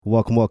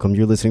Welcome.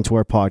 You're listening to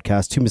our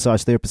podcast, Two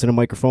Massage Therapists and a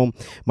Microphone.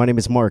 My name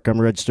is Mark. I'm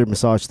a registered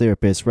massage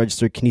therapist,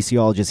 registered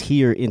kinesiologist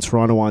here in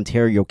Toronto,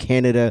 Ontario,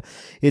 Canada.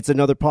 It's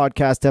another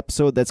podcast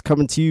episode that's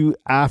coming to you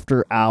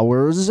after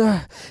hours.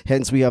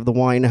 Hence, we have the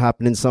wine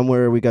happening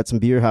somewhere. We got some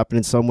beer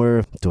happening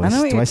somewhere. Do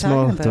I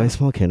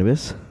smell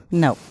cannabis?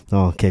 No.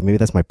 Oh, okay. Maybe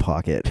that's my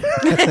pocket.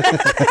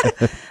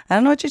 I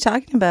don't know what you're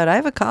talking about. I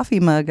have a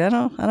coffee mug. I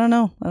don't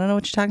know what you're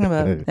talking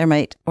about. There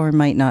might or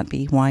might not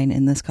be wine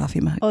in this coffee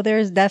mug. Oh,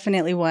 there's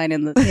definitely wine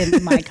in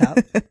my cup.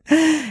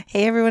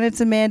 Hey everyone,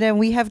 it's Amanda, and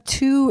we have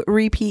two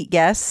repeat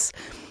guests.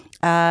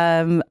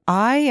 I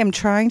am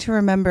trying to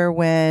remember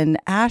when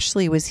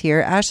Ashley was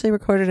here. Ashley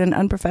recorded an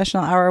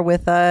unprofessional hour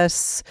with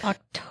us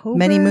October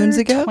many moons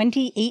ago.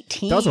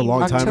 2018. That was a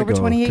long time October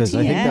ago. 2018. Because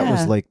I think that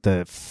was like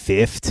the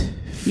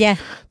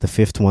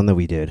fifth one that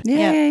we did.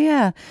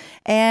 Yeah.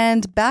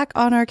 And back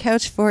on our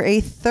couch for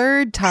a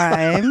third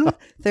time.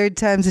 Third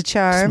time's a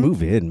charm. Just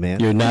move in, man.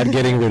 You're not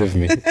getting rid of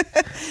me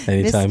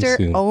anytime Mr.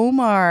 soon.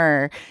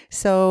 Omar.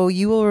 So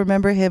you will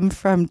remember him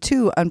from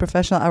two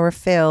unprofessional hour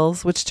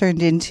fails, which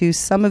turned into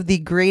some of the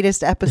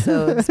greatest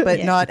episodes,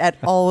 but not at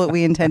all what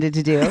we intended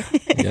to do.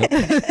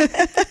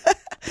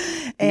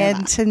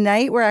 And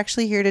tonight we're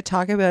actually here to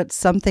talk about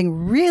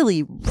something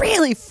really,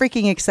 really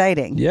freaking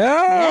exciting.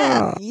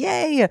 Yeah.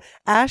 Yay.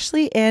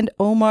 Ashley and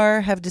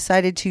Omar have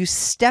decided to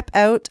step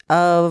out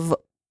of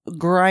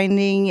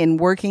grinding and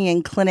working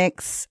in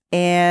clinics,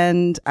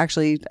 and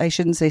actually I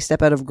shouldn't say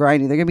step out of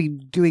grinding. They're going to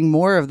be doing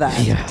more of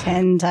that.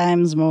 10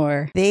 times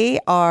more. They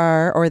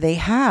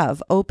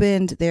have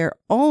opened their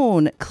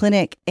own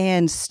clinic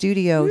and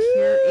studio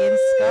here in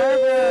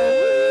Scarborough.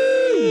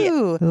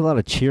 Woo! There's a lot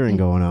of cheering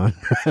going on.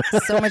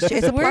 So much.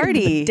 It's a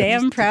party.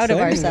 Damn proud of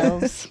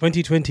ourselves.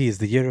 2020 is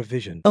the year of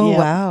vision. Oh, Yep.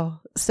 wow.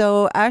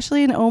 So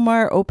Ashley and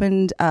Omar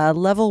opened a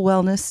Level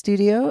Wellness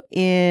Studio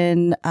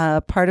in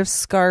part of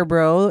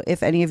Scarborough.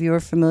 If any of you are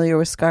familiar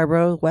with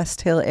Scarborough,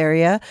 West Hill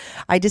area.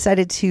 I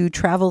decided to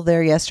travel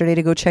there yesterday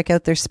to go check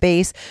out their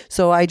space.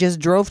 So I just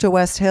drove to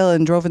West Hill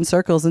and drove in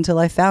circles until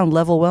I found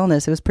Level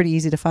Wellness. It was pretty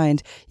easy to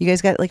find. You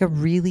guys got like a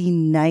really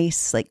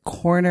nice like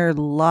corner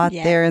lot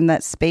there in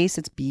that space.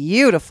 It's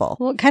beautiful.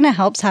 Well, it kind of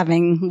helps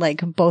having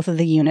like both of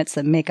the units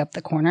that make up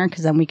the corner,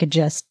 because then we could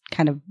just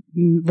kind of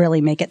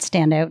really make it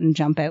stand out and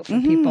jump out for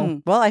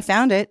people. Well, I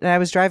found it, and I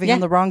was driving on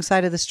the wrong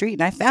side of the street,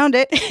 and I found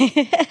it.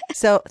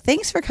 So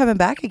thanks for coming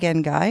back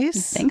again,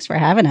 guys. Thanks for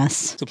having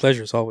us. It's a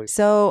pleasure as always.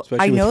 So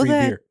Especially I with know free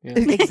that beer.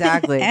 Yeah.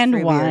 exactly free And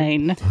beer.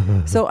 wine.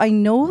 So I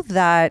know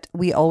that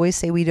we always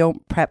say we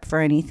don't prep for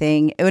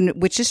anything,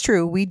 which is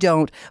true. We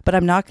don't, but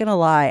I'm not going to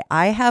lie.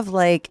 I have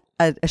like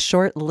a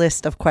short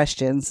list of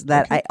questions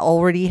that I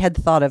already had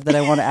thought of that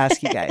I want to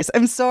ask you guys.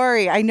 I'm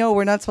sorry. I know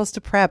we're not supposed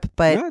to prep,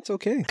 but No, it's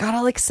okay. got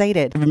all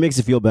excited. If it makes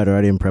you feel better,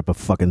 I didn't prep a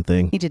fucking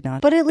thing. He did not.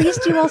 But at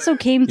least you also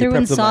came through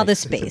and prepped the saw mic. the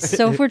space.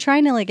 So if we're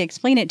trying to like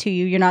explain it to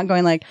you, you're not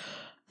going like,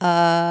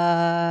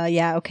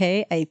 yeah,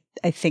 okay,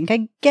 I think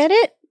I get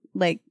it.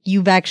 Like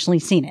you've actually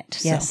seen it.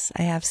 So. Yes,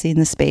 I have seen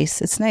the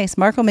space. It's nice.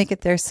 Mark will make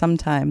it there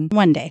sometime.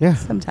 One day. Yeah.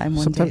 Sometime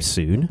Sometime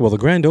soon. Well, the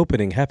grand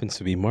opening happens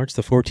to be March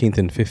the 14th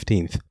and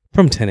 15th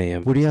from 10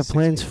 a.m. What do you have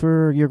plans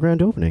for your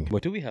grand opening?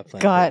 What do we have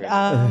planned? God,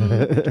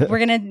 for we're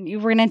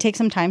gonna take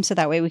some time so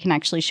that way we can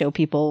actually show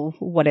people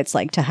what it's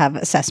like to have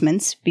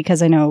assessments,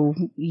 because I know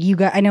you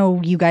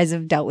guys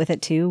have dealt with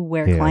it too,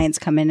 where clients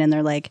come in and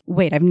they're like,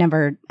 "Wait, I've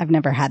never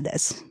had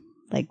this.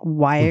 Like,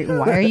 why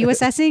are you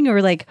assessing?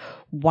 Or like,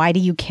 why do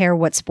you care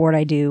what sport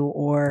I do,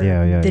 or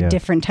the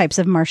different types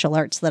of martial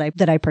arts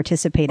that I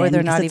participate in?" Or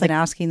they're not Because even it's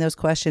asking those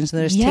questions.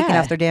 They're just taking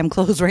off their damn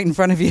clothes right in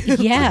front of you.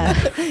 Yeah.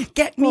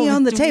 Get me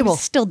on the table. We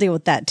still deal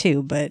with that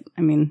too, but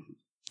I mean,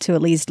 to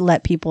at least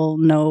let people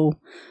know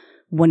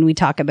when we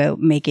talk about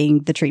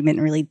making the treatment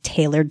really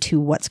tailored to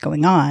what's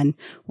going on,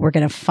 we're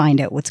going to find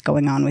out what's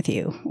going on with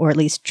you, or at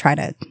least try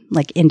to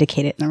like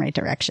indicate it in the right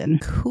direction.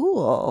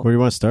 Cool. Where do you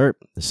want to start?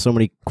 There's so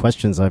many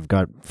questions I've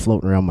got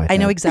floating around my head. I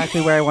know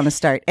exactly where I want to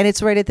start. And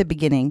it's right at the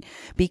beginning,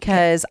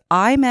 because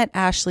I met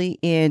Ashley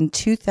in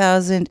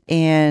 2000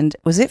 and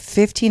was it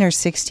 15 or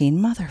 16?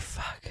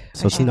 Motherfuck.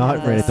 So it's not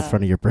right at the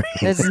front of your brain.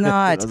 It's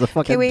not. That was a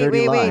fucking Okay,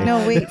 dirty lie. wait.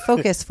 No, wait.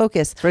 Focus.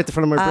 It's right at the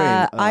front of my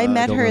brain. I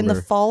met don't her in the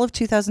remember. fall of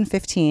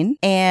 2015,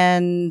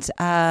 and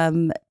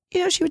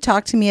she would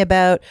talk to me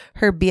about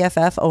her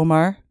BFF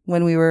Omar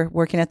when we were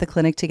working at the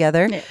clinic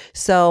together. Yeah.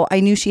 So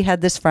I knew she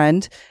had this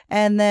friend.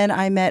 And then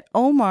I met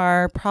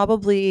Omar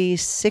probably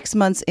 6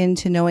 months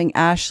into knowing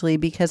Ashley,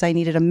 because I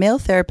needed a male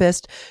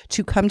therapist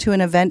to come to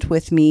an event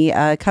with me.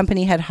 A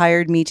company had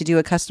hired me to do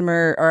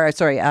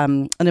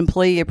an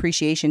employee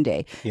appreciation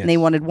day. Yes. And they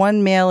wanted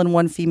one male and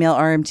one female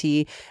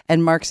RMT.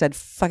 And Mark said,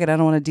 fuck it, I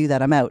don't want to do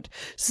that. I'm out.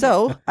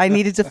 So I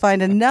needed to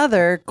find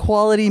another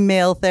quality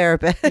male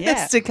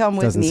therapist to come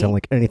with Doesn't me. sound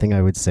like anything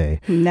I would say.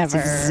 Never.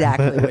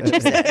 Exactly what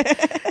you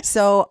said.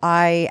 So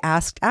I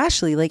asked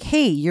Ashley, like,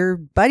 hey, your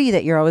buddy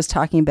that you're always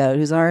talking about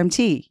who's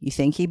RMT, you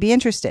think he'd be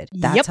interested?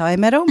 That's how I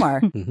met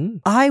Omar.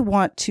 I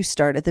want to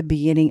start at the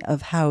beginning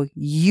of how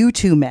you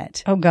two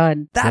met. Oh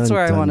God. That's Dun,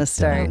 where I dun, want to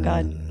start. Oh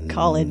God.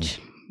 College.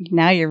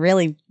 now you're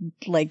really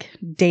like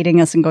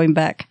dating us and going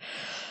back.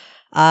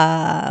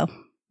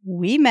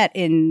 We met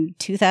in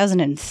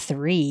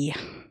 2003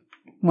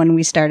 when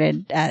we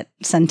started at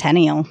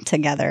Centennial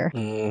together.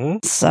 Mm-hmm.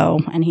 So,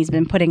 and he's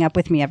been putting up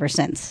with me ever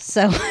since.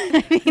 So,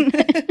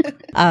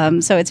 I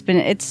mean, so it's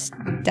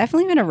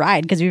definitely been a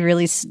ride because we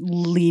really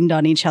leaned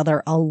on each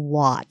other a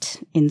lot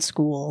in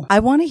school. I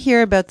want to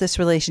hear about this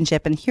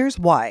relationship, and here's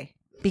why.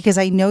 Because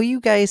I know you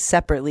guys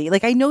separately.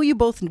 Like, I know you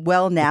both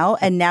well now,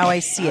 and now I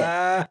see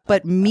it.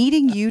 But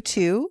meeting you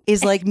two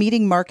is like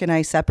meeting Mark and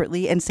I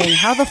separately and saying,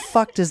 how the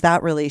fuck does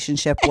that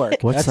relationship work?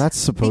 What's that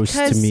supposed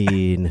to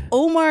mean?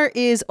 Omar's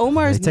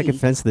I take me.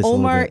 offense to this a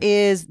Omar little bit.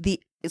 is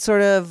the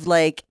sort of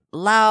like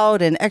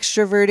loud and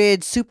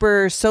extroverted,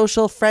 super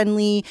social,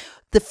 friendly.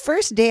 The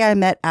first day I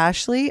met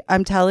Ashley,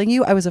 I'm telling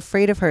you, I was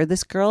afraid of her.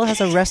 This girl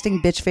has a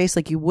resting bitch face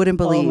like you wouldn't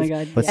believe. Oh my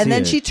God. Let's And see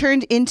then it. she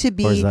turned into Or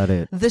be is that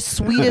it? the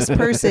sweetest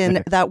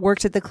person that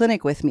worked at the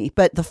clinic with me.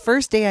 But the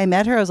first day I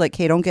met her, I was like,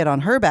 "Hey, don't get on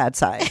her bad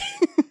side."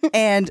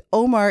 And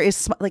Omar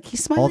is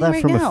he's smiling All that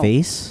right from now. a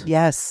face?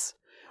 Yes.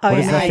 Oh, What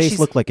does yeah. that face She's-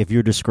 look like? If you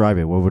were to describe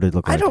it, what would it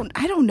look like?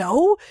 I don't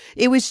know.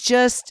 It was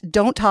just,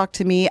 don't talk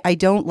to me. I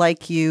don't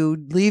like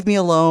you. Leave me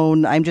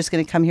alone. I'm just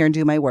going to come here and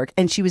do my work.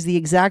 And she was the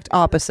exact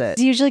opposite.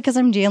 It's usually because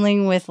I'm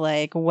dealing with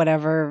like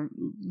whatever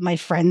my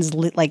friends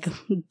like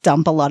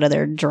dump a lot of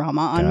their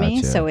drama on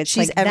me. Gotcha. So it's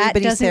She's like that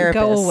everybody's doesn't therapist.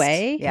 go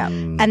away. Yeah.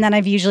 And then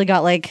I've usually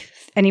got like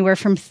anywhere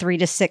from 3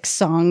 to 6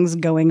 songs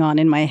going on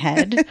in my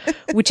head,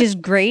 which is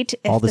great.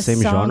 All if the same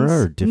genre songs-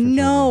 or different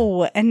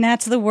No, and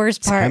that's the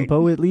worst part.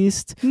 Tempo at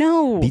least?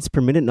 No, Beats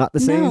per minute, not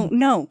the same?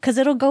 no, because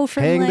it'll go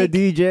from Hang like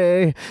the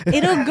DJ.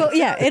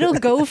 it'll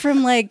go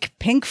from like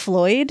Pink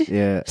Floyd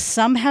Yeah.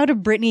 somehow to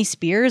Britney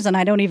Spears, and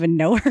I don't even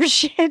know her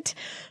shit,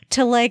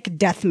 to like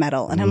death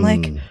metal, and I'm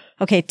like,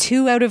 okay,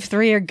 2 out of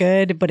 3 are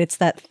good, but it's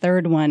that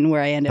third one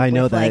where I end up I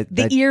know with like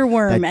the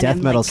earworm That and death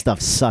I'm metal like,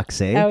 stuff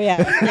sucks, eh? oh yeah,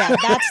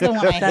 that's the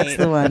one I That's hate.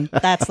 the one.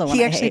 That's the one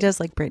He I actually hate. does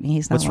like Britney.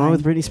 He's not What's wrong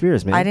with lying. Britney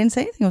Spears, man? I didn't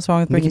say anything was wrong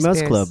with Mickey Britney Mouse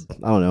Spears. Club.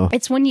 I don't know.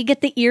 It's when you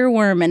get the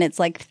earworm and it's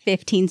like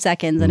 15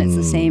 seconds and it's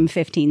the same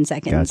 15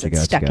 seconds Gotcha,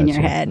 that's stuck in your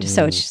gotcha. head.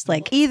 So it's just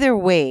like, Either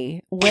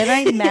way, when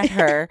I met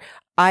her,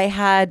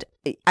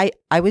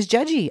 I was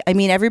judgy. I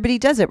mean, everybody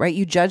does it, right?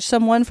 You judge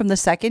someone from the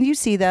second you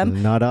see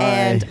them. Not I.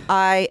 And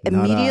I Not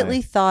immediately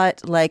I.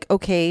 thought, like,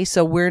 okay,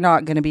 so we're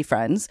not going to be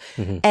friends.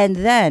 Mm-hmm. And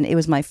then it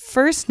was my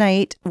first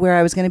night where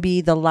I was going to be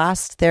the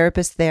last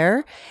therapist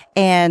there.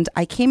 And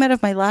I came out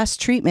of my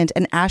last treatment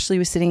and Ashley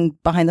was sitting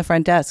behind the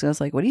front desk. And I was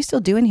like, what are you still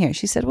doing here?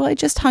 She said, well, I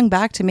just hung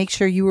back to make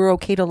sure you were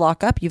okay to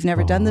lock up. You've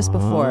never done this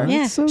before. Yeah.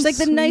 That's so She's like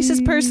the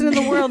nicest person in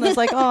the sweet. world. And I was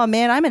like, oh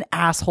man, I'm an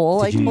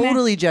asshole. I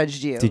totally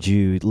judged you. Did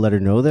you let her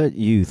know that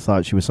you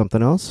thought she was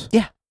something else?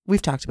 Yeah,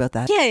 we've talked about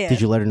that. yeah. Did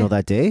you let her know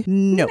that day?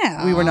 No,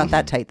 No. we were not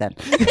that tight then.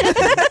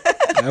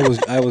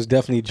 I was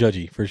definitely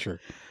judgy for sure.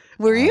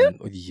 Were you?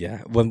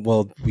 Yeah.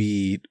 Well,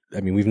 we've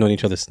known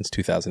each other since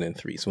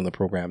 2003. So when the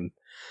program,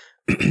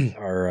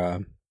 our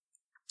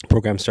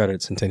program started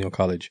at Centennial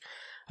College,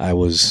 I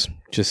was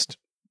just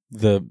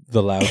the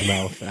loud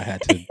mouth. I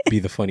had to be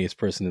the funniest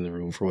person in the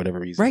room for whatever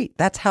reason. Right.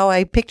 That's how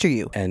I picture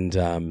you.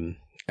 And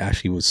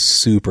Ashley was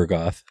super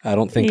goth. I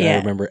don't think I Yeah.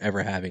 remember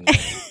ever having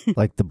that.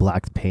 Like the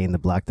black pain.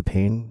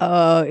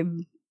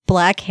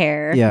 Black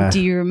hair. Yeah.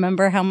 Do you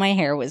remember how my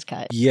hair was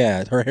cut?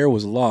 Yeah, her hair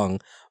was long,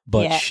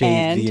 but Yeah, shaved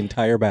and- the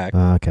entire back.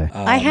 Okay.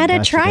 I had a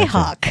gotcha,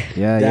 tri-hawk.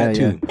 Yeah, that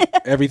yeah, too.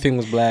 Everything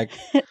was black.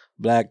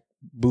 Black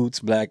boots,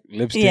 black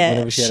lipstick. Yeah.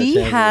 Whenever she had a She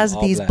tan, it was has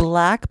all these black.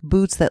 black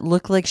boots that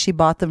look like she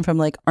bought them from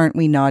like Aren't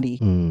We Naughty?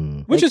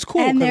 yeah. Which is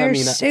cool. And 'cause, they're I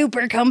mean,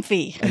 super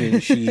comfy. I mean,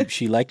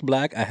 she liked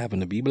black. I happen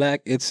to be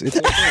black. It's okay.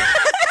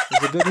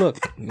 It's a good look.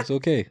 It's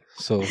okay.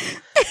 So,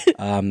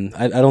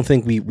 I don't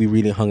think we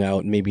really hung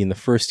out. Maybe in the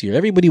first year,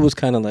 everybody was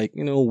kind of like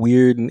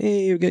weird and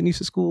hey, you're getting used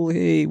to school.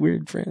 Hey,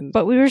 weird friends.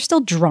 But we were still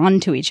drawn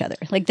to each other.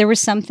 Like there was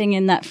something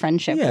in that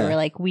friendship Yeah. where we're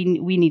like, we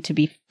need to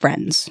be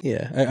friends.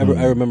 Yeah,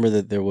 I remember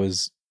that there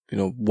was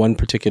one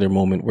particular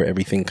moment where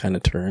everything kind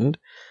of turned.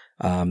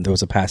 There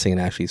was a passing in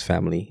Ashley's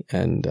family,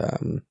 and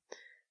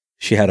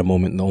she had a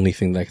moment. And the only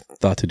thing that I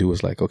thought to do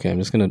was like, okay, I'm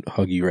just gonna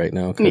hug you right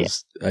now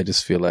because I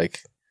just feel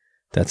like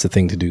that's the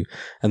thing to do.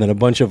 And then a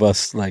bunch of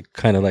us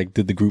kind of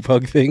did the group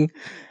hug thing,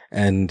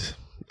 and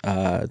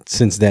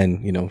since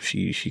then,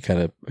 she kind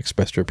of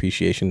expressed her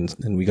appreciation,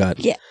 and we got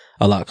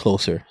a lot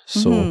closer.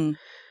 So Mhm.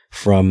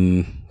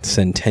 from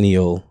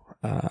Centennial,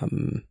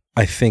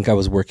 I think I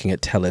was working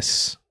at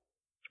TELUS,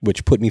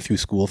 which put me through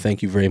school.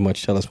 Thank you very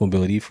much, TELUS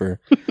Mobility,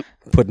 for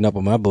putting up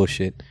with my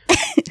bullshit.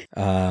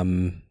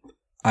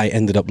 I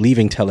ended up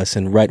leaving TELUS,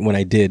 and right when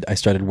I did, I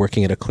started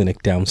working at a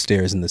clinic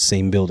downstairs in the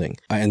same building.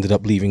 I ended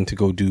up leaving to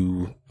go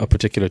do a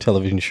particular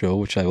television show,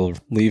 which I will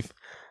leave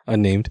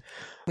unnamed.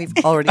 We've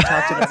already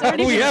talked about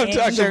it. We have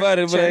talked about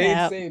it, but I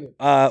hate saying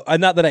it.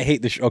 Not that I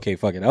hate the show. Okay,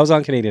 fuck it. I was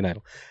on Canadian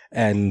Idol,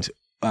 and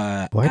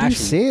Why do you Ashley-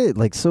 say it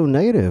like so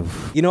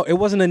negative? it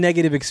wasn't a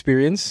negative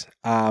experience.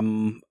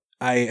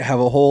 I have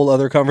a whole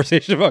other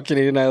conversation about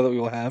Canadian Idol that we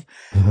will have.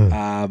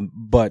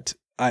 But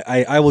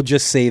I will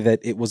just say that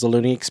it was a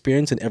learning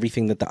experience, and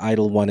everything that the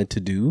Idol wanted to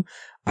do,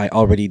 I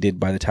already did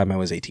by the time I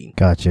was 18.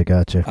 Gotcha.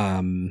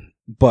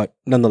 But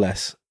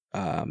nonetheless,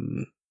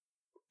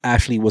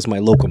 Ashley was my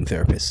locum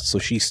therapist. So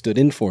she stood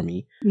in for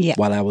me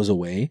while I was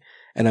away.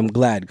 And I'm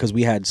glad because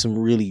we had some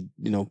really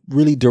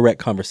direct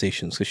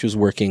conversations because she was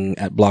working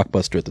at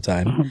Blockbuster at the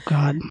time. Oh,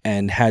 God.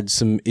 And had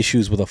some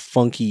issues with a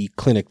funky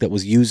clinic that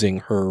was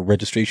using her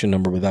registration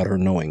number without her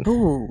knowing.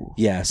 Ooh.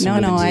 Yeah.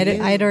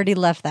 I'd already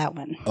left that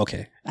one.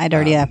 Okay. I'd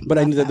already left. But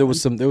I knew that there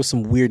was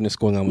some weirdness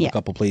going on with a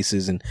couple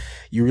places, and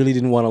you really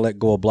didn't want to let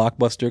go of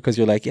Blockbuster because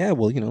you're like, yeah,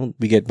 well,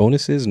 we get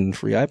bonuses and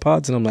free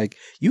iPods, and I'm like,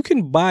 you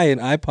can buy an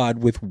iPod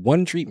with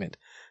one treatment.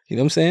 You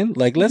know what I'm saying?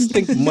 Like, let's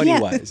think money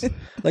wise.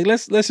 Like,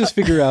 let's just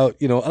figure out,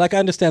 like I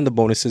understand the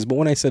bonuses, but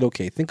when I said,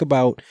 okay, think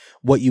about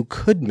what you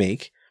could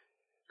make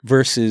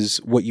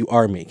versus what you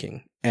are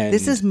making. And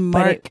this is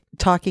Mark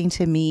talking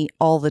to me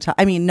all the time.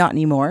 I mean, not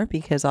anymore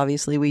because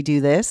obviously we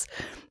do this,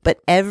 but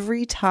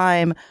every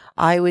time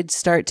I would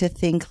start to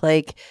think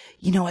like,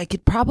 I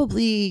could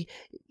probably,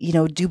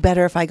 do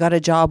better if I got a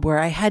job where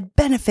I had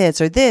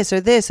benefits or this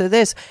or this or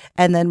this.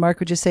 And then Mark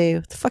would just say,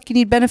 what the fuck you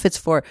need benefits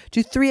for?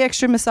 Do 3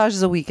 extra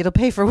massages a week. It'll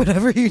pay for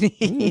whatever you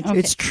need. Okay.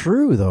 It's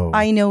true though.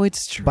 I know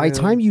it's true. By the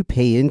time you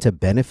pay into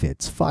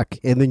benefits,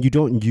 and then you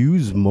don't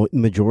use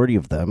majority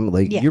of them,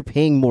 like you're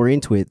paying more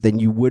into it than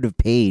you would have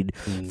paid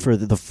for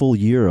the full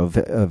year of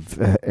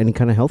any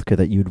kind of healthcare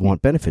that you'd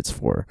want benefits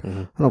for.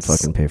 I don't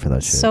fucking pay for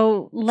that shit.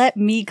 So let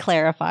me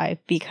clarify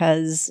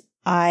because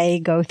I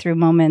go through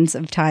moments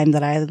of time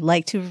that I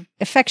like to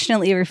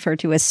affectionately refer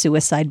to as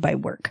suicide by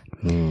work.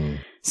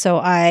 So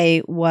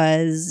I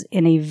was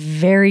in a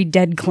very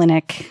dead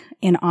clinic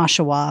in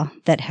Oshawa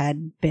that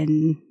had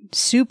been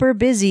super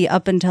busy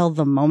up until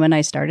the moment I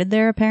started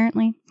there,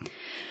 apparently.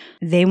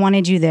 They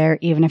wanted you there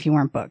even if you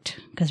weren't booked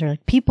because they're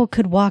like, people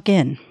could walk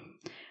in.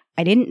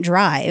 I didn't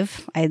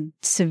drive. I had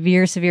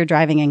severe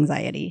driving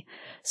anxiety.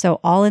 So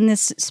all in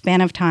this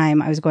span of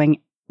time, I was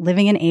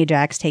living in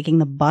Ajax, taking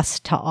the bus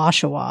to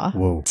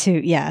Oshawa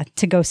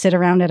to go sit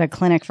around at a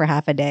clinic for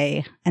half a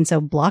day. And so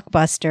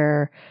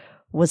Blockbuster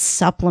was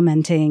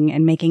supplementing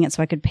and making it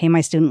so I could pay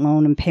my student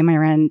loan and pay my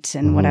rent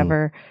and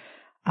whatever,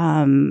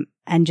 and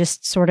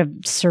just sort of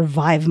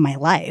survive my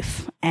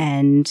life.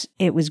 And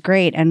it was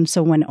great. And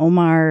so when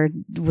Omar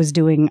was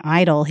doing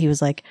Idol, he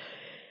was like,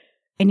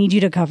 I need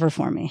you to cover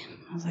for me.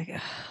 I was like,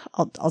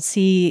 I'll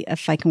see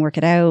if I can work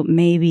it out.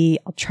 Maybe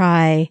I'll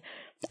try.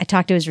 I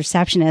talked to his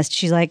receptionist.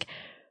 She's like,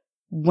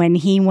 when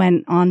he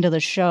went on to the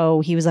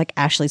show, he was like,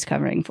 Ashley's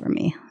covering for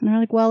me. And they're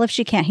like, well, if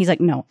she can't, he's like,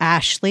 no,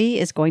 Ashley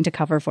is going to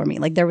cover for me.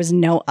 Like there was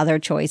no other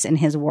choice in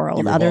his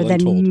world other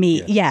than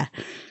me. Yeah.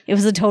 It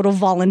was a total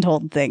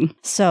voluntold thing.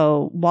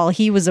 So while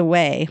he was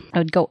away, I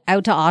would go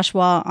out to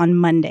Oshawa on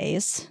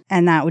Mondays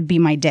and that would be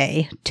my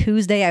day.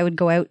 Tuesday, I would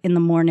go out in the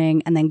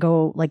morning and then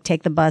go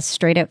take the bus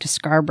straight out to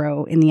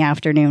Scarborough in the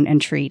afternoon and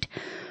treat.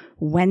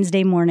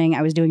 Wednesday morning,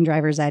 I was doing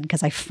driver's ed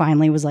because I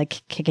finally was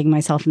kicking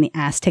myself in the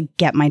ass to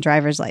get my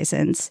driver's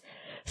license.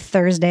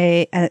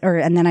 Thursday,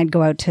 and then I'd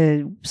go out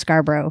to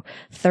Scarborough.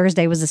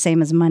 Thursday was the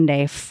same as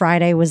Monday.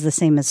 Friday was the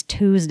same as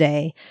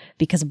Tuesday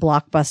because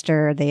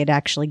Blockbuster, they had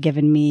actually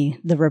given me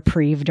the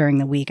reprieve during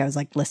the week. I was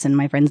like, listen,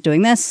 my friend's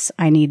doing this.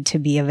 I need to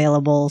be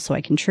available so I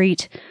can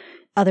treat.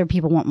 Other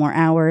people want more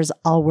hours.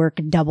 I'll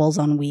work doubles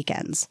on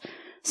weekends.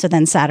 So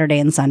then Saturday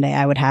and Sunday,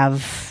 I would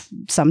have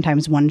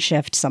sometimes one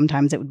shift.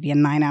 Sometimes it would be a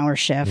 9-hour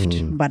shift,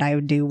 but I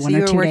would do one or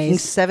 2 days. So you were working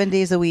 7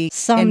 days a week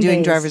and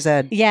doing driver's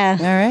ed. Yeah.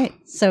 All right.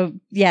 So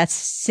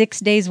 6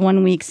 days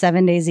 1 week,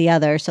 7 days the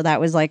other. So that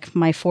was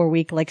my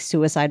 4-week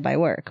suicide by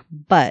work.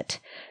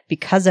 But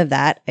because of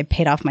that, I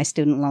paid off my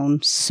student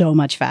loan so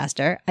much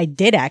faster. I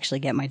did actually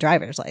get my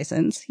driver's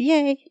license.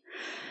 Yay.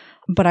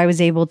 But I was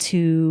able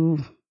to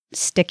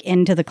stick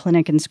into the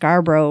clinic in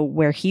Scarborough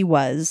where he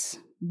was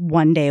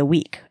 1 day a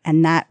week.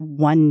 And that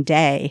one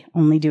day,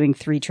 only doing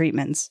 3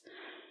 treatments,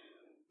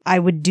 I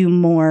would do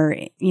more,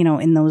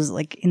 in those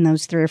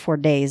 3 or 4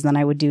 days than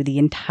I would do the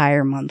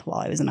entire month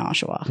while I was in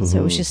Oshawa. So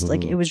it was just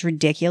it was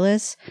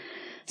ridiculous.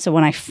 So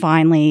when I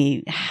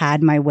finally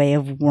had my way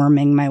of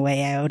worming my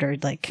way out or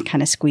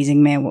kind of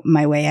squeezing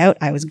my way out,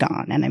 I was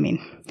gone. And I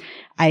mean,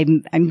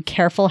 I'm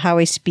careful how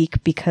I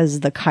speak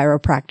because the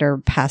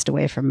chiropractor passed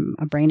away from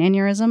a brain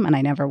aneurysm, and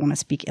I never want to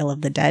speak ill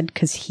of the dead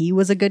because he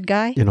was a good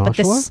guy. In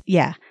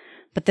Oshawa?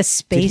 But the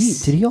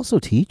space. Did he also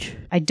teach?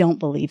 I don't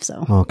believe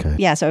so. Okay.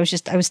 Yeah. So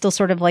I was still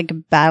sort of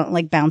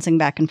bouncing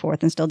back and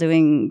forth and still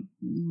doing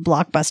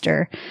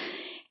Blockbuster.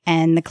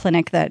 And the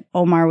clinic that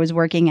Omar was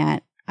working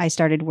at, I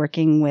started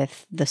working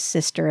with the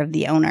sister of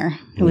the owner,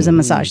 who was a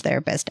massage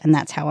therapist. And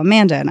that's how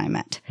Amanda and I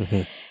met.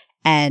 Mm-hmm.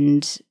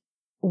 And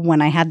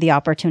when I had the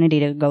opportunity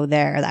to go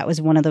there, that was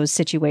one of those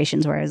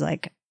situations where I was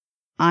like,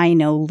 I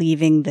know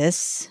leaving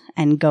this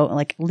and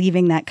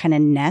leaving that kind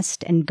of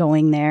nest and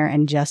going there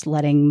and just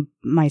letting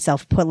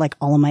myself put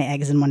all of my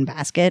eggs in one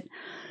basket,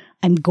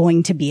 I'm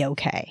going to be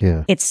okay.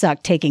 Yeah. It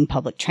sucked taking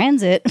public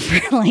transit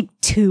for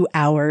 2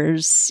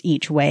 hours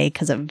each way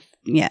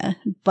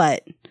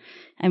but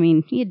I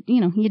mean, you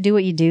do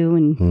what you do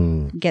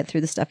and get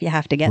through the stuff you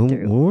have to get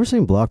through. When we're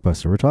saying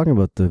Blockbuster, we're talking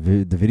about the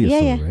video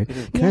store, Yeah. right?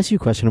 Can I ask you a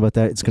question about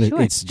that?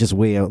 Sure. It's just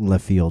way out in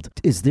left field.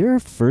 Is there a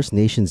First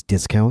Nations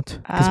discount?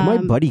 Because my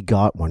buddy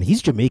got one.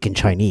 He's Jamaican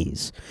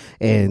Chinese,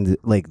 and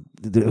like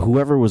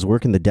whoever was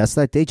working the desk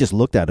that day just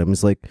looked at him.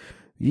 It's like,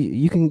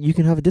 you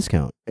can have a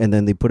discount, and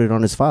then they put it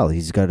on his file.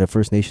 He's got a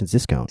First Nations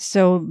discount.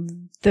 So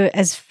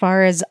as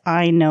far as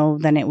I know,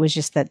 then it was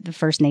just that the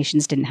First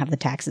Nations didn't have the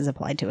taxes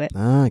applied to it.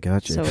 Ah,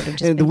 gotcha. So it would've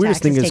just and the been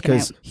weirdest thing taxes is taken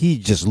because he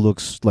just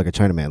looks like a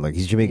Chinaman. Like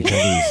he's Jamaican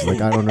Chinese. Like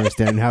I don't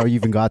understand how you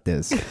even got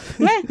this.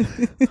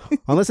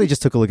 Unless they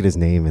just took a look at his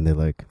name and they're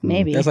like,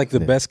 Maybe. That's like the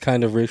best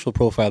kind of racial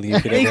profiling you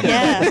could ever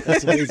have. Yeah.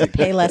 That's amazing.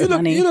 Pay less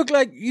money. You look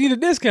like you need a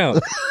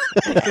discount.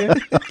 Okay.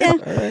 Yeah.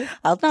 All right.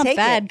 I'll Not take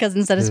bad it. because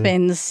instead of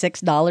spending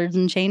 $6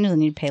 and change,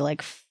 then you'd pay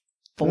like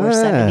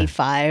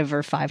 $4.75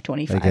 or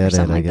 $5.25 I or get it.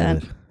 something I like get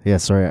that. it. Yeah,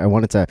 sorry. I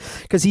wanted to,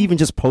 because he even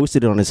just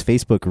posted it on his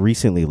Facebook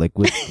recently, like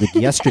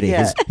yesterday,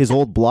 Yeah. his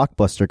old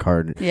Blockbuster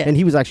card. Yeah. And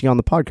he was actually on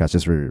the podcast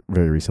just very,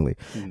 very recently.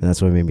 And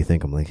that's what made me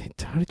think. I'm like,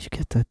 how did you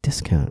get that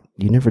discount?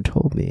 You never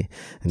told me.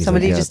 And he's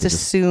Somebody like, yeah, just they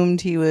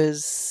assumed he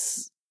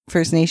was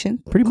First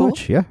Nation. pretty Cool.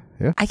 much. Yeah.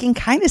 Yeah. I can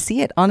kind of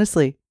see it,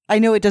 honestly. I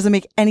know it doesn't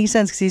make any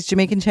sense because he's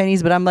Jamaican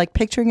Chinese, but I'm like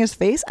picturing his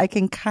face. I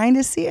can kind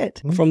of see it.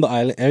 From the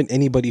island, and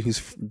anybody who's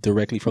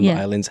directly from the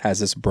Yeah. islands has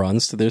this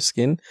bronze to their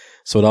skin,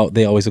 so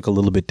they always look a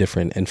little bit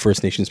different. And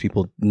First Nations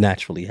people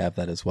naturally have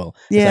that as well.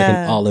 It's like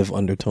Yeah. an olive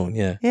undertone.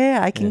 Yeah.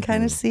 Yeah, I can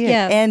kind of see it.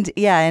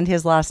 Yeah. And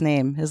his last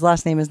name. His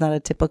last name is not a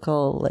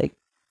typical like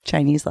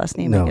Chinese last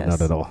name, No, I guess.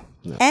 not at all.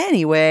 No.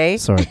 Anyway,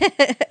 Sorry.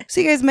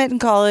 so you guys met in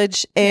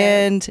college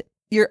and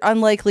you're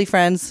unlikely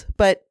friends,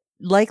 but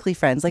likely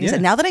friends. Like I Yeah.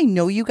 said, now that I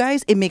know you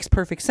guys, it makes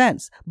perfect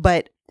sense.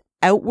 But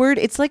outward,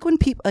 it's like when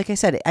people, like I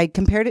said, I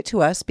compared it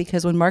to us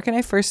because when Mark and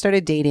I first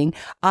started dating,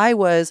 I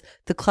was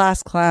the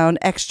class clown,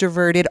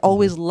 extroverted,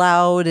 always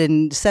loud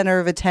and center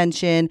of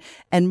attention.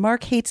 And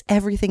Mark hates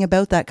everything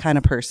about that kind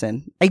of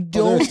person. I Well,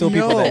 don't there are still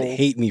know. people that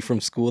hate me from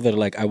school that are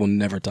like, I will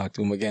never talk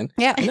to him again.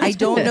 Yeah, I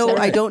don't know.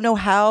 I don't know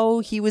how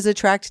he was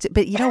attracted to,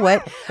 but you know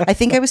what? I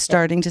think I was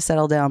starting to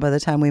settle down by the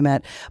time we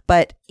met.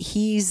 But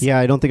he's Yeah,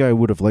 I don't think I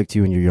would have liked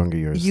you in your younger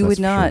years. you that's would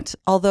for sure. not.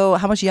 Although,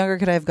 how much younger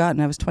could I have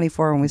gotten? I was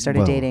 24 when we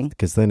started Well, dating.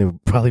 Because then it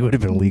probably would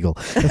have been illegal.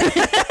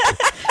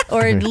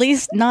 Or at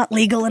least not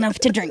legal enough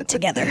to drink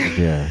together.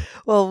 Yeah.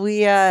 Well,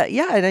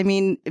 and I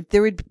mean,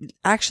 there would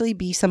actually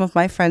be some of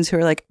my friends who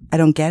are like, I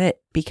don't get it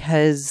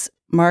because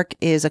Mark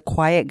is a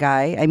quiet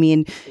guy. I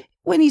mean,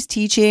 when he's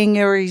teaching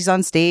or he's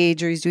on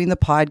stage or he's doing the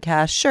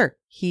podcast, sure,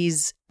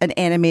 he's an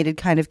animated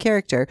kind of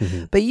character.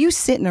 Mhm. But you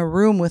sit in a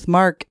room with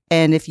Mark,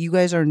 and if you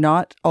guys are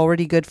not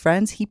already good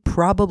friends, he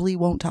probably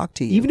won't talk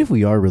to you. Even if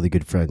we are really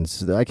good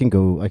friends, I can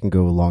go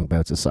long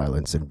bouts of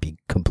silence and be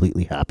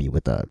completely happy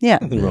with that. yeah.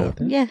 Nothing wrong with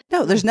that. Yeah.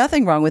 No, there's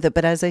nothing wrong with it.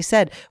 But as I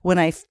said, when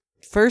I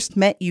first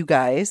met you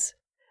guys,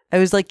 I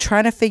was like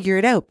trying to figure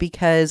it out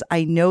because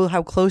I know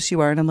how close you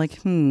are. And I'm like,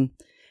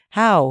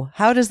 how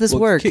does this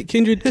Well, work?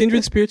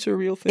 kindred spirits are a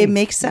real thing. It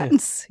makes Yeah.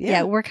 sense.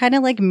 Yeah, we're kind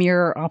of like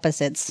mirror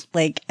opposites,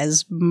 like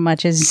as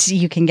much as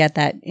you can get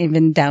that,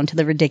 even down to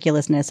the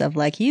ridiculousness of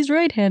like, he's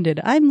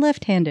right-handed, I'm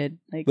left-handed.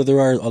 Like, But there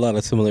are a lot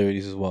of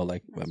similarities as well.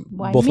 Like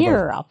why both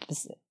mirror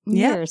opposite?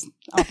 Yeah. Mirrors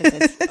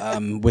opposites. of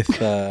our,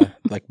 with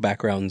like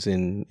backgrounds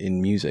in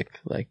music.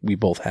 Like we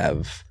both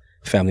have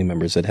family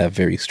members that have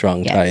very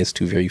strong Yes. ties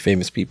to very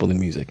famous people in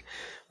music,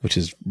 which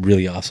is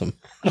really awesome.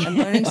 I'm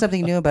learning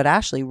something new about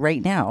Ashley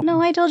right now.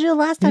 No, I told you the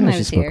last time Yeah, I she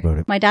was spoke here. about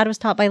it. My dad was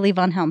taught by Lee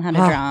Von Helm how to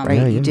Ah, drum. right,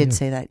 Yeah, you yeah, did yeah.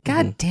 say that.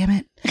 God damn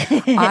it!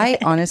 I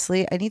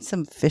honestly, I need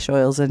some fish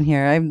oils in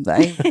here.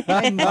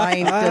 My mind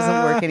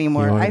doesn't work You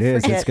anymore. know what I it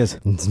is? forget. It's because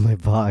it's my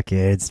pocket.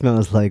 It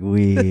smells like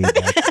weed.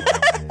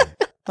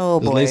 Oh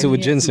Just boy, lace it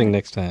with ginseng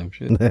next time.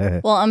 Shit.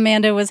 That's Well,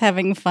 Amanda was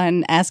having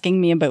fun asking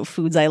me about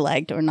foods I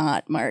liked or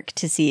not, Mark,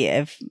 to see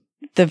if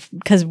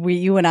because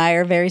you and I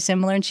are very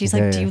similar, and she's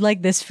like, Yeah, "Do yeah. you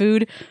like this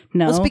food?"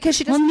 No, Well, it's because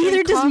she doesn't neither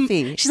drink does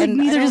coffee. She's like, And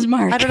neither does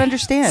Mark. I don't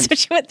understand. So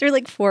she went through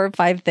like 4 or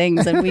 5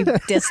 things, and we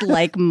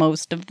dislike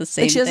most of the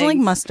same. Like she doesn't like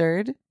things.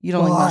 mustard. You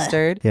don't like Blah.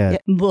 mustard. Yeah.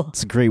 Blah.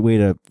 a great way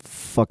to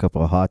fuck up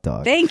a hot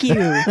dog. Thank you,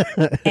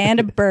 and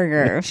a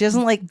burger. She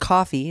doesn't like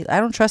coffee. I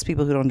don't trust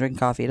people who don't drink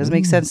coffee. It doesn't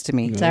make sense to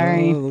me.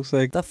 Sorry. Oh, looks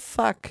like The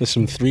fuck? there's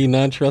some 3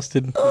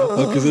 non-trusted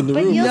fuckers in the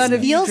But room. None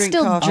of you you'll drink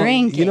still coffee.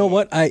 drink. You know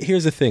it. what?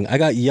 Here's the thing. I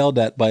got yelled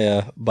at by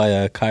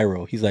a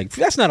Cairo. He's like,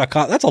 "That's not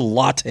a that's a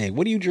latte.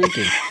 What are you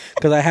drinking?"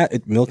 Because I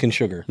had milk and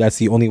sugar. That's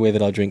the only way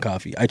that I'll drink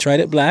coffee. I tried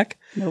it black.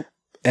 Nope.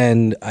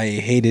 And I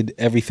hated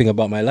everything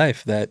about my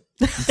life that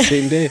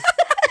same day.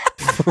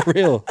 For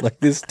real. Like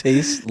this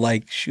tastes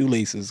like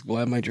shoelaces.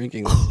 Why am I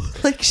drinking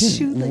this? Like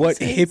shoelaces. What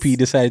hippie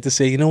decided to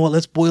say, you know what?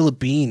 Let's boil a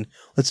bean.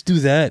 Let's do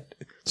that.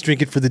 Let's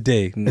drink it for the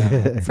day. No.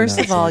 First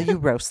of all, you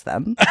roast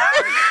them.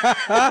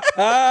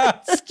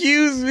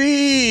 Excuse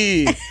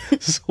me.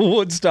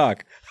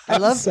 Woodstock. I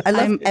love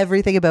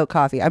everything about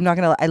coffee. I'm not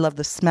gonna lie. I love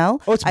the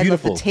smell. Oh, it's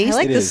beautiful. I love the taste. I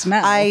like It the is.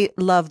 smell. I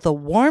love the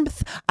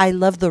warmth. I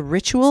love the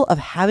ritual of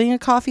having a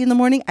coffee in the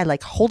morning. I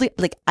like holding.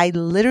 Like I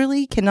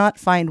literally cannot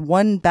find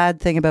one bad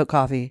thing about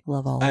coffee.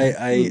 Love all. Of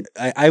it.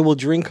 I will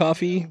drink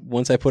coffee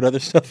once I put other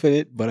stuff in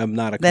it, but I'm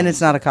not a. Then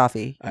it's not a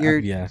coffee. You're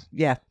yeah,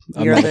 yeah.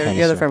 I'm Your not a other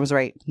connoisseur. friend was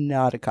right.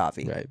 Not a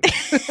coffee. right.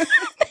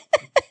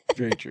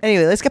 Very true.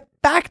 Anyway, let's get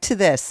back to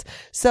this.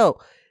 So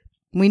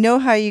we know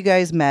how you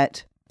guys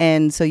met.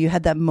 And so you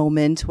had that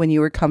moment when you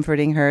were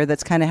comforting her.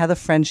 That's kind of how the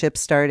friendship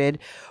started.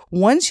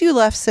 Once you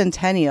left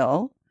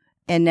Centennial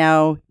and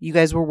now you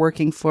guys were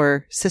working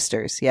for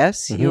Sisters,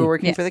 yes? You were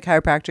working Yeah. for the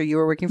chiropractor. You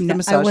were working for the No,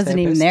 massage I wasn't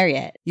even therapist. there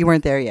yet. You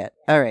weren't there yet.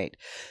 All right.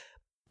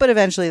 But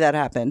eventually that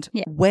happened.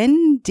 Yeah.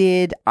 When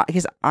did,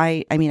 because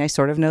I mean, I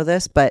sort of know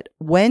this, but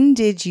when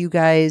did you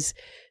guys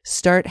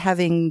start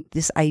having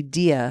this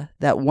idea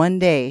that one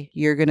day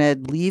you're going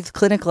to leave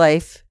clinic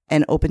life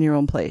and open your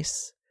own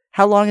place?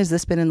 How long has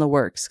this been in the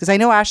works? Because I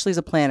know Ashley's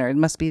a planner. It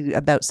must be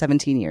about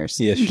 17 years.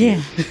 Yes, she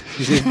Yeah.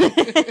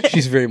 is.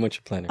 She's very much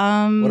a planner.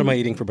 What am I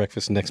eating for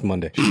breakfast next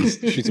Monday?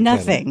 She's a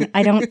Nothing. planner.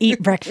 I don't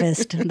eat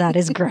breakfast. That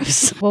is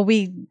gross. Well,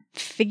 we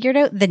figured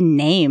out the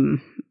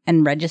name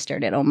and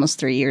registered it almost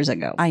 3 years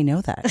ago. I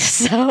know that.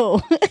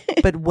 So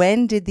But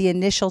when did the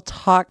initial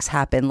talks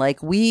happen?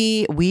 Like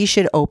we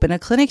should open a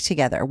clinic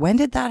together. When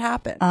did that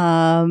happen?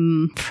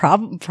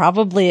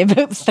 probably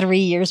about 3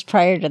 years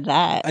prior to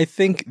that. I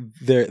think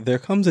there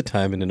comes a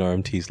time in an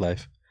RMT's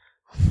life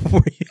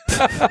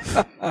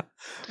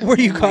where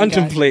you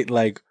contemplate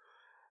like,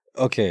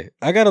 okay,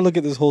 I got to look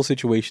at this whole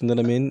situation that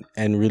I'm in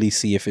and really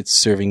see if it's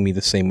serving me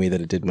the same way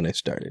that it did when I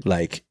started.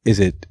 Like, is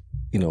it,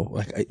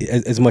 like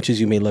as much as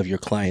you may love your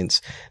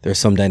clients, there are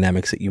some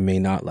dynamics that you may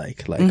not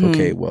like. Like,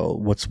 okay, well,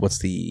 what's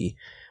the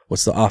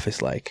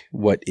office like?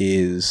 What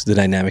is the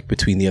dynamic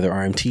between the other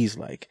RMTs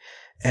like?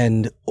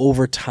 And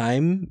over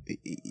time,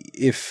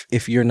 if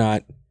you're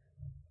not,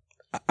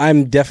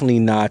 I'm definitely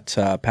not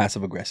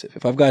passive aggressive.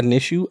 If I've got an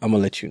issue, I'm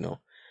gonna let you know.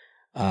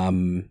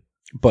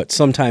 But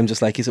sometimes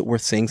it's like, is it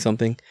worth saying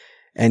something?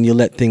 And you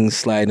let things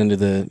slide under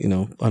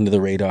the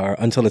radar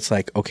until it's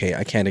like, okay,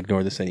 I can't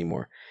ignore this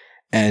anymore.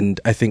 And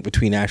I think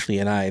between Ashley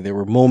and I, there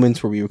were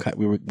moments where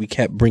we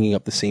kept bringing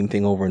up the same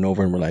thing over and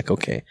over, and we're like,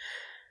 okay,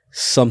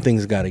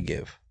 something's got to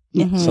give,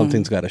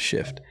 something's got to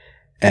shift.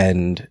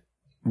 And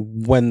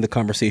when the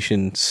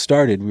conversation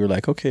started, we were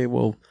like, okay,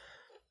 well,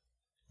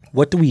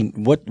 what do we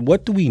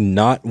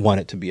not want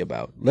it to be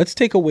about? Let's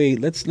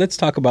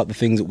talk about the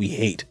things that we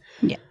hate.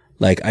 Yeah.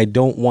 Like, I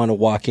don't want to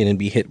walk in and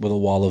be hit with a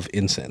wall of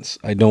incense.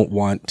 I don't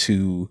want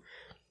to,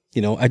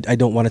 I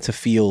don't want it to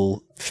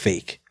feel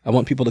fake. I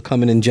want people to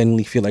come in and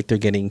genuinely feel like they're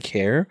getting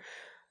care,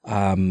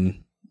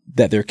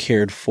 that they're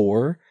cared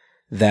for,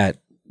 that,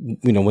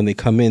 when they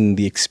come in,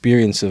 the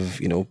experience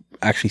of,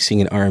 actually seeing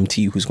an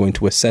RMT who's going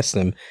to assess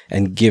them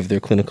and give their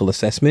clinical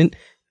assessment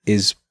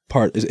is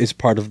part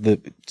of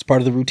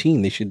the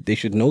routine. They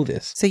should know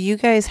this. So you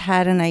guys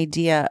had an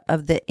idea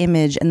of the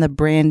image and the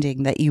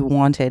branding that you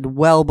wanted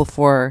well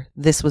before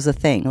this was a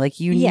thing. Like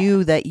you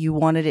knew that you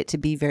wanted it to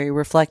be very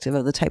reflective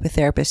of the type of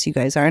therapist you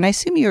guys are. And I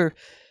assume you're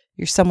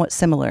somewhat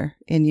similar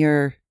in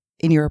your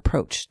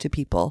approach to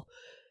people.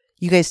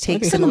 You guys take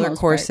For the similar most part,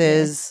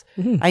 courses.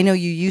 I know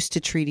you used to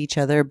treat each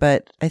other,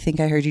 but I think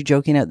I heard you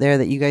joking out there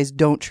that you guys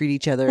don't treat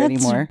each other That's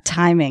anymore.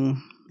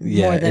 timing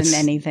more than it's-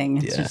 anything.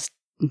 It's yeah. just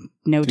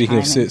no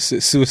Speaking timing. of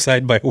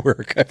suicide by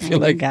work, I feel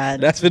my like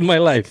God. that's been my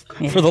life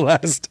Yeah. for the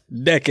last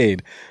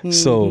decade.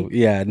 So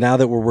yeah, now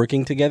that we're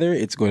working together,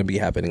 it's going to be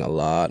happening a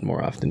lot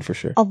more often for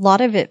sure. A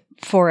lot of it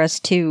for us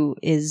too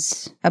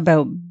is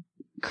about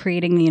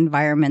creating the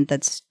environment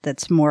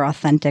that's more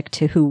authentic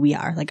to who we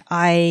are. Like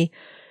I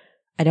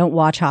don't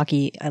watch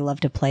hockey. I love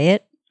to play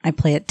it. I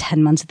play it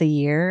 10 months of the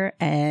year,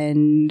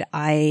 and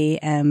I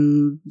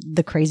am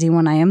the crazy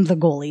one. I am the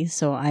goalie.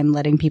 So I'm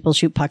letting people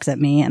shoot pucks at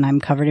me, and I'm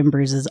covered in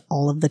bruises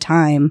all of the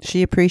time.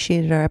 She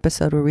appreciated our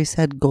episode where we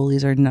said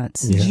goalies are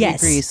nuts. Yeah. She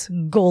Yes, agrees.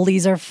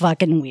 goalies are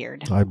fucking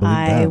weird. I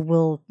believe that.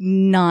 will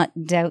not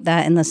doubt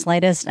that in the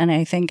slightest. And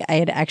I think I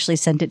had actually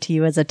sent it to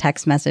you as a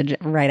text message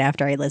right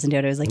after I listened to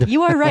it. I was like,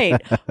 you are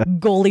right.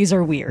 Goalies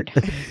are weird.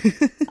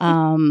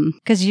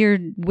 Because you're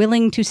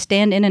willing to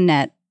stand in a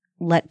net,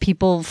 let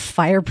people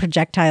fire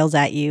projectiles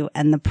at you,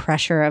 and the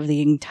pressure of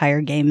the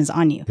entire game is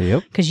on you.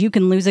 Yep. Because you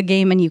can lose a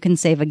game and you can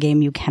save a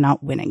game. You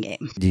cannot win a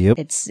game. Yep.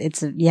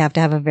 You have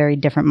to have a very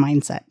different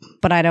mindset.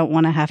 But I don't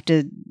want to have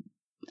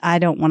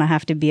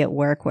to be at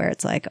work where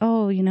it's like,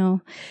 oh yeah,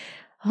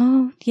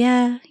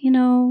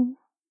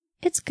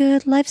 it's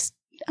good.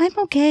 I'm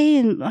okay.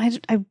 And I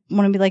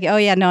want to be like, oh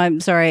yeah, no, I'm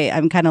sorry.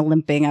 I'm kind of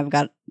limping. I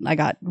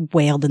got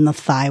whaled in the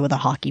thigh with a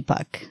hockey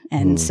puck.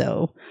 And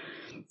so,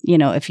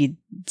 if you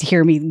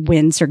hear me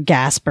wince or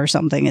gasp or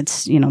something,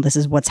 it's, this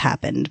is what's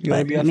happened. You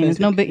wanna But be I mean, it's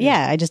no authentic.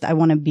 big, I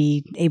want to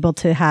be able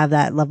to have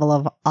that level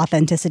of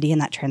authenticity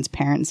and that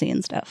transparency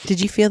and stuff.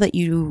 Did you feel that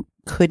you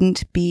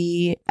couldn't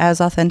be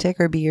as authentic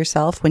or be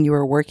yourself when you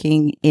were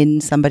working in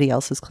somebody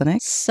else's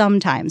clinic?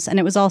 Sometimes. And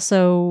it was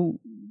also,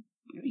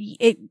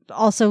 it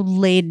also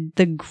laid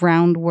the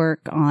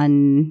groundwork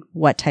on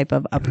what type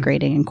of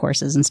upgrading and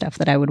courses and stuff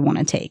that I would want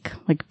to take.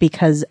 Like,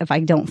 because if I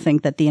don't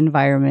think that the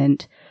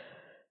environment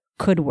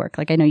could work,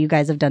 like I know you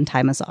guys have done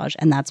Thai massage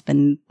and that's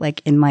been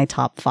like in my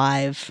top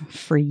 5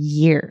 for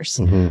years,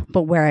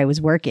 but where I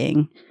was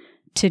working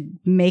to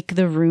make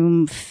the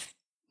room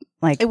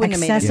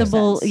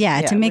accessible,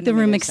 to make the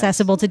room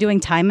accessible to doing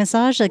Thai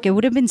massage, like it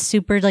would have been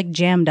super like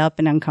jammed up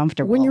and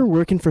uncomfortable. When you're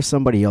working for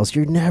somebody else,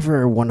 you're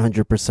never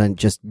 100%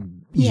 just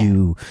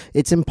you.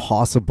 It's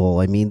impossible.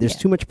 I mean, there's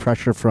too much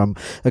pressure from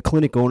a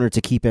clinic owner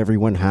to keep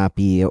everyone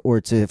happy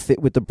or to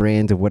fit with the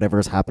brand of whatever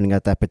is happening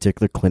at that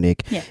particular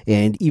clinic. Yeah.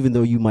 And even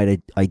though you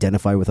might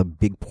identify with a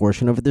big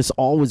portion of it, there's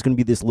always going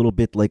to be this little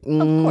bit like,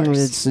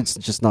 it's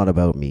just not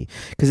about me.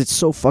 Because it's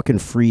so fucking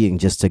freeing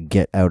just to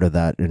get out of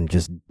that and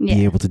just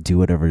be able to do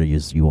whatever it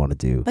is you want to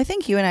do. I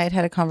think you and I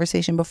had a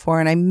conversation before,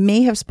 and I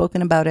may have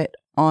spoken about it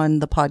on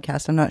the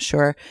podcast. I'm not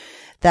sure.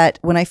 That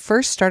when I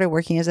first started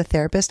working as a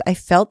therapist, I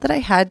felt that I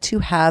had to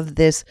have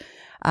this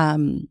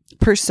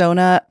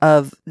persona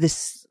of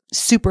this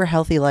super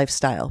healthy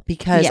lifestyle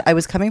because I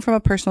was coming from a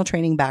personal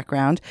training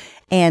background,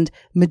 and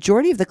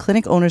majority of the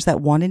clinic owners that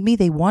wanted me,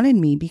 they wanted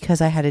me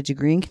because I had a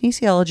degree in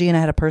kinesiology and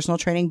I had a personal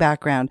training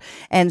background.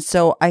 And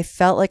so I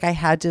felt like I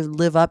had to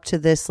live up to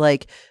this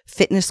like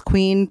fitness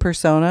queen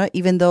persona,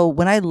 even though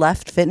when I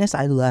left fitness,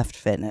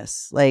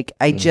 Like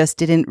I just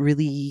didn't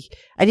really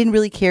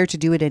care to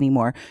do it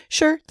anymore.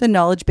 Sure, the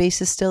knowledge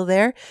base is still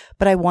there,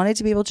 but I wanted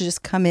to be able to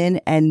just come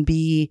in and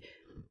be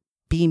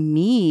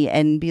me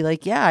and be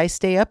like, I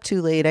stay up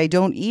too late. I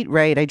don't eat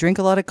right. I drink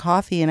a lot of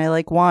coffee and I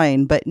like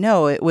wine. But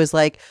no, it was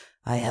like,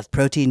 I have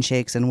protein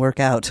shakes and work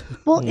out.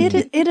 Well,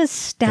 it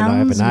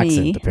astounds and I have an me.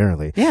 accent,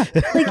 apparently. Yeah.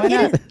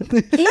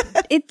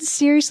 Like it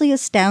seriously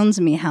astounds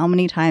me how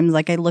many times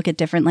like I look at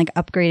different like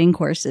upgrading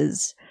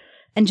courses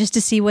and just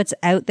to see what's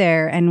out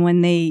there. And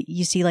when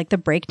you see like the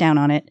breakdown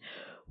on it,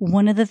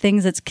 one of the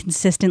things that's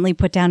consistently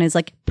put down is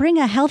like, bring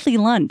a healthy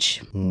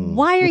lunch.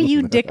 Why are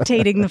you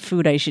dictating the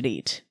food I should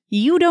eat?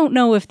 You don't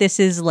know if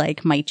this is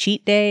like my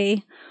cheat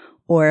day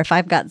or if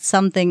I've got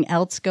something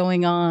else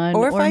going on.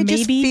 Or if I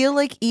just feel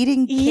like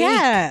eating cake.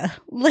 Yeah.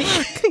 Like,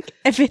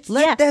 if it's,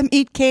 Let them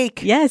eat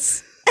cake.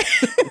 Yes.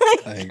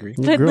 I agree.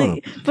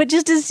 But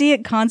just to see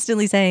it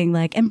constantly saying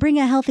like, and bring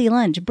a healthy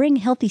lunch, bring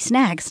healthy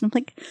snacks. And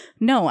I'm like,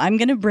 no, I'm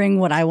going to bring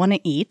what I want to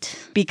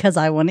eat because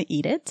I want to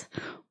eat it.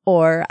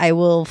 Or I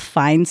will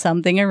find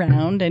something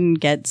around and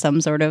get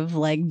some sort of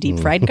like deep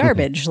fried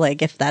garbage.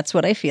 Like if that's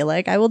what I feel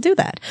like, I will do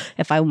that.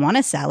 If I want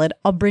a salad,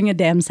 I'll bring a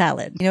damn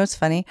salad. You know what's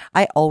funny?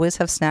 I always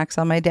have snacks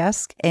on my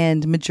desk,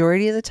 and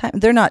majority of the time,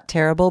 they're not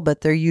terrible,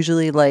 but they're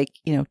usually like,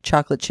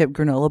 chocolate chip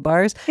granola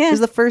bars. Because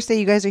the first day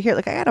you guys are here,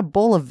 like I got a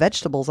bowl of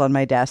vegetables on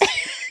my desk.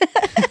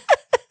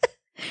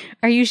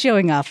 Are you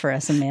showing off for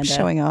us, Amanda?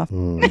 Showing off.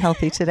 I'm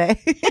healthy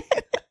today.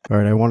 All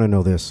right, I want to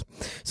know this.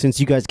 Since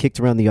you guys kicked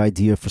around the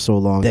idea for so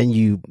long, then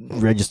you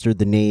registered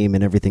the name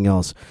and everything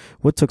else,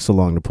 what took so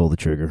long to pull the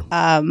trigger?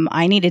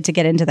 I needed to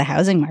get into the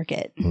housing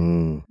market.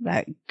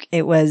 I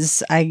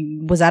was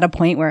at a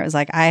point where it was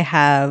like, I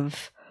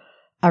have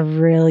a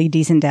really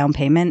decent down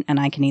payment and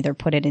I can either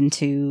put it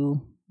into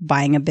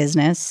buying a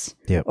business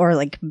or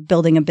like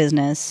building a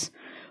business,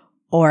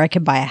 or I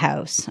could buy a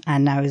house.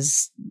 And I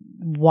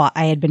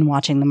had been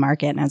watching the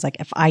market and I was like,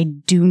 if I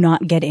do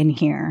not get in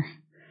here,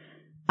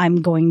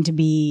 I'm going to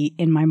be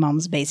in my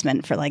mom's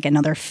basement for like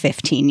another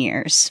 15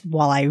 years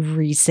while I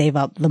save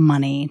up the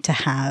money to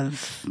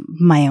have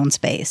my own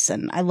space.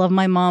 And I love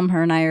my mom.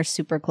 Her and I are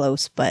super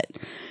close, but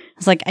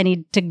it's like I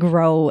need to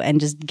grow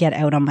and just get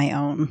out on my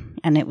own.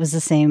 And it was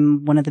the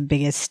same, one of the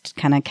biggest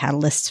kind of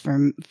catalysts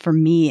for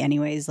me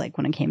anyways, like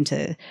when it came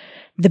to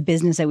the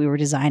business that we were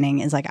designing,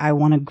 is like I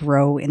want to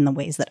grow in the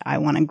ways that I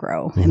want to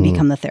grow and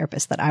become the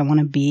therapist that I want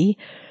to be,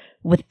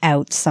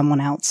 without someone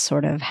else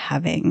sort of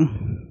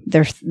having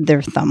their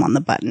thumb on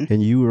the button.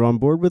 And you were on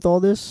board with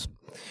all this?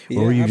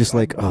 Or were you just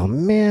like, oh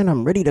man,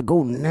 I'm ready to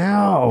go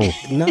now?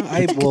 No,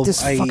 get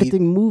this fucking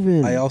thing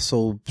moving. I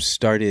also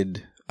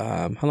started,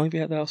 how long have you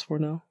had the house for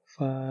now?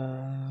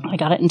 I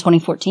got it in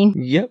 2014.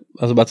 Yep.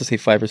 I was about to say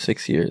 5 or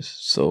 6 years.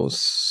 So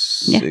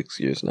 6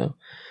 years now.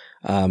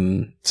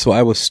 So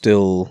I was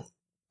still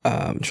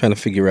trying to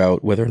figure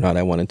out whether or not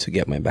I wanted to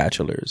get my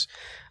bachelor's.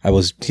 I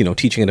was,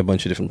 teaching at a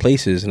bunch of different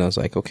places, and I was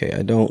like, okay,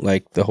 I don't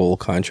like the whole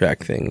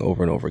contract thing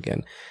over and over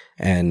again.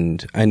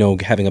 And I know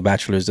having a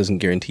bachelor's doesn't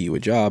guarantee you a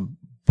job,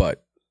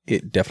 but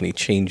it definitely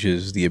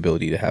changes the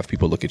ability to have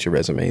people look at your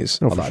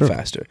resumes a lot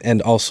faster.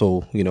 And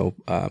also,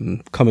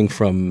 coming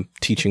from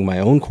teaching my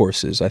own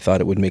courses, I thought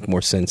it would make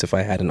more sense if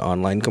I had an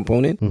online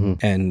component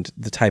and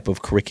the type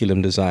of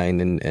curriculum design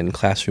and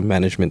classroom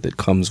management that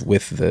comes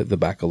with the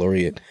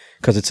baccalaureate.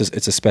 Because it's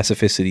a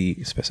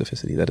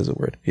specificity, that is a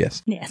word.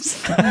 Yes.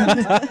 Yes.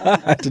 I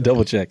had to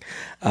double check.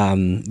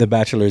 The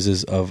bachelor's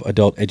is of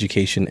adult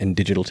education and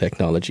digital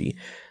technology.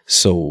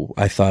 So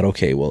I thought,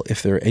 okay, well,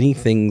 if there are any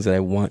things that I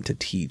want to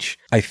teach,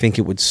 I think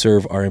it would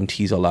serve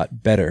RMTs a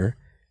lot better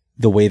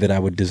the way that I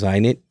would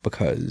design it,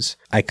 because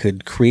I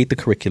could create the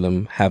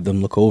curriculum, have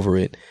them look over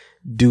it,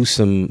 do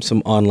some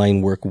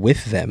online work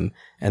with them.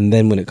 And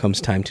then when it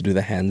comes time to do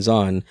the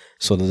hands-on,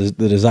 so the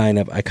design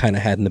I kind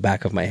of had in the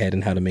back of my head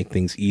and how to make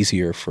things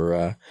easier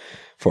for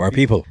our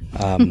people.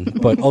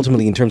 But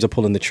ultimately, in terms of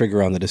pulling the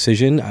trigger on the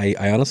decision, I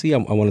honestly, I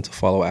wanted to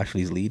follow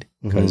Ashley's lead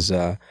because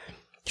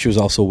she was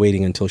also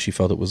waiting until she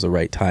felt it was the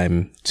right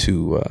time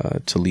to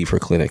leave her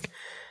clinic.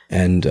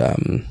 And,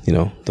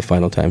 the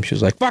final time she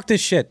was like, fuck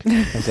this shit.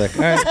 I was like,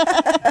 all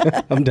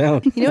right, I'm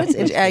down. You know,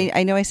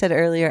 I know I said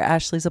earlier,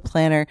 Ashley's a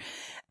planner.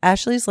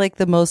 Ashley's like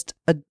the most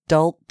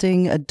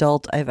adulting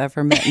adult I've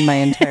ever met in my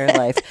entire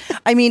life.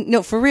 I mean,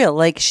 no, for real.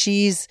 Like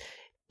she's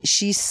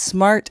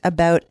smart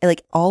about,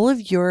 like, all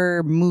of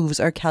your moves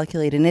are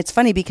calculated. And it's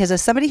funny because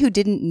as somebody who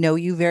didn't know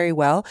you very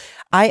well,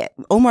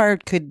 Omar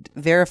could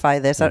verify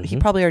this. He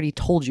probably already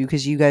told you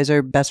because you guys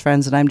are best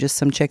friends and I'm just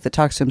some chick that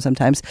talks to him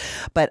sometimes.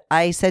 But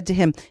I said to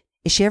him,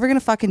 is she ever going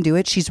to fucking do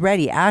it? She's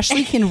ready.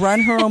 Ashley can run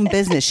her own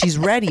business. She's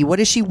ready. What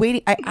is she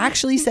waiting? I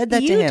actually said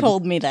that to him. You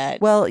told me that.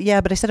 Well,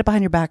 yeah, but I said it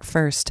behind your back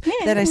first.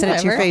 Yeah, then I said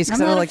it to your face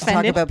because I don't like to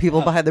talk about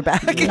people behind their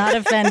back. I'm not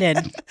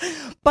offended.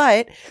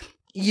 But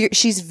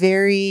she's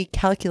very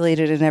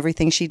calculated in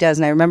everything she does.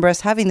 And I remember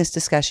us having this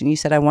discussion. You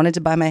said, I wanted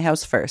to buy my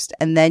house first.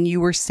 And then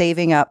you were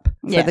saving up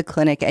for the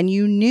clinic. And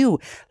you knew,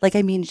 like,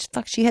 I mean,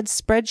 fuck, she had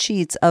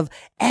spreadsheets of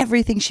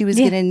everything she was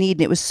going to need.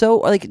 And it was so,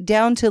 like,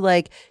 down to,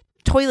 like,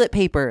 toilet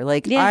paper.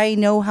 Like, I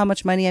know how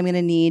much money I'm going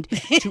to need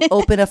to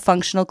open a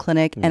functional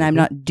clinic, and I'm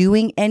not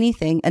doing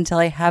anything until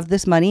I have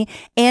this money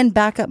and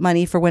backup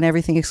money for when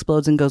everything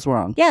explodes and goes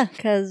wrong. Yeah,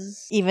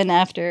 because even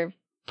after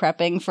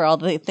prepping for all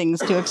the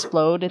things to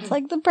explode, it's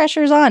like the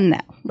pressure's on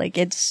now. Like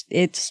it's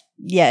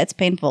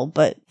painful,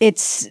 but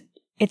it's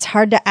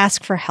hard to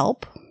ask for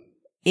help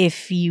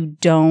if you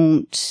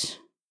don't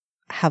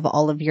have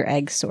all of your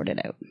eggs sorted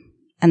out.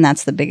 And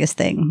that's the biggest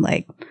thing.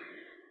 Like,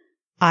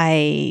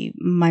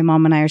 my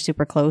mom and I are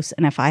super close,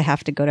 and if I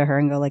have to go to her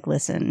and go like,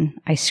 listen,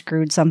 I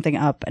screwed something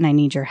up and I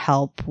need your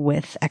help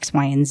with X,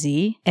 Y, and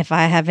Z. If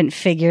I haven't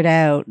figured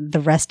out the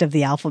rest of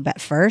the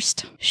alphabet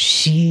first,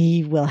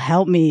 she will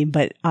help me,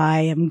 but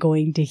I am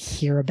going to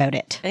hear about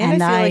it.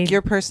 And I feel like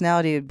your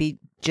personality would be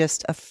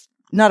just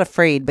not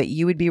afraid, but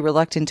you would be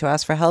reluctant to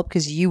ask for help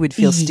because you would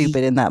feel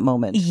stupid in that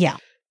moment. Yeah.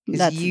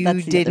 That's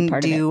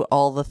didn't do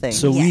all the things.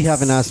 So we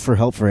haven't asked for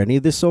help for any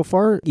of this so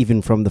far,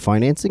 even from the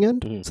financing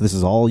end. So this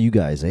is all you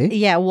guys, eh?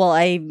 Yeah. Well,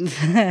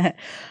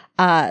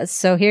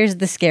 so here's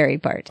the scary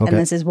part, and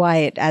this is why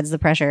it adds the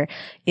pressure,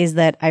 is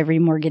that I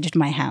remortgaged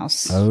my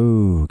house.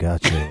 Oh,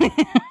 gotcha.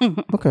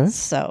 Okay.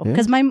 So,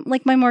 because my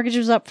mortgage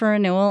was up for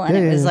renewal, and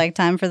it was like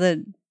time for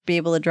be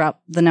able to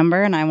drop the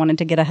number, and I wanted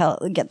to get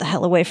the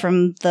hell away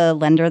from the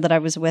lender that I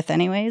was with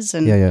anyways,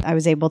 and I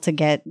was able to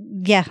get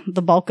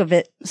the bulk of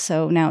it.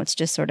 So now it's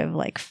just sort of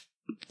like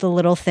the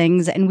little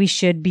things, and we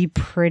should be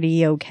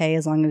pretty okay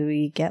as long as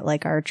we get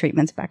like our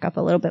treatments back up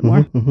a little bit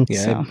more.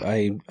 Yeah,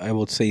 so. I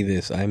will say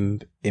this: I'm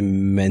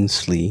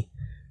immensely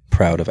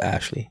proud of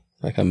Ashley.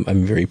 Like I'm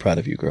very proud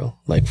of you, girl.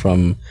 Like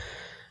from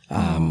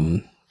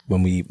when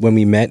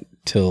we met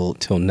till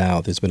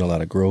now, there's been a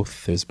lot of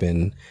growth. There's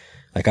been,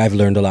 like, I've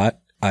learned a lot.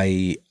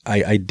 I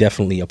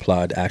definitely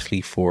applaud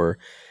Ashley for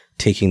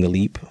taking the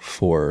leap.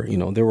 For,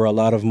 there were a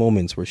lot of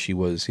moments where she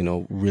was,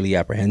 really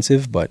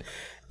apprehensive, but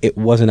it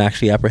wasn't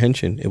actually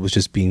apprehension. It was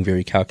just being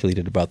very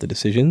calculated about the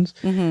decisions.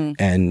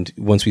 And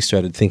once we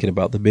started thinking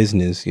about the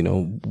business,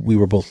 we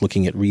were both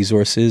looking at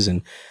resources,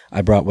 and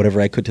I brought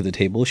whatever I could to the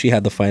table. She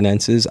had the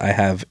finances. I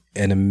have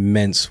an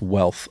immense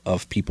wealth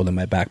of people in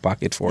my back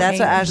pocket for That's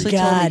what Ashley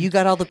told me. You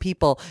got all the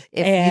people.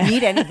 If you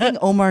need anything,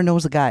 Omar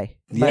knows a guy.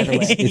 By the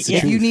way,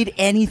 if you need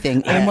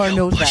anything, Omar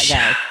knows that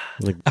guy.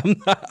 Like,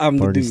 I'm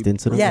the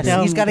dude. Yes,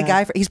 he's got a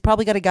guy he's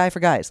probably got a guy for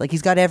guys. Like,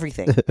 he's got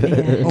everything.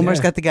 Omar's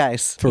got the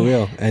guys. For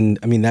real. And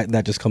I mean,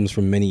 that just comes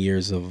from many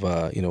years of,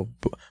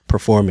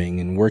 performing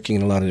and working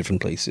in a lot of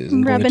different places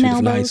and going to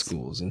different high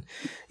schools. And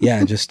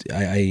just,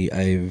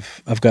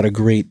 I've got a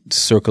great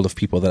circle of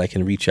people that I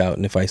can reach out.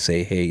 And if I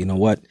say, hey, you know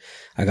what,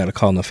 I got a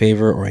call in a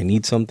favor or I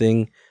need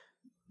something,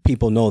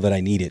 people know that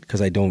I need it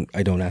because I don't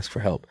ask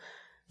for help.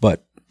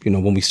 But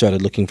when we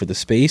started looking for the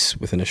space,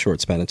 within a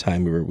short span of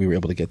time, we were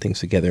able to get things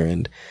together.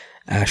 And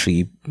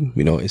Ashley,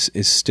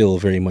 is still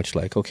very much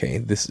like,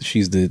 okay,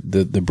 she's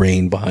the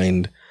brain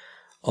behind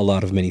a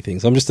lot of many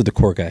things. I'm just a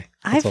decor guy.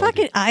 I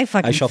fucking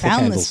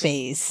found the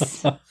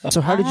space.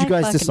 So how did you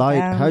guys decide?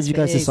 How did you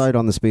guys decide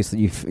on the space that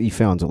you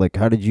found? So, like,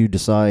 how did you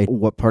decide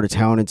what part of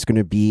town it's going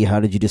to be? How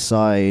did you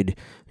decide,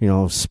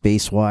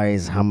 space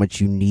wise, how much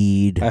you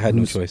need? I had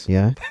no choice.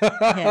 Yeah.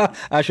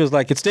 Ashley was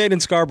like, "It's staying in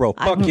Scarborough.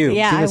 Fuck you."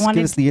 Yeah,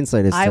 give us the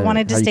insight. I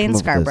wanted to stay in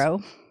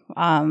Scarborough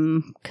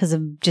because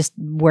of just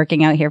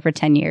working out here for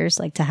 10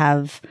 years, like to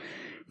have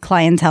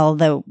clientele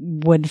that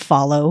would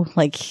follow.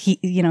 Like,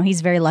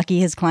 he's very lucky.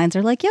 His clients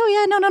are like, no,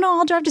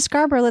 I'll drive to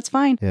Scarborough. That's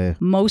fine. Yeah.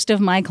 Most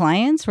of my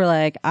clients were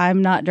like,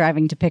 I'm not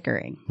driving to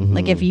Pickering.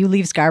 Like, if you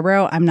leave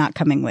Scarborough, I'm not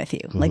coming with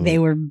you. Like, they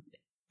were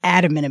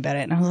adamant about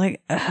it. And I was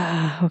like,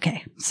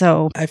 okay.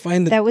 So I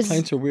find that was,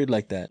 clients are weird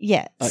like that.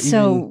 Yeah.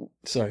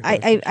 Sorry.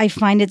 I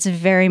find it's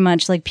very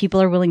much like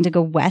people are willing to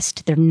go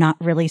west. They're not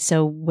really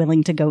so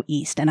willing to go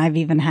east. And I've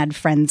even had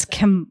friends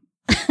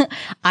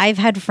I've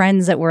had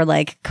friends that were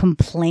like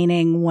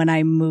complaining when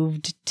I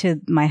moved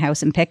to my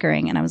house in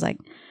Pickering. And I was like,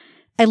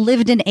 I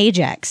lived in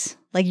Ajax.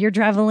 Like, you're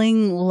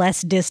traveling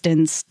less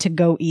distance to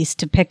go east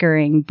to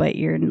Pickering, but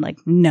you're like,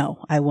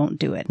 no, I won't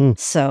do it.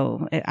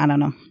 So I don't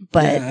know.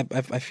 But yeah,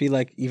 I feel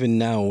like even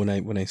now when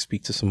I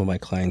speak to some of my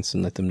clients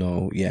and let them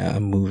know,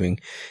 I'm moving.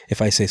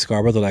 If I say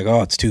Scarborough, they're like,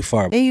 oh, it's too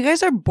far. Yeah, you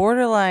guys are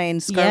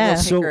borderline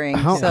Scarborough, Pickering.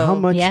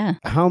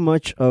 How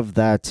much of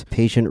that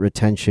patient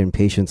retention,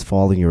 patients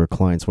following your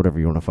clients,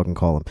 whatever you want to fucking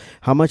call them,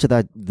 how much of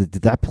that did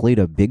that played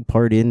a big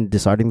part in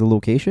deciding the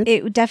location?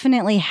 It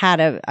definitely had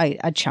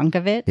a chunk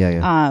of it.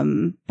 Yeah.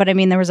 But I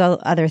mean, there was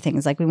other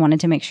things, like we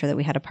wanted to make sure that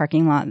we had a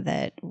parking lot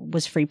that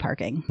was free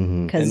parking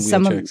because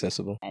and wheelchair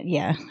accessible.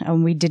 Yeah,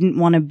 and we didn't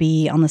want to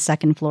be on the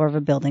second floor of a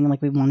building.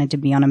 Like, we wanted to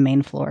be on a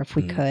main floor if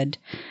we could.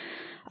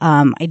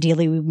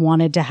 Ideally, we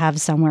wanted to have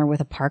somewhere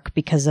with a park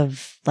because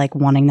of like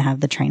wanting to have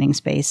the training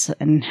space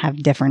and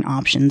have different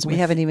options. We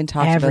haven't even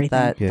talked about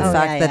that. Yeah. The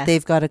fact that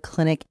they've got a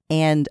clinic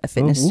and a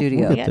fitness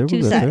studio.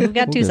 We've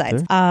got two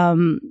sides.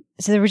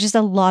 So there were just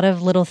a lot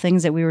of little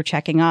things that we were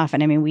checking off.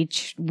 And I mean,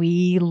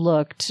 we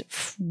looked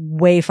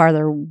way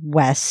farther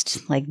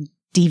west, like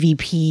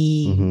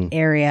DVP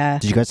area.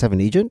 Did you guys have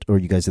an agent, or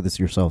you guys did this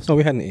yourselves? Oh,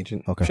 we had an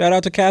agent. Okay. Shout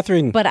out to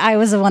Catherine. But I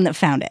was the one that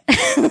found it.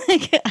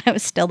 Like, I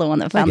was still the one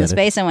that found the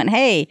space and went,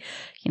 hey,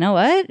 you know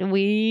what?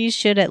 We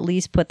should at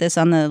least put this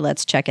on the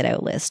let's check it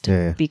out list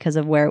because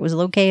of where it was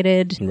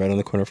located. And right on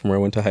the corner from where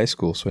I went to high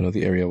school, so I know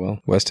the area well.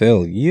 West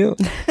Hill, yeah.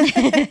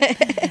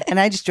 And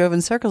I just drove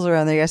in circles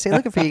around there yesterday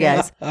looking for you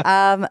guys.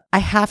 I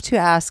have to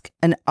ask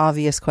an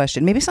obvious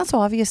question. Maybe it's not so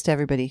obvious to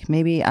everybody.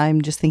 Maybe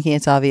I'm just thinking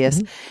it's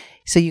obvious.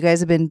 So you guys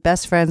have been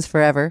best friends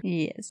forever.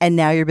 Yes. And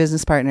now you're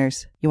business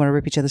partners. You want to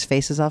rip each other's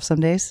faces off some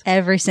days?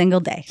 Every single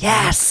day.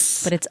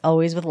 Yes. But it's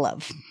always with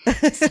love.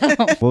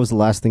 What was the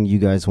last thing you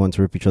guys wanted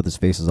to rip each other's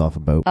faces off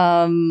about?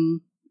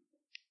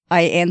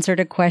 I answered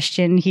a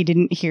question. He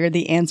didn't hear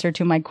the answer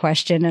to my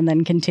question and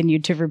then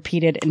continued to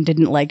repeat it and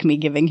didn't like me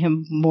giving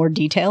him more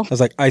detail. I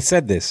was like, I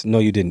said this. No,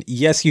 you didn't.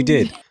 Yes, you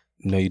did.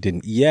 No, you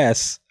didn't.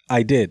 Yes,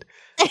 I did.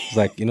 I was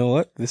like, you know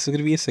what? This is going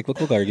to be a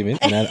cyclical argument,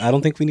 and I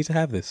don't think we need to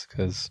have this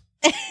because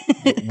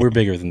we're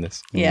bigger than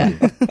this. Yeah.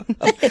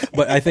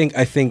 But I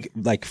think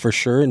like for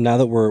sure, now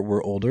that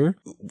we're older,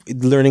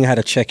 learning how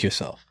to check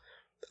yourself.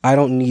 I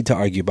don't need to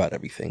argue about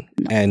everything.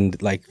 No. And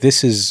like,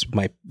 this is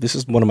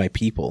one of my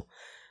people.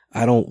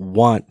 I don't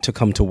want to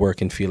come to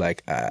work and feel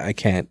like I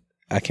can't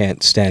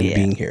stand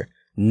being here.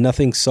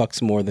 Nothing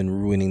sucks more than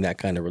ruining that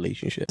kind of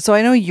relationship. So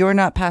I know you're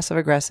not passive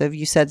aggressive.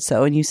 You said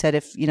so, and you said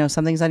if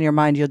something's on your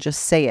mind, you'll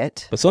just say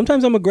it. But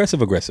sometimes I'm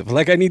aggressive.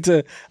 Like I need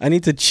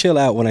to chill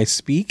out when I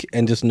speak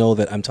and just know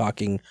that I'm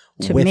talking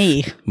with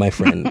me, my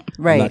friend.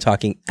 Right. I'm not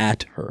talking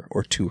at her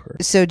or to her.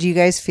 So do you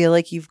guys feel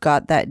like you've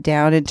got that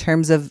down in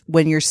terms of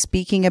when you're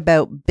speaking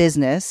about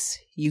business,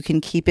 you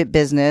can keep it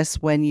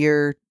business? When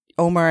you're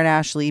Omar and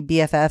Ashley,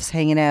 BFFs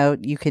hanging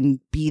out, you can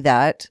be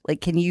that.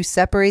 Like, can you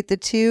separate the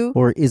two?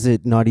 Or is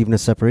it not even a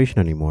separation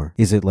anymore?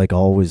 Is it like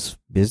always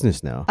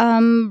business now?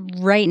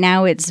 Right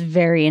now it's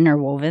very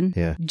interwoven.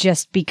 Yeah.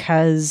 Just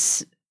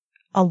because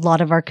a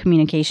lot of our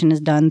communication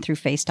is done through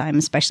FaceTime,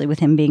 especially with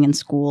him being in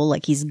school.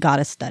 Like, he's got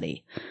to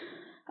study.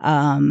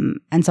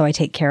 And so I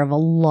take care of a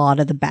lot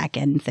of the back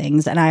end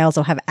things. And I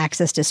also have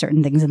access to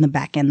certain things in the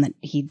back end that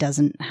he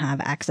doesn't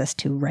have access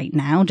to right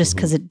now, just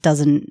because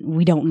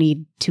we don't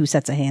need two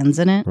sets of hands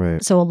in it.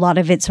 Right. So a lot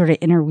of it sort of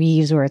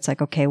interweaves where it's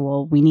like, okay,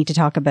 well, we need to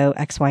talk about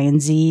X, Y,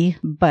 and Z,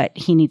 but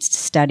he needs to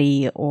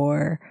study,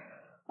 or,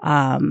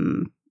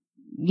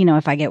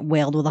 if I get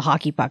whaled with a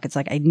hockey puck, it's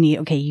like,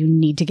 you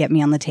need to get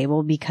me on the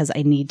table because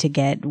I need to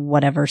get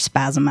whatever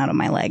spasm out of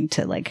my leg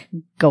to like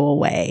go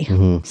away.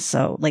 Mm-hmm.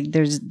 So like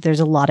there's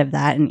a lot of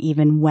that. And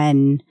even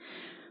when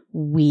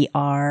we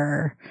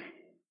are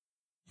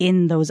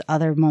in those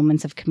other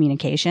moments of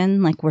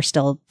communication, like we're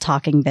still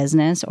talking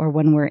business, or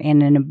when we're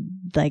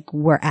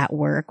we're at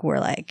work, we're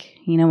like,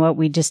 you know what,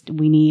 we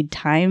need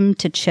time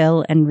to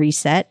chill and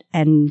reset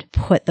and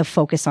put the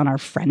focus on our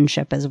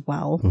friendship as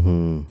well.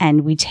 Mm-hmm.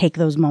 And we take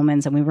those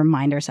moments and we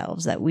remind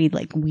ourselves that we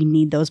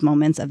need those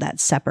moments of that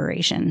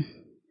separation.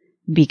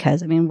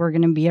 Because, we're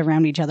going to be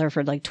around each other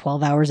for like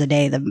 12 hours a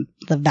day, the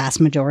vast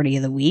majority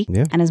of the week.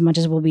 Yeah. And as much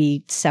as we'll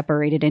be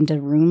separated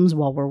into rooms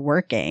while we're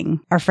working,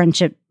 our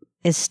friendship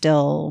is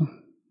still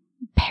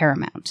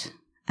paramount.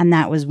 And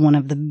that was one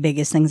of the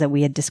biggest things that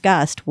we had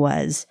discussed,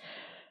 was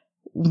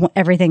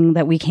everything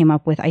that we came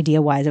up with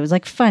idea wise. It was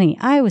like, funny,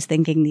 I was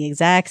thinking the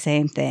exact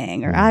same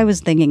thing, or I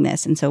was thinking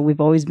this. And so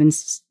we've always been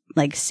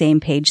like same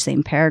page,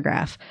 same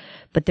paragraph,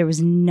 but there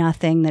was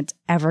nothing that's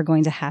ever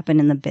going to happen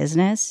in the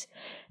business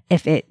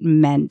if it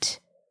meant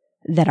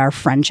that our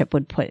friendship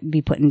would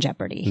be put in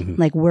jeopardy. Mm-hmm.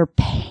 Like, we're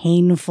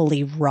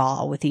painfully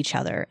raw with each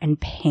other and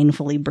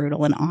painfully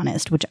brutal and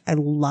honest, which I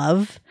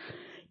love,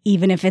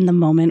 even if in the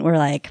moment we're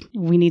like,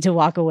 we need to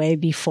walk away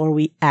before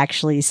we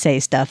actually say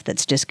stuff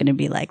that's just going to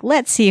be like,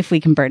 let's see if we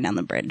can burn down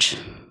the bridge.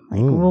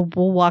 Like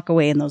we'll walk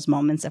away in those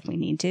moments if we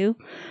need to,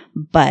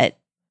 but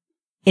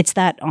it's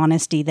that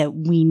honesty that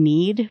we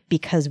need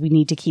because we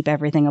need to keep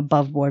everything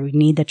above board. We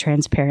need the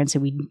transparency.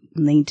 We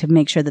need to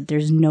make sure that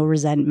there's no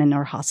resentment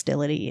or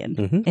hostility.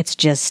 And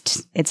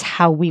it's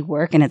how we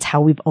work, and it's how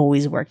we've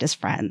always worked as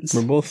friends.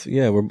 We're both,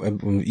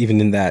 we're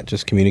even in that,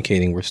 just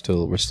communicating. We're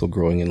still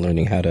growing and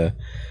learning how to,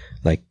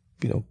 like,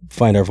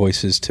 find our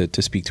voices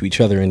to speak to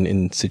each other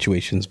in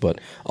situations, but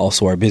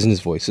also our business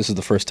voice. This is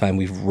the first time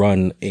we've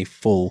run a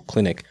full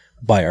clinic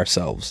by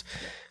ourselves.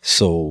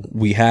 So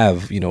we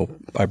have,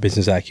 our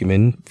business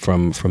acumen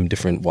from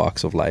different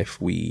walks of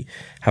life. We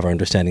have our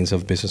understandings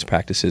of business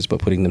practices, but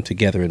putting them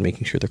together and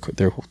making sure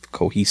they're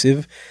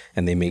cohesive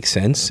and they make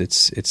sense.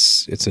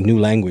 It's a new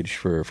language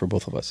for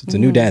both of us. It's a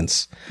new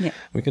dance. Yeah.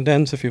 We can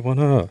dance if you want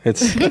to.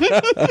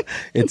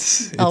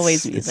 It's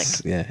always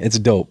music. It's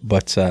dope.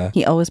 But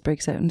he always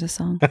breaks out into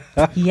song.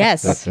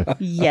 Yes.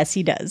 Yes,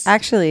 he does.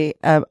 Actually,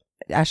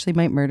 Ashley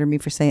might murder me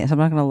for saying it, so I'm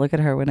not going to look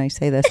at her when I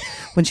say this.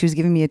 When she was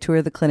giving me a tour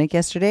of the clinic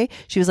yesterday,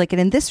 she was like, and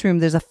in this room,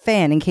 there's a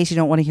fan in case you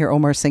don't want to hear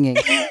Omar singing.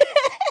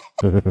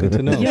 Good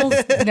to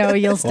know.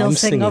 You'll still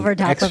sing over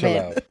top of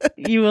it. Loud.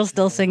 You will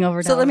still sing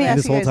over top of it. So let me ask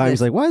this you whole guys time, this.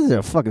 he's like, why is there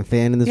a fucking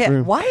fan in this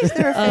room? Why is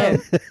there a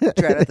fan?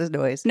 Dread out this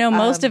noise. No,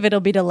 most of it'll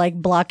be to like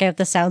block out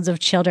the sounds of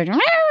children.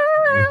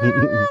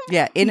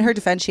 Yeah, in her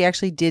defense, she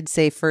actually did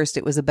say first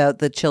it was about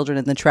the children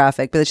in the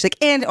traffic, but then she's like,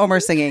 and Omar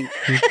singing.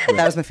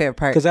 That was my favorite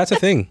part. Because that's a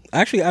thing.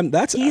 Actually,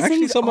 that's he actually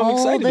sings something I'm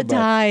excited all about. the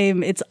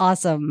time. It's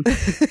awesome.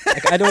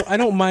 Like, I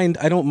don't mind,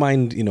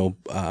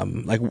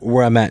 like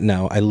where I'm at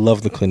now, I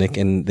love the clinic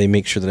and they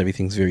make sure that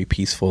everything's very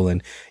peaceful.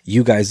 And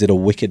you guys did a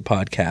wicked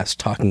podcast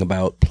talking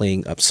about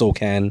playing up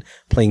SoCan,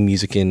 playing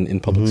music in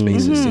public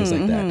spaces, things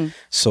like that.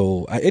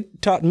 So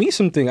it taught me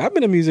something. I've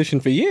been a musician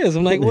for years.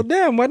 I'm like, well,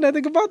 damn, why didn't I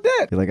think about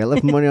that? You're like, I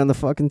left money on the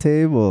fucking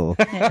table.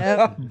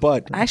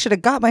 But I should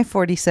have got my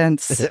 40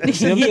 cents. see what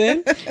I'm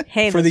saying?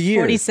 Hey, for the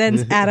year. 40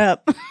 cents add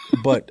up.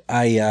 But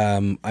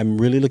I'm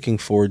really looking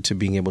forward to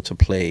being able to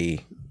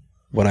play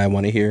what I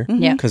want to hear.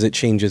 Yeah. Because it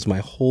changes my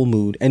whole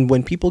mood. And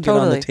when people get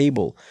on the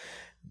table,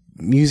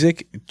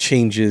 music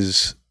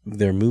changes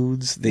their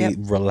moods. They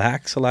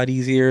relax a lot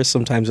easier.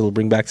 Sometimes it'll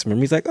bring back some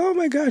memories like, oh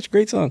my gosh,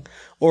 great song.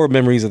 Or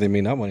memories that they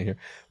may not want to hear.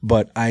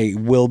 But I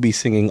will be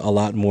singing a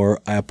lot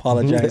more. I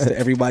apologize to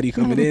everybody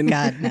coming in.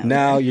 God, no.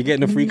 Now you're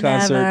getting a free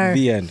concert.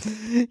 The end.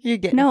 You're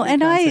getting No, a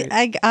free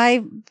and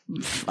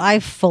concert. I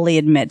fully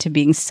admit to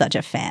being such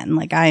a fan.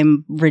 Like,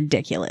 I'm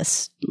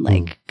ridiculous.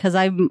 Like, because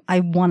I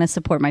want to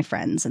support my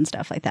friends and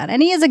stuff like that.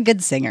 And he is a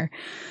good singer.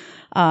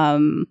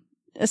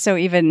 So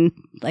even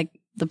like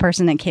the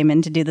person that came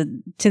in to do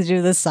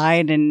the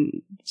side,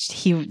 and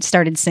he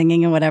started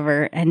singing and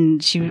whatever,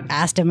 and she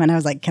asked him, and I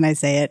was like, "Can I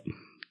say it?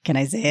 Can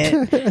I say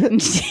it?"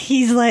 And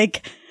he's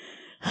like,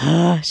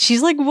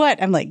 she's like,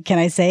 "What?" I'm like, "Can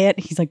I say it?"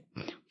 He's like,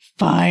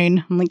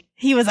 "Fine." I'm like,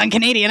 he was on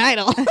Canadian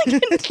Idol.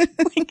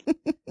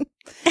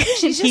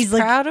 She's just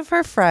like, proud of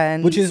her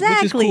friend. Which is cool.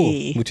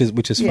 Exactly. Which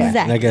is fine. Exactly.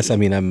 And I guess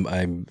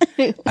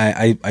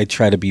I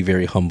try to be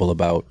very humble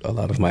about a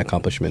lot of my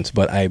accomplishments.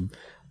 But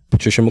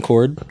Patricia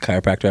McCord,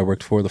 chiropractor I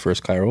worked for, the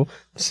first chiro,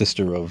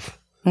 sister of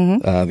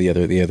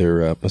the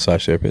other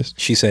massage therapist.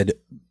 She said,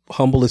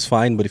 humble is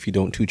fine, but if you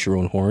don't toot your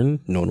own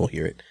horn, no one will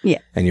hear it. Yeah.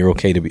 And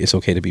it's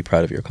okay to be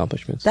proud of your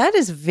accomplishments. That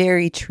is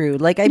very true.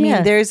 Like, I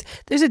mean, there's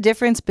a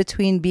difference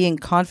between being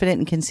confident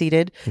and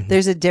conceited.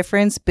 There's a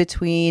difference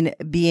between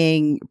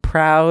being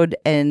proud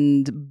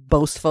and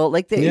boastful.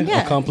 Like,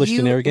 accomplished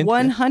and arrogant.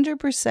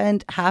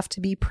 100% have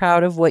to be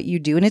proud of what you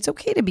do. And it's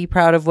okay to be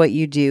proud of what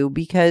you do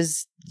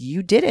because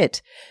you did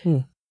it.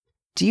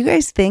 Do you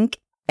guys think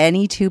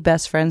any two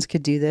best friends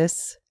could do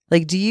this?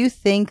 Like, do you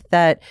think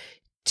that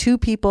two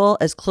people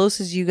as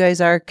close as you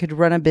guys are could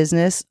run a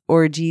business?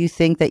 Or do you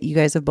think that you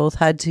guys have both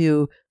had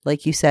to,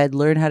 like you said,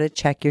 learn how to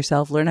check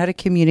yourself, learn how to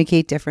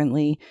communicate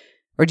differently?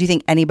 Or do you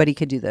think anybody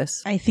could do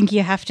this? I think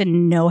you have to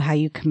know how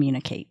you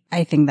communicate.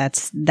 I think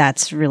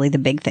that's really the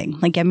big thing.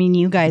 Like, I mean,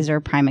 you guys are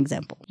a prime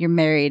example. You're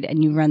married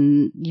and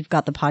you've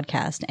got the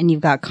podcast and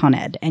you've got Con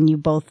Ed and you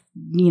both,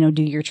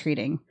 do your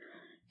treating.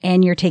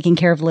 And you're taking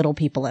care of little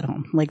people at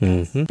home. Like,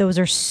 those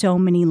are so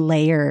many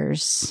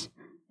layers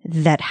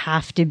that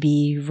have to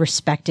be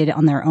respected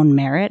on their own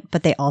merit,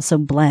 but they also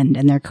blend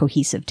and they're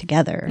cohesive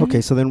together.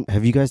 Okay, so then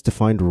have you guys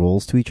defined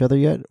roles to each other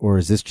yet? Or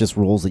is this just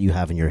roles that you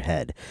have in your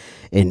head?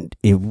 And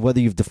whether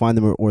you've defined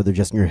them or they're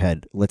just in your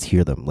head, let's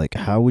hear them. Like,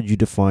 how would you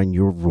define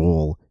your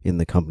role in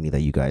the company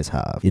that you guys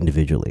have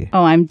individually?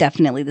 Oh, I'm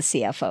definitely the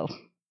CFO.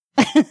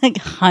 Like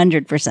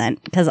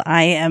 100%, because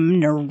I am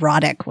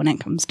neurotic when it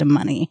comes to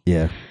money.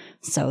 Yeah.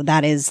 So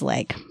that is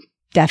like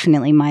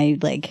definitely my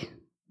like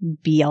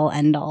be all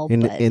end all.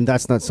 And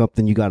that's not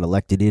something you got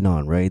elected in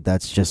on, right?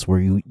 That's just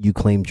where you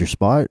claimed your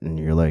spot and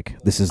you're like,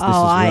 this is where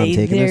I'm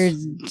taking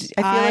this.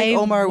 I feel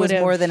like Omar was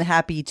more than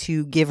happy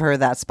to give her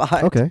that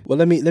spot. Okay. Well,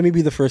 let me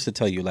be the first to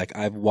tell you, like,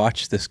 I've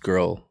watched this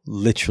girl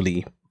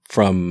literally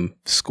from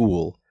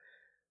school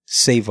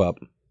save up,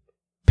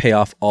 pay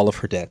off all of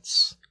her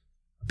debts,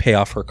 pay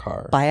off her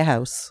car, Buy a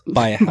house.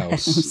 buy a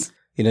house.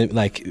 You know,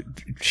 like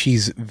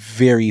she's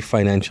very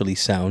financially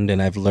sound,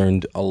 and I've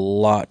learned a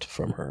lot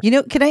from her. You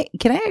know, can I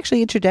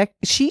actually interject?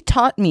 She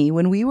taught me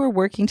when we were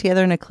working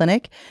together in a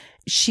clinic.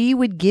 She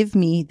would give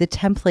me the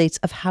templates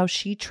of how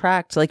she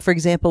tracked. Like, for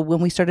example,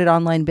 when we started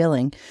online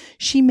billing,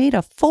 she made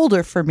a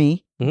folder for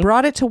me,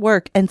 brought it to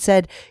work, and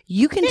said,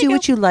 you can do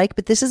what you like,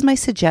 but this is my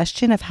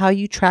suggestion of how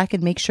you track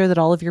and make sure that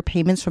all of your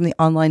payments from the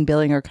online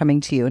billing are coming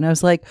to you. And I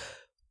was like,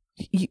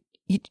 you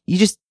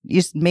just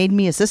made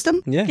me a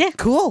system? Yeah.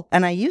 Cool.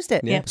 And I used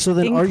it. Yeah. So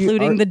then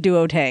including the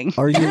Duotang.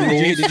 Are you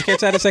Did you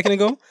catch that a second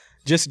ago?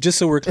 Just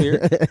so we're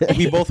clear,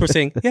 we both were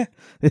saying, yeah,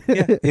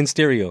 in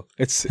stereo.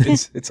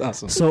 It's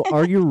awesome. So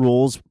are your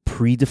roles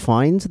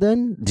predefined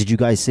then? Did you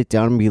guys sit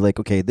down and be like,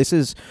 okay, these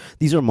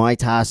are my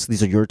tasks,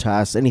 these are your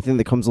tasks, anything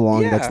that comes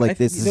along that's like,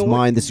 this is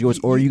mine, this is yours,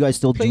 or are you guys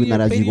still doing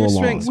that as you go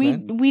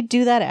along? We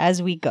do that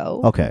as we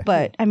go. Okay.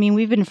 But I mean,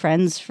 we've been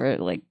friends for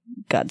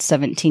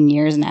 17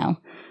 years now.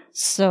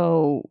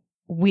 So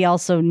we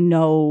also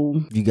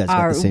know You guys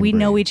got the same brain.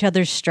 know each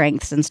other's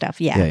strengths and stuff.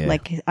 Yeah.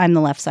 Like I'm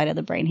the left side of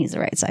the brain, he's the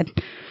right side.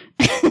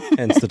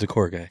 Hence the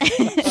decor guy.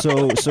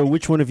 So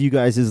which one of you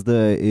guys is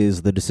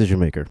the decision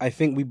maker? I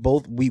think we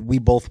both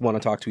want to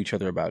talk to each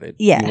other about it.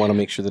 Yeah. We want to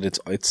make sure that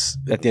it's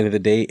at the end of the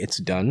day it's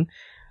done.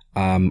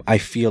 I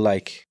feel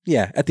like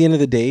at the end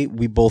of the day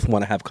we both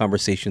want to have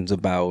conversations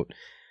about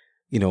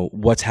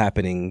what's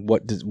happening,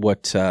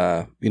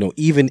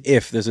 even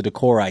if there's a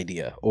decor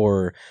idea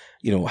or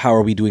how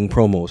are we doing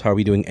promos, how are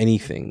we doing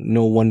anything,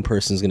 no one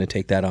person's going to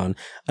take that on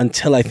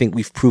until I think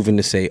we've proven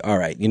to say, all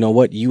right, you know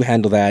what, you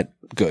handle that,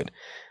 good.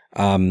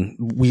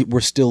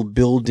 We're still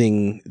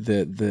building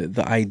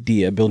the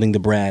idea, building the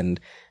brand,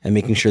 and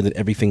making sure that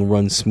everything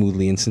runs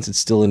smoothly. And since it's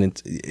still in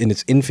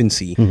its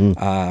infancy,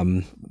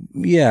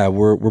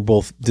 we're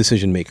both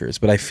decision makers.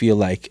 But I feel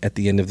like at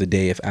the end of the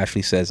day, if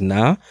Ashley says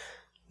nah,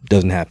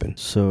 doesn't happen.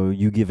 So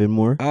you give in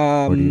more?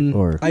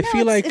 I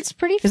feel like it's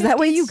pretty. Is that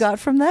what you got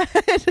from that?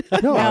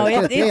 No,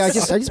 I it's-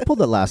 just pulled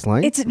that last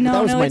line. It's- no,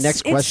 that was no, my it's-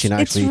 next question.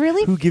 it's Actually,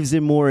 really- who gives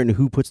in more and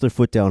who puts their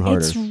foot down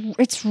harder?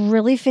 It's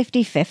really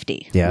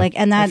 50-50. Yeah.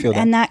 And I feel that.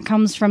 and that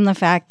comes from the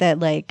fact that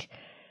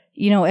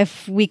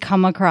if we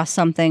come across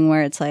something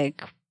where it's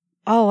like,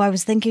 oh, I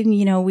was thinking,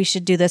 we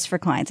should do this for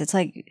clients. It's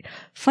like,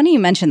 funny you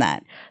mentioned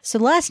that. So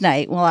last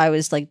night while I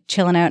was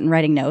chilling out and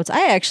writing notes,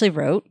 I actually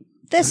wrote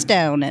this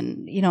down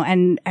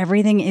and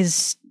everything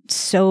is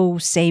so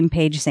same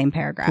page, same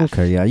paragraph.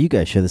 Okay, yeah, you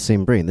guys share the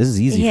same brain. This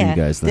is easy for you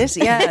guys then.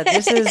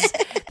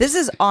 This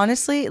is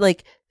honestly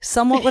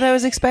somewhat what I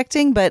was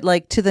expecting, but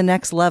to the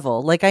next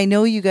level. I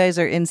know you guys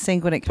are in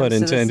sync when it comes pun to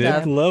this intended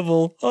stuff.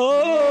 level.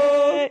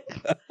 Oh,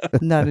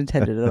 Not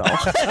intended at all.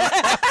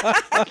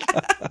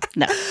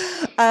 No.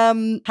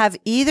 Have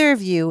either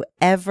of you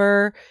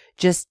ever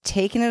just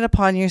taken it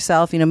upon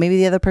yourself, maybe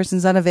the other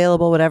person's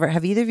unavailable, whatever.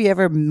 Have either of you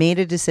ever made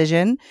a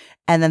decision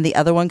and then the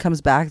other one comes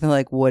back and they're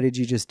like, what did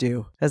you just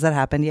do? Has that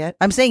happened yet?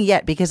 I'm saying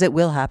yet because it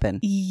will happen.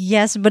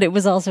 Yes, but it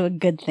was also a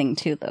good thing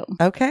too, though.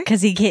 Okay.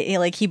 Because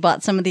he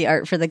bought some of the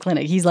art for the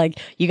clinic. He's like,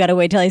 you got to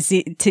wait till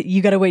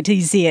you got to wait till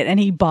you see it. And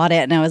he bought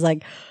it. And I was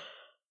like,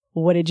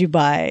 what did you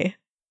buy?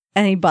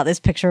 And he bought this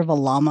picture of a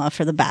llama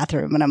for the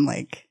bathroom. And I'm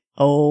like,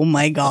 oh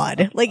my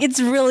God. It's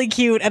really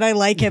cute and I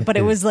like it, but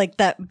it was like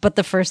that. But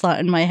the first thought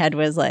in my head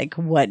was like,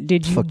 what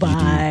did you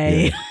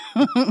buy?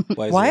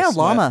 Why a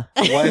llama?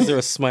 Why is there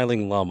a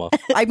smiling llama?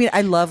 I mean,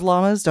 I love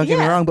llamas, don't get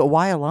me wrong, but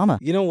why a llama?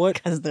 You know what?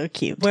 Because they're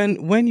cute.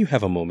 When you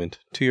have a moment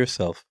to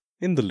yourself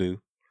in the loo,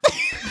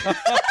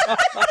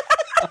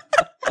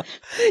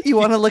 You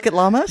want to look at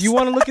llamas? you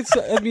want to look at,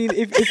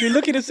 if you're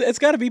looking at, it's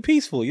got to be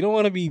peaceful. You don't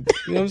want to be, you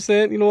know what I'm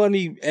saying? You don't want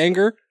any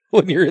anger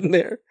when you're in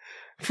there.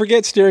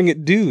 Forget staring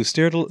at dew.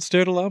 Stare at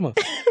a llama.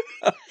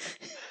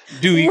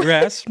 Dewy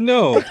grass?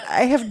 No.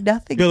 I have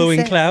nothing Billowing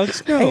to say.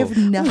 clouds? No. I have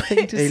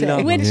nothing to say.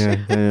 llama.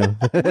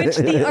 Which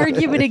the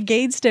argument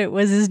against it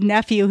was his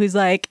nephew, who's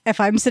like,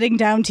 if I'm sitting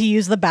down to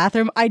use the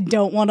bathroom, I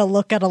don't want to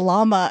look at a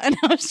llama. And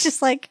I was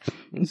just like,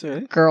 That's all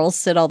right. girls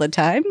sit all the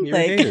time. You're a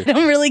hater. I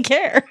don't really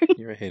care.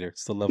 You're a hater.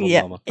 It's the level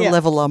Yeah. llama. The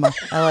level llama.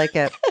 I like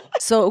it.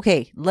 So,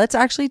 okay, let's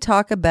actually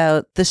talk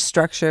about the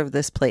structure of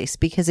this place.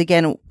 Because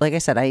again, like I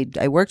said,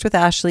 I worked with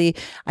Ashley.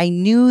 I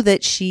knew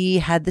that she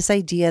had this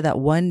idea that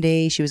one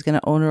day she was going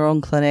to own her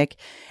own clinic.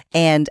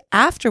 And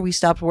after we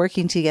stopped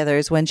working together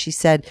is when she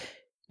said,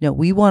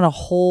 we want a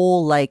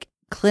whole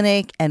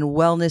clinic and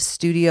wellness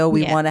studio.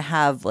 We want to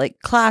have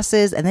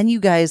classes. And then you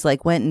guys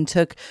went and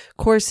took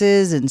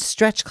courses and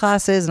stretch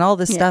classes and all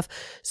this stuff.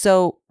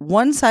 So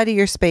one side of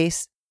your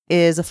space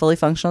is a fully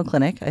functional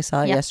clinic. I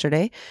saw it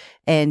yesterday.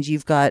 And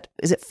you've got,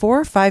 is it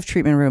 4 or 5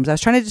 treatment rooms? I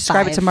was trying to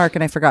describe it to Mark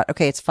and I forgot.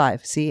 Okay, it's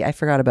 5. See, I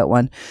forgot about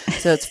one.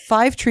 So it's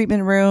 5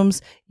 treatment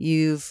rooms.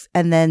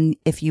 And then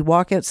if you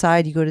walk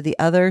outside, you go to the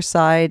other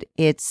side,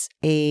 it's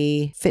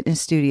a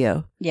fitness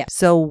studio. Yeah.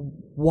 So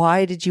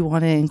why did you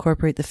want to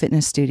incorporate the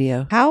fitness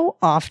studio? How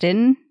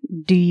often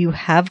do you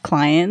have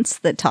clients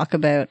that talk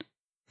about,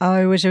 oh,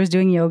 I wish I was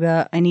doing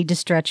yoga. I need to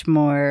stretch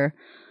more.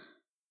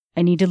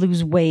 I need to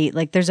lose weight.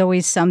 Like there's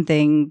always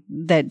something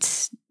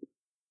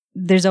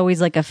there's always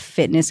like a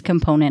fitness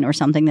component or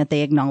something that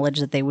they acknowledge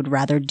that they would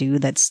rather do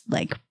that's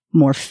like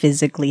more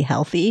physically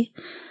healthy.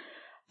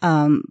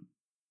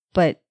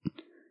 But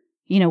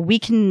you know, we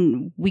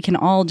can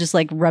all just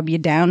like rub you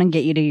down and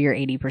get you to your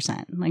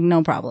 80%. Like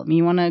no problem.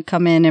 You want to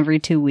come in every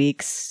 2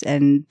 weeks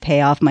and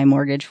pay off my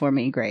mortgage for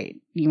me? Great.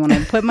 You want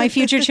to put my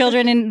future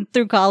children in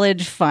through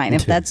college? Fine.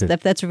 If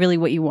that's really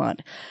what you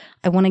want.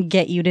 I want to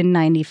get you to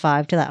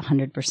 95 to that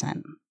 100%.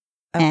 Okay.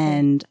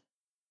 And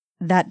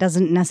that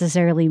doesn't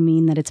necessarily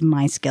mean that it's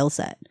my skill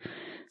set.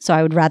 So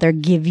I would rather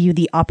give you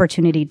the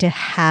opportunity to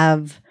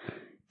have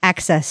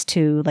access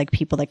to like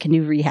people that can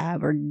do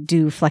rehab or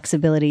do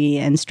flexibility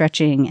and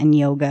stretching and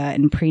yoga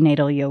and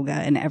prenatal yoga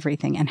and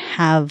everything, and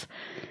have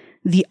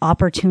the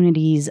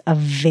opportunities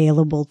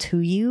available to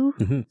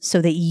you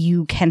so that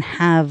you can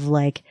have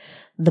like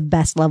the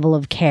best level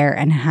of care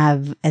and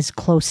have as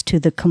close to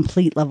the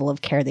complete level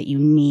of care that you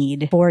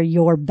need for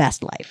your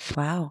best life.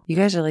 Wow. You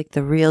guys are like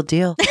the real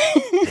deal.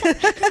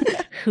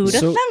 Who'd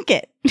have thunk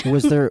it?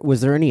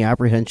 was there any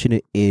apprehension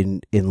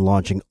in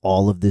launching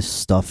all of this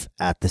stuff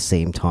at the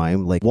same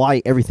time? Like,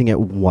 why everything at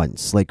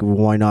once? Like,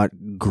 why not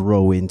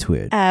grow into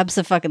it?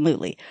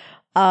 Absolutely.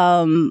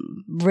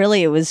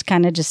 Really, it was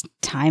kind of just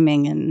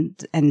timing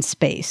and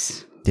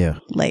space. Yeah.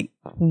 Like,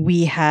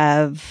 we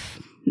have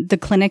the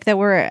clinic that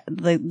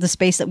the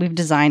space that we've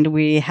designed.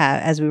 We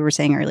have, as we were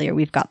saying earlier,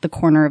 we've got the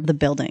corner of the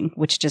building,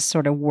 which just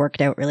sort of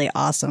worked out really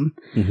awesome.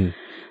 Mm-hmm.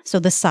 So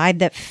the side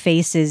that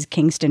faces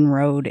Kingston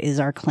Road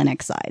is our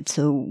clinic side.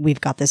 So we've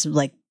got this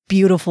like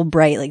beautiful,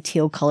 bright, like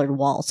teal colored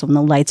wall. So when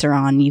the lights are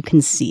on, you can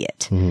see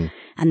it. Mm-hmm.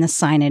 And the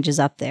signage is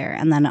up there.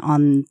 And then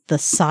on the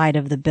side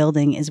of the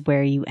building is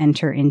where you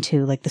enter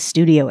into like the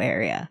studio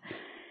area.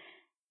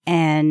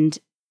 And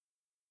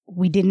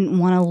we didn't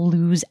want to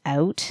lose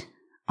out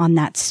on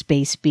that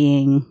space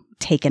being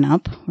taken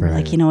up. We're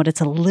like, you know what? It's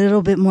a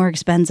little bit more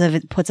expensive.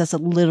 It puts us a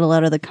little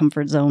out of the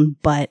comfort zone,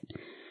 but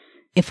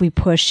if we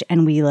push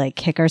and we like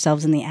kick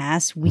ourselves in the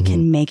ass, we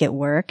can make it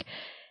work.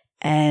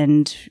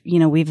 And, you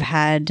know, we've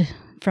had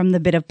from the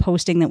bit of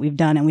posting that we've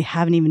done, and we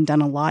haven't even done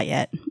a lot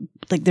yet.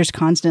 Like there's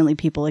constantly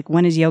people like,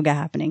 when is yoga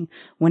happening?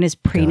 When is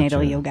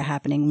prenatal yoga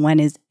happening? When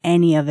is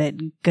any of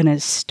it going to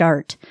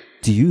start?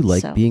 Do you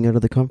like being out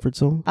of the comfort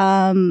zone?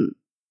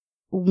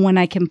 When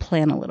I can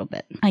plan a little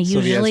bit. I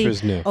usually, the answer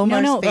is no.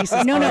 Omar's face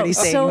is already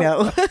saying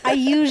no. I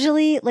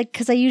usually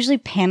because I usually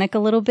panic a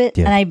little bit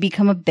and I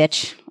become a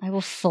bitch. I will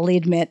fully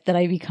admit that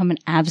I become an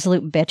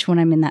absolute bitch when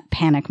I'm in that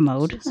panic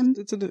mode.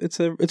 It's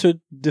a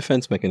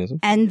defense mechanism.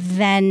 And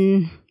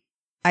then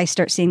I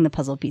start seeing the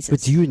puzzle pieces.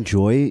 But do you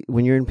enjoy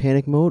when you're in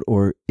panic mode,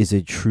 or is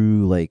it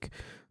true like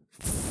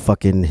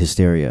fucking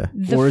hysteria?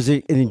 Or is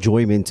it an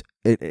enjoyment,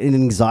 an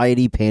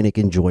anxiety, panic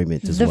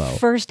enjoyment as well? The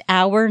first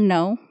hour,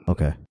 no.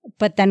 Okay.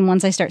 But then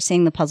once I start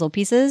seeing the puzzle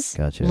pieces,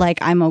 like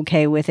I'm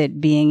okay with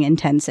it being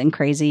intense and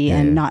crazy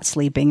and not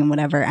sleeping and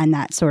whatever. And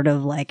that sort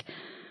of like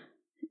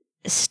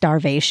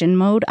starvation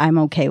mode, I'm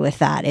okay with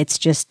that. It's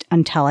just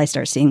until I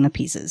start seeing the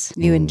pieces.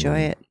 You enjoy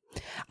it.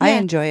 I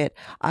enjoy it.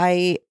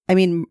 I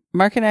mean,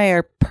 Mark and I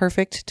are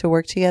perfect to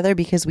work together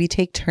because we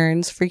take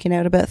turns freaking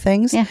out about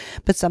things. Yeah.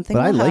 But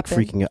I like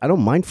freaking out. I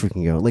don't mind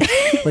freaking out.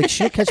 Like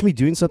she'll catch me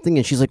doing something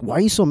and she's like, "Why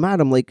are you so mad?"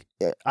 I'm like,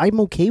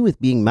 "I'm okay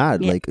with being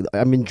mad. Yeah. Like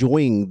I'm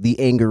enjoying the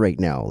anger right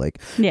now. Like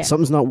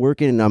something's not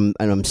working and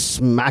I'm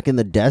smacking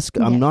the desk.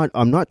 Yeah.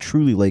 I'm not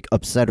truly like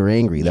upset or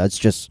angry. That's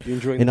just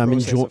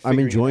I'm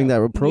enjoying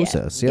that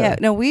process. Yeah.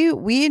 No,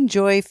 we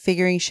enjoy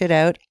figuring shit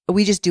out.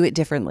 We just do it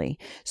differently.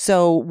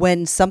 So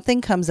when something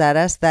comes at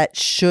us that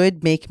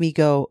should make me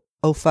go,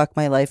 "Oh fuck,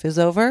 my life is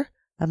over,"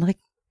 I'm like,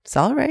 "It's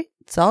all right.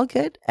 It's all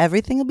good.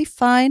 Everything will be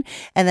fine."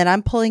 And then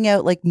I'm pulling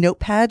out like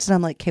notepads and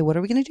I'm like, "Okay, what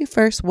are we going to do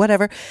first?"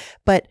 Whatever.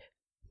 But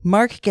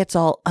Mark gets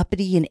all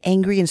uppity and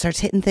angry and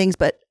starts hitting things.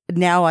 But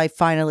now I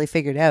finally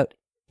figured out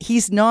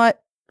he's not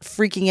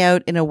freaking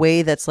out in a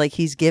way that's like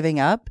he's giving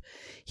up.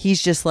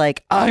 He's just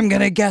like, "I'm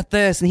going to get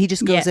this." And he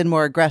just goes in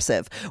more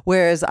aggressive.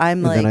 Whereas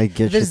I'm like, then I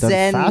get the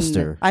Zen,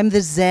 faster. I'm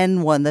the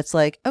Zen one that's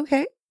like,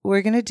 "Okay,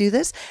 we're going to do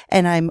this,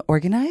 and I'm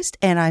organized,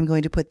 and I'm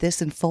going to put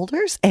this in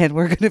folders, and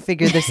we're going to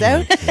figure this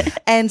out."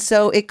 And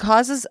so it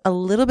causes a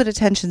little bit of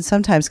tension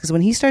sometimes because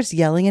when he starts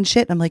yelling and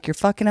shit, I'm like, "You're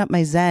fucking up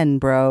my Zen,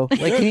 bro.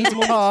 Like, you need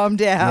to calm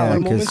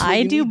down." Yeah,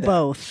 I do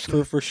both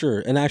for sure.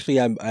 And actually,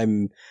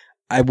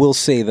 I will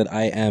say that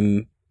I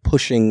am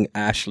pushing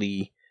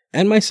Ashley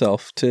and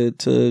myself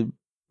to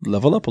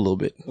level up a little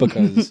bit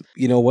because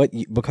you know what?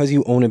 Because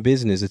you own a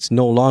business, it's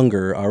no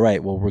longer all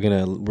right. Well,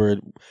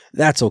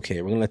 that's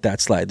okay. We're gonna let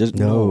that slide. There's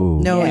no,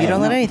 you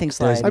don't let anything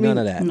slide. I mean, none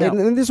of that. No.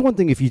 And there's one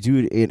thing if you do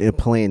it in a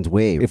planned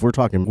way. If we're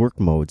talking work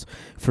modes,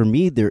 for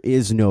me, there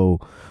is no,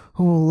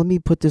 "Oh, let me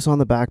put this on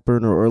the back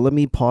burner," or "Let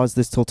me pause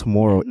this till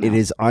tomorrow." No. It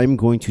is, I'm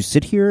going to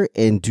sit here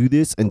and do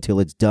this until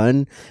it's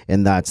done,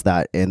 and that's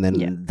that. And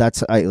then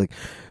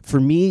for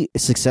me,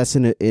 success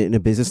in a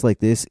business like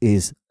this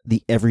is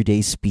the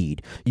everyday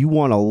speed. You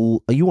want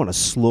a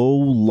slow,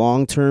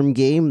 long-term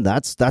game.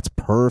 That's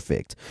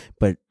perfect.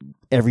 But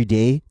every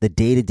day, the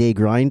day-to-day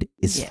grind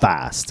is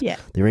fast. Yeah.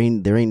 There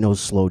ain't no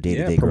slow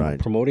day-to-day grind.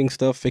 Promoting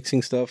stuff,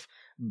 fixing stuff,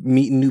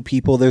 meeting new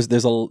people.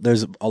 There's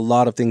a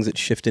lot of things that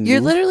shift and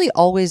You're move. literally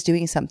always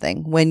doing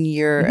something when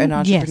you're an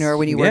entrepreneur,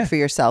 when you work for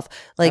yourself.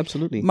 Like,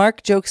 Absolutely.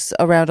 Mark jokes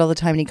around all the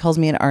time and he calls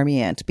me an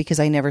army ant because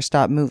I never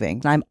stop moving.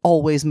 And I'm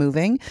always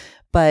moving.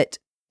 But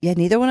yeah,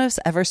 neither one of us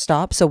ever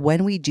stop. So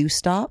when we do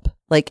stop,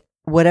 like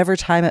whatever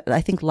time,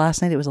 I think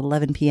last night it was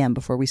 11 p.m.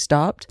 before we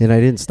stopped. And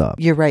I didn't stop.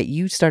 You're right.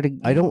 You started.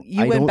 I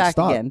don't back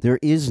stop. again. There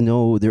is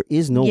no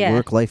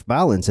work-life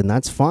balance, and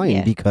that's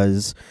fine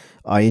because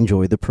I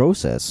enjoy the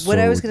process. What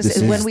So I was going to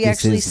say is when we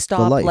actually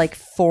stop like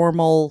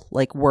formal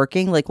like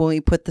working, like when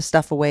we put the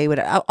stuff away,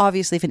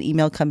 obviously if an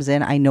email comes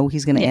in, I know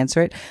he's going to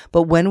answer it.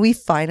 But when we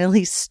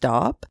finally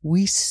stop,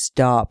 we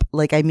stop.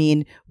 Like, I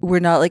mean, we're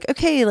not like,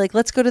 okay, like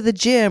let's go to the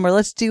gym or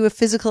let's do a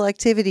physical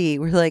activity.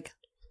 We're like,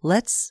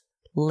 let's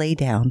lay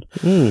down.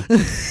 Oh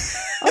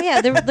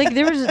yeah,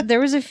 there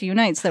was a few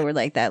nights that were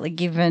like that.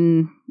 Like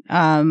even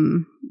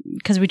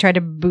because we tried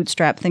to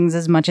bootstrap things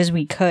as much as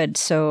we could.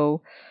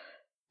 So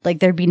like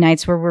there'd be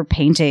nights where we're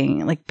painting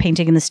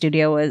in the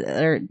studio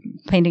or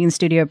painting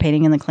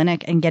in the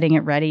clinic and getting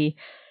it ready.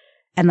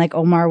 And like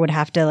Omar would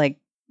have to like,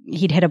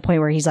 he'd hit a point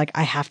where he's like,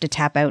 I have to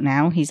tap out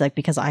now. He's like,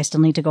 because I still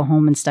need to go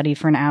home and study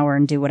for an hour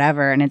and do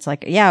whatever. And it's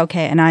like, yeah,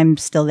 okay. And I'm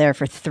still there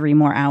for 3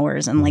 more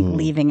hours and like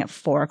leaving at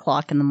 4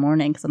 o'clock in the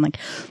morning. Cause I'm like,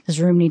 this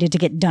room needed to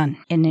get done.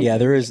 And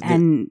there is.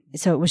 And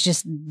so it was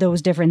just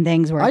those different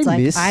things where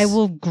it's I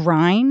will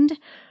grind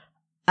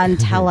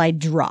until I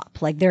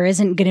drop. Like there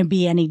isn't going to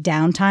be any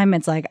downtime.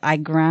 It's like I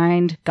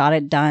grind, got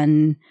it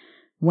done,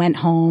 went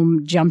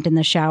home, jumped in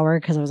the shower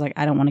because I was like,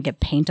 I don't want to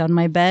get paint on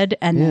my bed,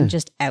 and then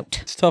just out.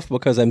 It's tough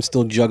because I'm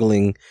still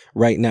juggling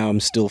right now. I'm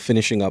still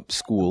finishing up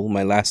school,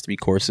 my last 3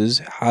 courses.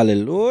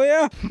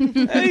 Hallelujah.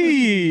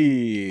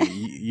 Hey,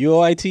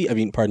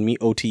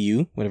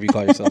 OTU, whatever you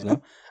call yourself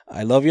now.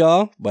 I love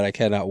y'all, but I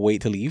cannot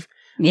wait to leave.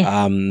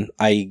 Yeah.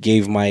 I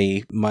gave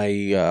my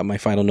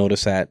final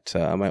notice at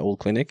my old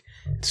clinic.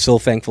 So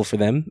thankful for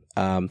them.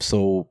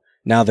 So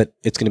now that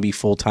it's going to be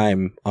full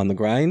time on the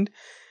grind,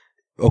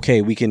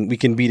 okay, we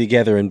can be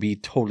together and be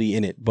totally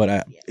in it.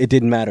 But it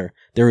didn't matter.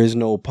 There is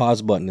no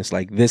pause button. It's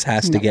like this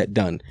has to get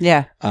done.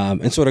 Yeah.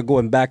 And sort of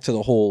going back to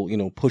the whole,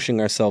 pushing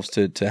ourselves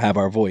to have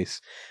our voice.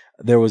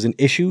 There was an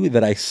issue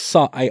that I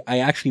saw. I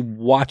actually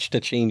watched a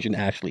change in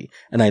Ashley,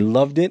 and I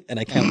loved it, and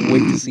I can't wait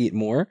to see it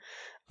more.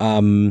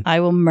 I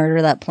will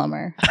murder that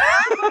plumber.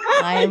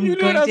 I am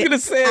going to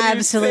say.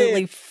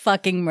 absolutely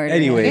fucking murder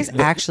him. You guys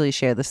actually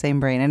share the same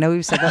brain. I know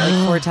we've said that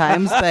like 4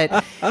 times,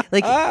 but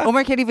like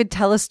Omar can't even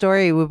tell a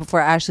story before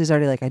Ashley's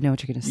already like, I know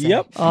what you're going to say.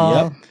 Yep.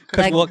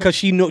 Because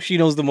she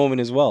knows the moment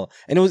as well,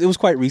 and it was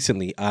quite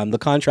recently. The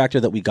contractor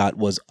that we got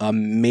was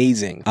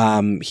amazing.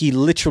 He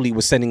literally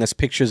was sending us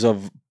pictures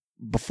of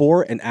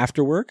before and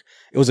after work.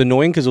 It was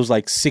annoying because it was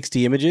like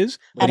 60 images,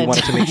 but he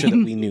wanted to make sure that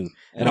we knew.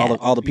 And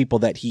all the people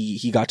that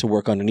he got to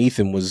work underneath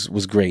him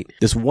was great.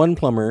 This one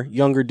plumber,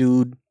 younger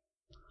dude,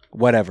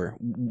 whatever.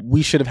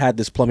 We should have had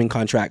this plumbing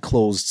contract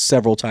closed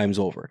several times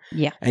over.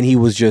 Yeah. And he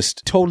was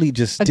just totally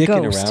just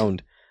dicking ghost.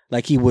 around.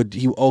 Like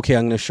okay,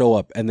 I'm going to show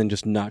up, and then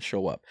just not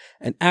show up.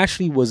 And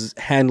Ashley was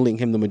handling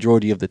him the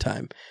majority of the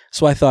time.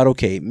 So I thought,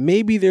 okay,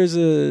 maybe there's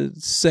a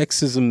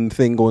sexism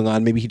thing going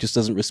on. Maybe he just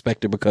doesn't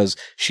respect her because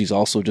she's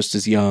also just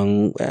as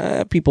young.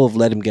 People have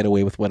let him get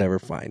away with whatever,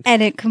 fine.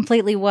 And it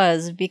completely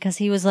was because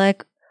he was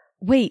like,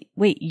 wait,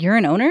 you're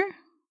an owner?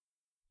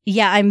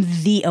 Yeah, I'm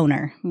the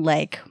owner.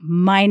 Like,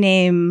 my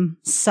name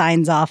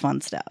signs off on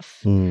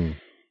stuff. And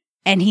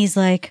he's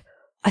like,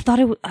 I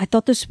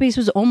thought the space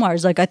was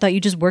Omar's. Like, I thought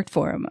you just worked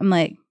for him. I'm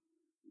like,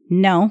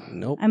 no.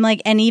 Nope. I'm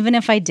like, and even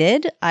if I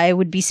did, I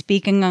would be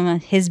speaking on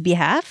his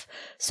behalf.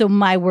 So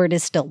my word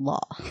is still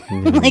law.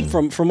 Like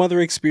from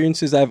other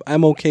experiences,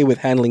 I'm okay with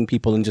handling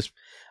people and just,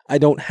 I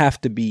don't have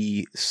to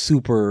be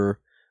super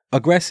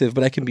aggressive,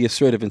 but I can be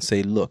assertive and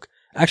say, look,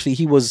 actually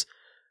he was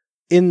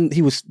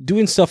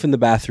doing stuff in the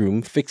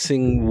bathroom,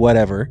 fixing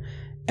whatever,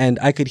 and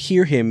I could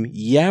hear him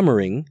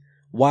yammering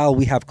while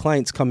we have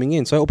clients coming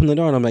in. So I open the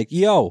door and I'm like,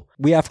 yo,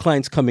 we have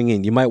clients coming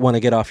in. You might want to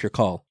get off your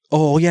call.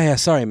 Oh, yeah,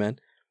 sorry, man.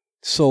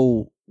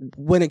 So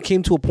when it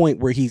came to a point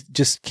where he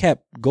just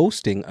kept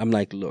ghosting, I'm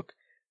like, look,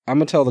 I'm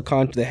going to tell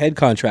the head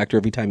contractor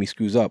every time he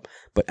screws up.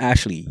 But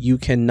Ashley, you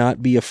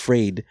cannot be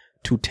afraid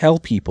to tell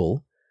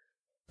people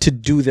to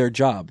do their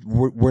job.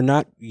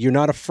 You're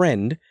not a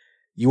friend.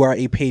 You are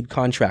a paid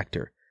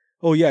contractor.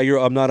 Oh yeah,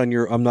 I'm not on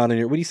your,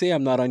 what do you say?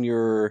 I'm not on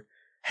your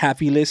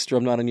happy list, or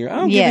I'm not on your,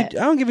 I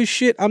don't give a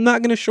shit. I'm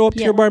not going to show up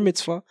to your bar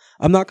mitzvah.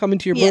 I'm not coming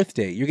to your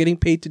birthday. You're getting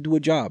paid to do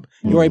a job.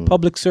 You're a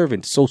public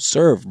servant. So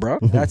serve, bro.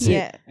 That's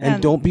it. And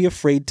don't be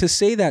afraid to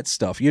say that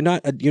stuff. You're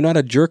not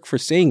a jerk for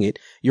saying it.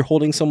 You're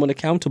holding someone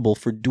accountable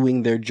for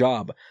doing their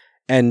job.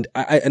 And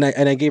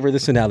I gave her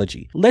this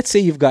analogy. Let's say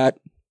you've got,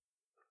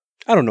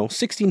 I don't know,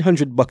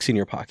 $1,600 in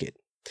your pocket.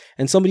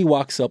 and somebody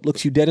walks up,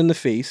 looks you dead in the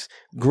face,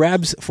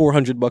 grabs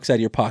 $400 out of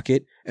your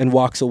pocket and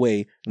walks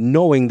away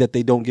knowing that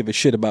they don't give a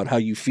shit about how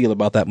you feel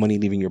about that money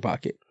leaving your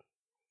pocket.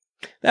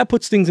 That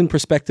puts things in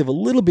perspective a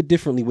little bit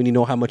differently when you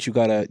know how much you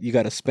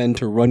gotta spend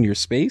to run your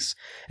space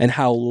and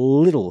how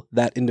little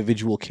that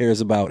individual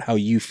cares about how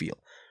you feel.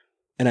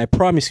 And I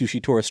promise you, she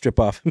tore a strip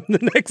off the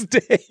next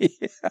day.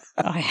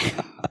 Oh,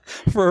 yeah.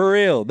 For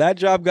real. That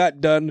job got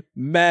done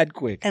mad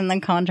quick. And the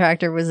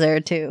contractor was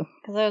there too.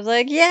 Because I was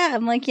like,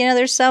 I'm like,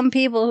 there's some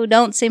people who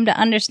don't seem to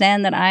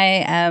understand that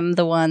I am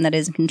the one that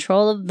is in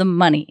control of the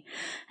money.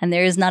 And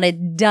there is not a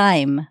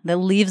dime that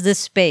leaves this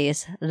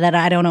space that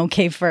I don't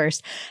okay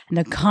first. And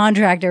the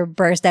contractor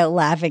burst out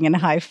laughing and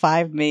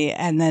high-fived me.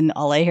 And then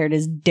all I heard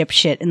is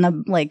dipshit in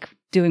the, like,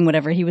 doing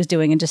whatever he was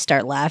doing and just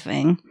start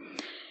laughing.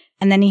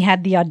 And then he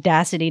had the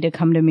audacity to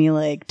come to me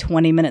like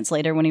 20 minutes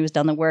later when he was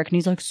done the work. And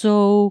he's like,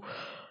 so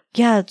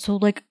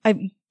like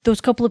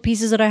those couple of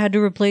pieces that I had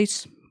to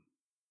replace.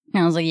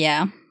 And I was like,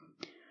 yeah.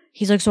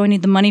 He's like, so I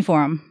need the money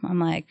for them. I'm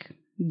like,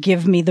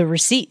 give me the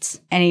receipts.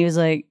 And he was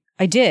like,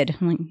 I did.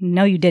 I'm like,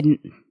 no, you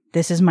didn't.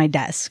 This is my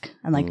desk.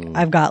 And like,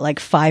 I've got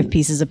like 5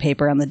 pieces of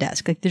paper on the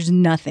desk. Like, there's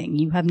nothing.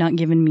 You have not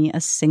given me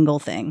a single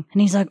thing.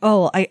 And he's like,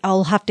 oh,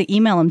 I'll have to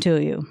email them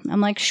to you. I'm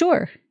like,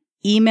 sure.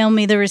 Email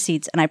me the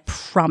receipts. And I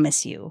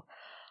promise you,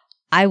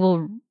 I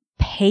will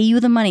pay you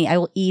the money. I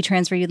will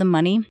e-transfer you the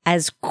money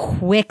as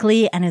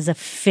quickly and as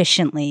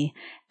efficiently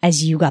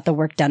as you got the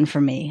work done for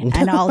me.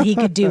 And all he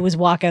could do was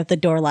walk out the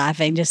door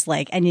laughing, just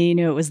like, and you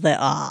knew it was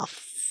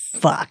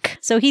fuck.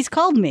 So he's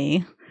called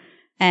me,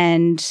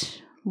 and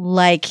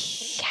like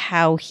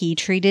how he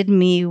treated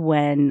me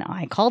when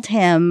I called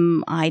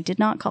him, I did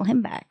not call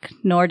him back,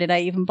 nor did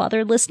I even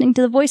bother listening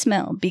to the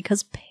voicemail,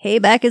 because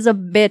payback is a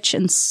bitch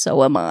and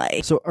so am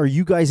I. So are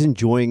you guys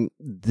enjoying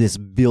this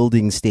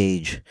building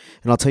stage?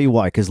 And I'll tell you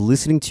why, because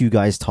listening to you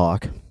guys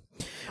talk,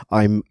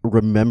 I'm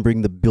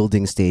remembering the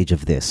building stage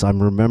of this.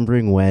 I'm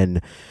remembering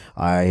when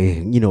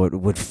I,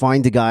 would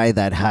find a guy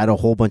that had a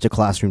whole bunch of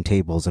classroom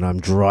tables and I'm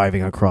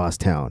driving across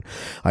town.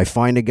 I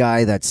find a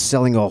guy that's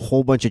selling a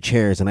whole bunch of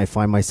chairs and I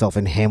find myself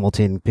in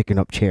Hamilton picking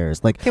up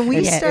chairs. Like, Can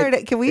we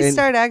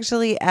start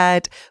actually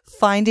at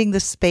finding the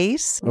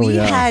space? We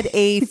had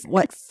a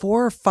 4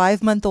 or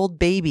 5 month old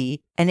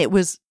baby, and it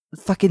was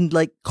fucking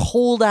like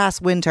cold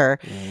ass winter,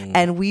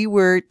 and we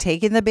were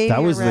taking the baby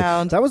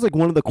around. That was like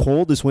one of the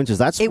coldest winters.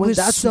 That's the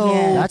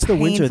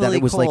winter that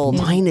it was cold.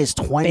 Like minus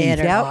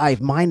 25,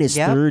 minus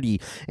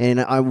 30,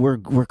 and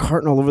we're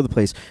carting all over the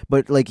place.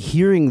 But like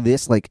hearing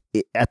this, like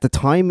at the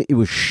time it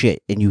was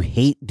shit, and you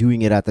hate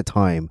doing it at the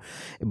time,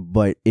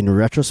 but in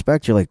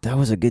retrospect you're like, that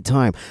was a good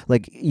time.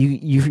 Like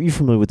you're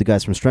familiar with the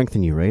guys from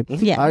Strengthen You, right?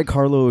 Yeah. I had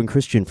Carlo and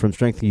Christian from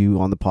Strengthen You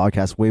on the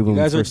podcast way when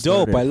you guys we are first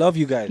dope. started. I love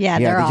you guys. Yeah,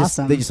 they're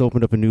awesome. They just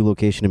opened up a new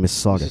location in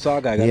Mississauga.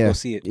 I gotta go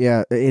see it.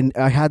 Yeah, and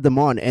I had them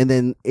on, and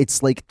then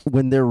it's like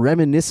when they're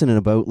reminiscing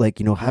about like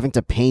having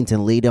to paint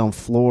and lay down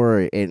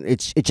floor, and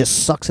it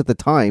just sucks at the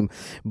time,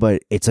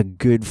 but it's a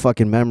good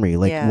fucking memory.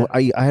 Like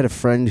I had a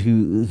friend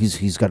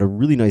he's got a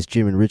really nice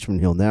gym in Richmond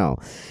Hill now,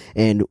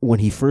 and when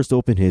he first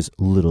opened his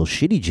little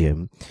shitty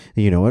gym,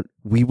 you know what?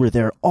 We were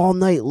there all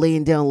night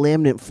laying down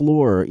laminate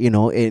floor,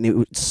 and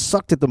it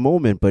sucked at the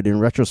moment, but in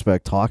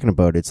retrospect, talking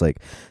about it, it's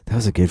like that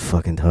was a good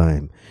fucking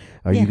time.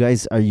 Are you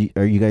guys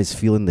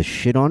feeling the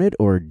shit on it,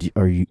 or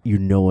are you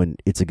knowing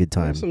it's a good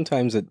time?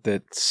 Sometimes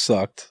that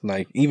sucked.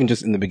 Like even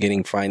just in the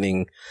beginning,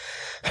 finding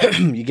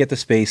you get the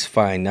space,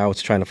 fine. Now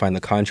it's trying to find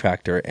the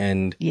contractor,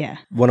 and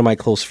one of my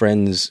close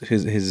friends,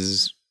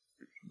 his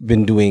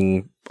been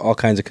doing all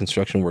kinds of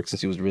construction work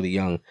since he was really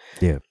young.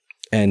 Yeah,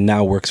 and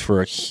now works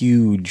for a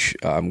huge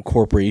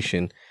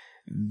corporation.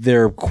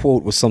 Their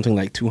quote was something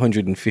like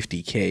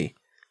 $250K.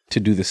 To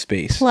do the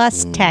space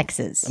plus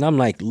taxes. And I'm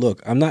like,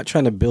 look, I'm not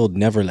trying to build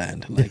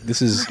Neverland. Like this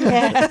is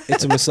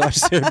it's a massage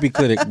therapy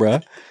clinic,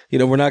 bruh.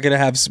 We're not gonna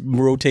have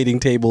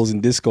rotating tables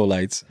and disco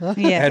lights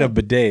and a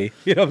bidet.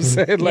 You know what I'm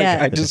saying? Like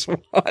I just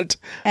want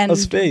a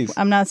space.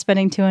 I'm not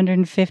spending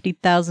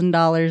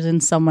 $250,000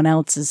 in someone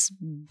else's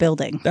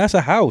building. That's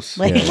a house.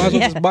 Might as well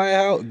just buy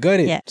a house,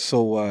 gut it. Yeah.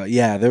 So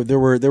there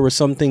were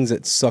some things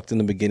that sucked in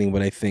the beginning,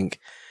 but I think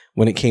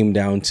when it came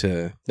down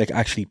to like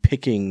actually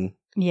picking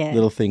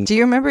little things. Do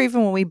you remember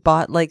even when we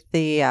bought like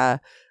the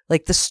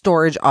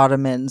storage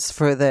ottomans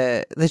for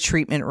the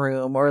treatment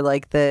room, or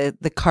like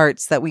the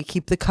carts that we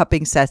keep the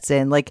cupping sets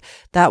in? Like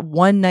that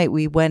one night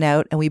we went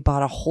out and we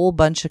bought a whole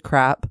bunch of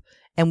crap,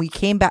 and we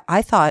came back.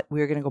 I thought we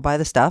were going to go buy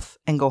the stuff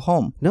and go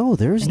home. No,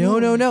 there's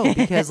no,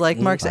 because like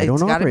Mark said,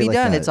 it's got to be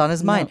done. It's on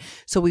his mind.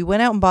 So we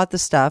went out and bought the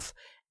stuff,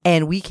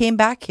 and we came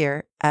back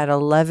here, at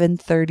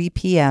 11:30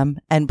 p.m.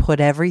 and put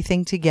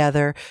everything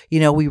together. You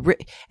know,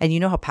 and you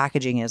know how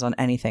packaging is on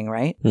anything,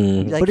 right?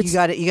 Like But you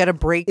got to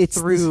break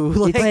through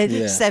like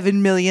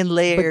 7 million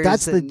layers.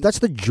 But that's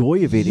the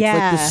joy of it. It's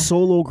like the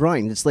solo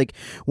grind. It's like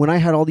when I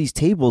had all these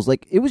tables,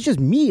 like it was just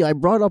me. I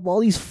brought up all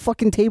these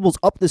fucking tables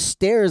up the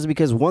stairs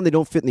because one, they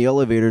don't fit in the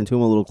elevator, and two,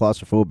 I'm a little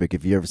claustrophobic.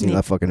 If you ever seen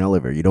that fucking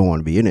elevator, you don't want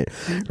to be in it,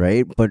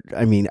 right? But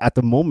I mean, at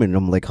the moment,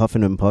 I'm like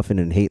huffing and puffing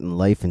and hating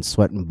life and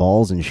sweating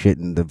balls and shit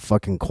in the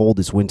fucking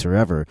coldest winter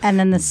ever. And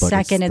then the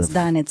second it's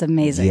done, it's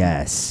amazing.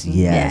 Yes.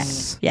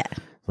 Yeah.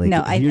 Like,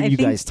 no, I think,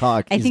 guys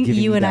talk. I think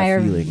you and I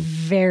are feeling.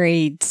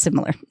 very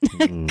similar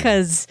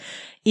because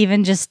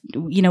even just,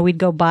 you know, we'd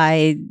go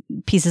buy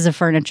pieces of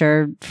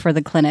furniture for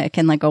the clinic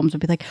and like Ohms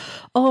would be like,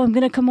 oh, I'm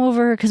going to come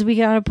over because we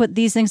got to put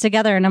these things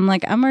together. And I'm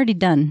like, I'm already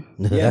done.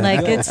 Like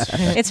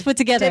it's put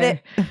together.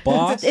 Did it.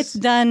 Boss. It's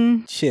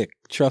done. Chick,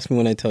 trust me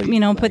when I tell you. You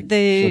know, like,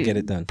 she'll get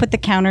it done. Put the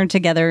counter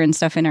together and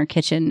stuff in our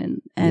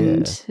kitchen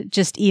and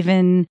just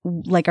even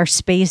like our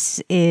space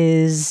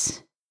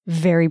is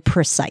very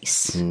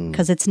precise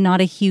because it's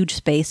not a huge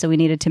space. So we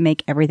needed to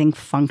make everything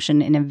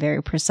function in a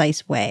very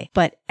precise way.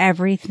 But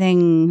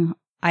everything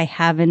I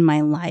have in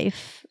my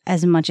life,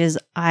 as much as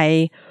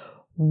I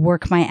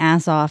work my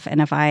ass off,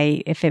 and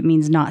if it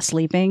means not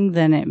sleeping,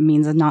 then it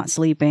means not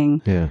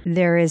sleeping. Yeah.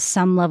 There is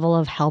some level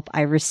of help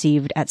I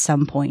received at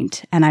some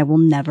point, and I will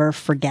never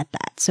forget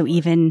that. So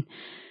even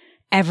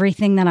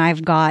everything that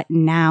I've got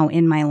now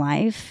in my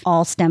life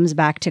all stems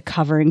back to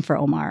covering for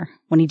Omar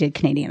when he did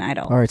Canadian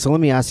Idol. All right, so let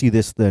me ask you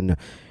this then.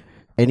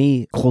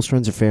 Any close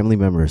friends or family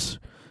members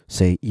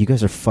say, you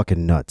guys are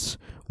fucking nuts.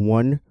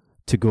 One,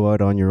 to go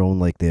out on your own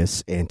like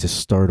this and to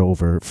start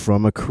over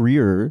from a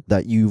career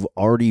that you've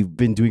already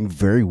been doing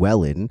very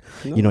well in.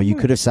 You know, you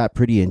could have sat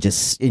pretty and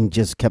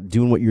just kept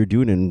doing what you're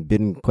doing and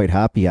been quite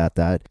happy at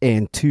that.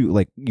 And two,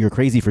 like, you're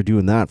crazy for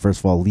doing that,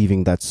 first of all,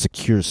 leaving that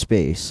secure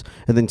space.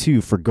 And then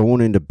two, for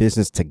going into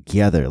business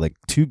together, like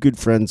two good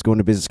friends going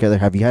to business together.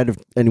 Have you had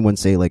anyone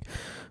say like,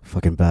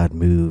 fucking bad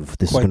move,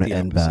 this is going to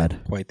end bad?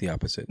 Quite the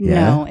opposite.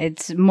 No,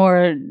 it's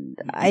more,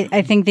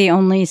 I think the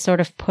only sort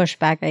of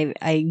pushback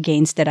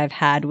against it I've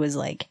had was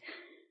like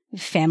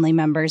family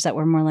members that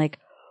were more like,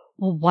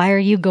 well, why are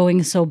you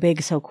going so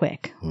big so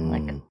quick?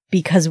 Like,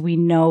 because we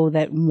know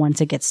that once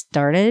it gets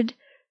started,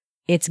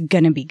 it's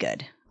going to be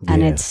good.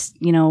 And it's,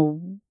 you know,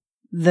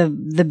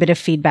 the bit of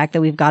feedback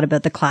that we've got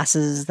about the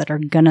classes that are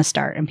going to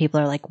start, and people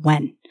are like,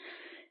 when?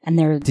 And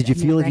did you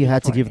feel like you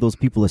had to give those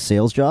people a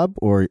sales job,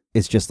 or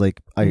it's just like,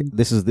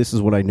 this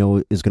is what I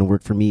know is going to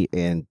work for me,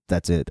 and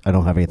that's it? I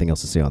don't have anything else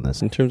to say on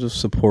this. In terms of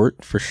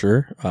support, for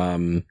sure.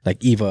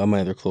 Like Eva,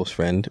 my other close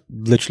friend,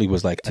 literally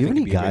was like, do you have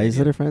any guys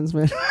that are friends,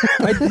 man?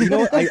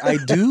 I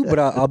do, but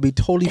I'll be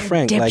totally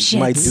frank. Dipshits. Like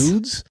my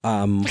dudes,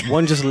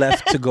 one just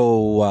left to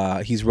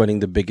go. He's running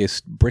the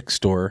biggest brick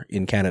store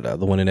in Canada,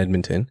 the one in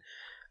Edmonton.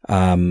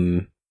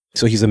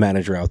 So he's a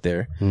manager out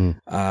there.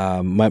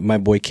 My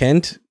boy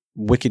Kent,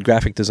 wicked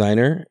graphic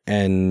designer,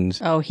 and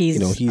he's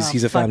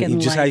a family.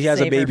 He has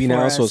a baby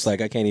now, so it's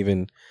like I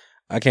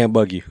can't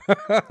bug you.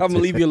 I'm gonna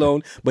leave you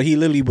alone. But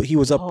he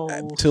was up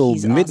till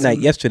midnight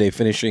yesterday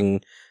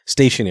finishing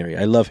stationery.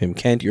 I love him,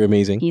 Kent. You're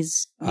amazing.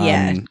 He's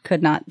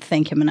could not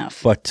thank him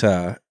enough. But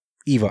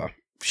Eva,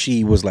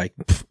 she was like,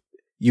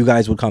 you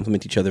guys would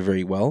complement each other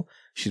very well.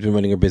 She's been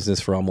running her business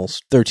for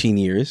almost 13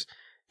 years.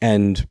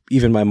 And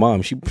even my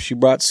mom, she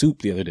brought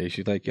soup the other day.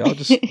 She's like, y'all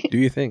just do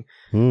your thing.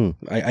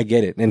 I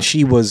get it. And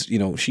she was,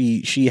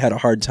 she had a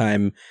hard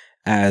time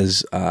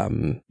as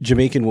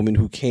Jamaican woman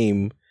who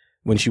came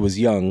when she was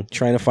young,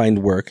 trying to find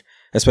work,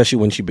 especially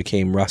when she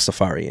became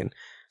Rastafarian.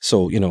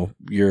 So,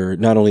 you're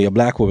not only a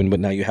black woman, but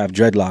now you have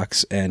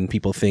dreadlocks, and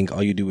people think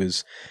all you do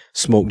is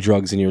smoke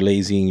drugs and you're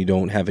lazy and you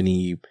don't have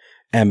any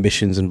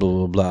ambitions and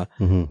blah, blah,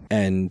 blah.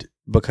 And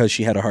because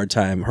she had a hard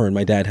time, her and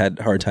my dad had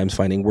hard times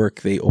finding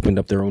work, they opened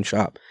up their own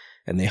shop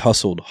and they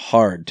hustled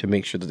hard to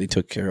make sure that they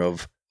took care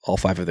of all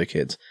 5 of their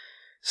kids.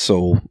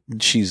 So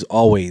she's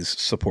always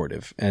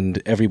supportive,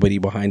 and everybody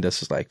behind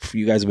us is like,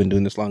 you guys have been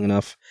doing this long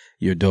enough.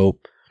 You're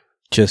dope.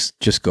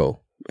 Just go.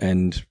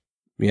 And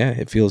yeah,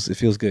 it feels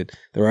good.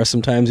 There are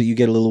some times that you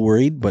get a little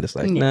worried, but it's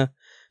like, nah,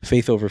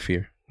 faith over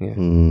fear. Yeah.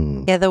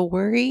 Yeah. The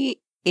worry,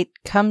 it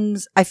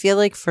comes, I feel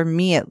like for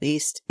me at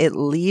least, it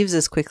leaves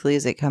as quickly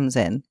as it comes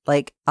in.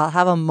 Like, I'll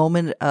have a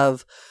moment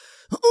of,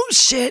 oh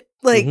shit.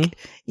 Like,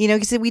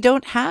 because we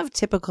don't have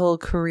typical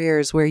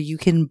careers where you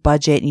can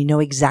budget and you know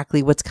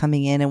exactly what's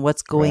coming in and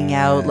what's going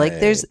out. Like,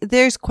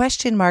 there's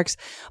question marks,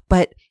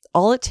 but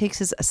all it takes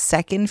is a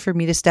second for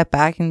me to step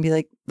back and be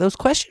like, those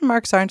question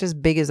marks aren't as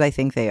big as I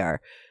think they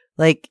are.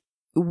 Like,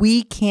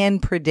 we can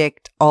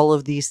predict all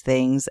of these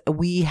things.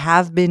 We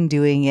have been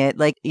doing it.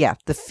 Like, yeah,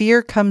 the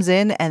fear comes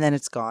in and then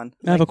it's gone.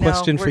 I have a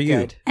question for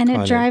you. And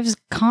it drives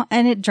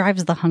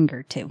the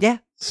hunger too. Yeah.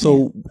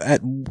 So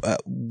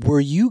were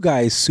you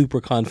guys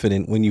super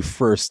confident when you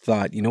first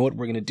thought, you know what,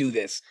 we're going to do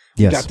this?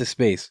 Yes. We got the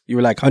space. You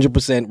were like 100%,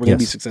 we're going to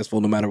be successful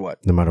no matter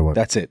what. No matter what.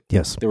 That's it.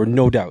 Yes. There were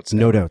no doubts.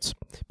 No doubts.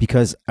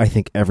 Because I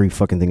think every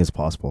fucking thing is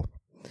possible.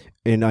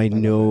 And I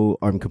know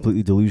I'm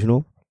completely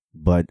delusional.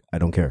 but I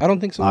don't care. I don't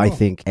think so. I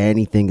think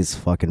anything is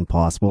fucking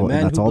possible,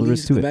 and that's all there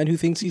is to The it. man who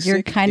thinks he's You're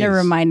sick kind of is.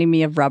 reminding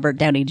me of Robert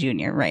Downey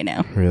Jr. right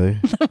now. Really?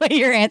 The way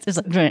your answer's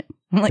like,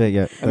 I'm like,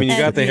 Yeah. I mean, you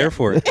got the hair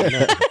for it.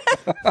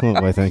 Oh,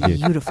 why, thank you.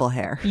 Beautiful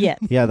hair. yeah.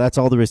 Yeah, that's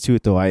all there is to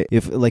it, though.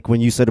 If like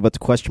when you said about the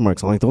question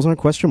marks, I'm like, those aren't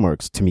question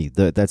marks to me.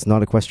 That's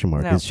not a question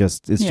mark. No. It's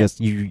just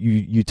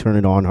you turn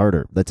it on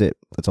harder. That's it.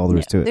 That's all there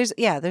is to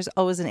it. There's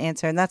always an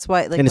answer, and that's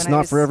why. Like, And it's when I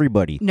not was- for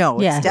everybody. No,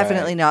 Yeah. it's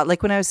definitely not.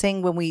 Like when I was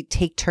saying, when we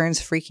take turns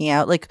freaking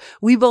out, like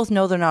we both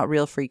know they're not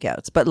real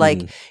freakouts, but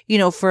like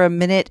for a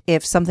minute,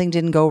 if something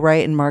didn't go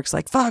right, and Mark's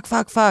like,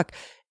 "Fuck,"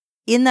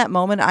 in that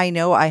moment, I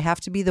know I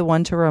have to be the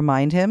one to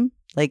remind him,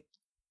 like,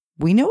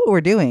 we know what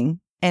we're doing,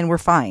 and we're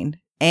fine.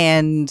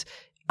 And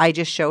I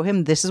just show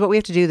him, this is what we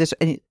have to do. This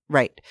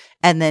right,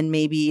 and then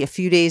maybe a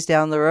few days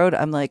down the road,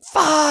 I'm like,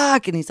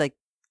 "Fuck," and he's like,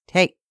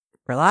 "Hey,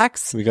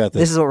 relax. We got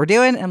this. This is what we're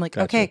doing." And I'm like,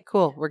 Gotcha. "Okay,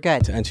 cool, we're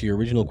good." To answer your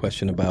original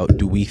question about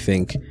do we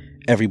think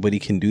everybody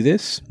can do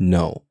this?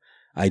 No.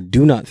 I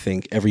do not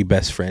think every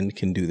best friend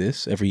can do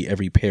this.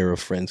 Every pair of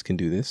friends can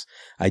do this.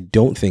 I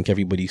don't think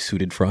everybody's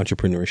suited for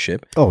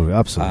entrepreneurship. Oh,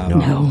 absolutely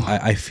not. No.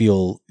 I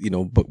feel,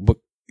 but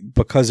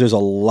because there's a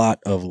lot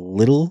of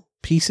little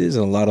pieces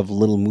and a lot of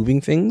little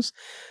moving things,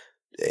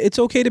 it's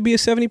okay to be a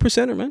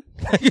 70%er, man.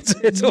 Like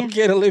it's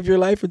okay to live your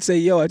life and say,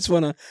 yo, I just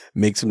want to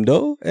make some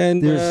dough.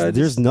 And There's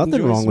just nothing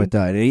enjoy wrong some- with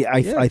that.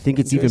 I think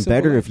it's enjoy even simple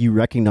better life. if you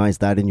recognize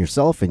that in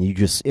yourself and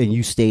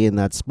you stay in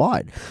that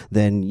spot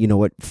than, you know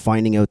what,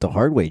 finding out the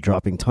hard way,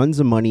 dropping tons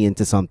of money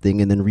into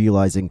something and then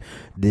realizing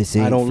this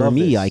I ain't don't for love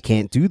me. this. I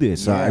can't do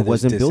this. Yeah, I there's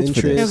wasn't built for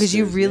disinterest. No, this. because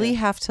you There's- really yeah.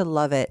 have to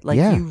love it. Like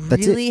Yeah, you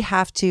that's really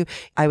have to.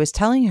 I was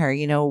telling her,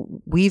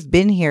 we've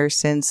been here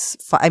since.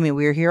 We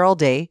were here all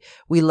day.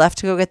 We left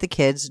to go get the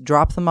kids,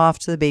 drop them off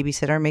to the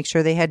babysitter, make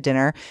sure they had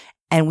dinner,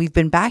 and we've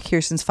been back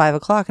here since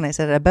 5:00. And I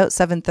said at about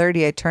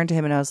 7:30, I turned to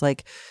him and I was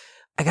like,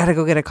 "I gotta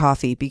go get a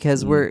coffee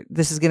because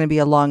this is going to be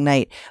a long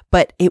night."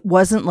 But it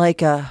wasn't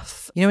like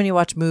when you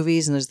watch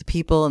movies and there's the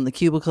people in the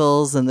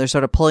cubicles and they're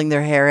sort of pulling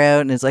their hair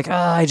out and it's like, "Oh,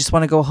 I just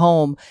want to go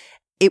home."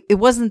 It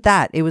wasn't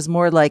that. It was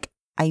more like,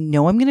 I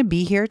know I'm going to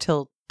be here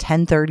till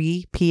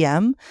 10:30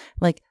 p.m.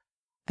 Like,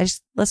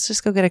 let's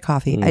just go get a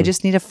coffee. I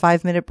just need a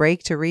 5-minute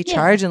break to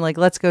recharge and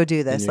let's go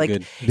do Then this. you're Like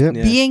good. Yep.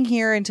 Yeah. being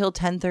here until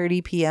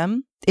 10:30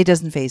 p.m. It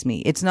doesn't faze me.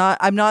 It's not.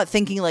 I'm not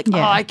thinking like,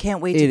 Yeah. "Oh, I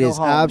can't wait to It go is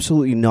home."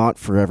 absolutely not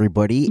for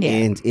everybody. Yeah.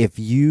 And if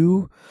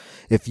you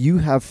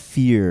have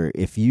fear,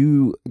 if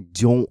you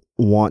don't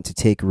want to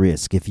take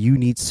risk, if you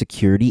need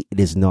security, it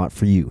is not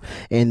for you.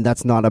 And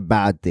that's not a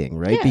bad thing,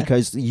 right? Yeah.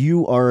 Because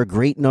you are a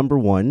great number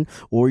one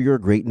or you're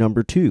a great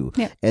number two.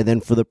 Yeah. And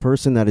then for the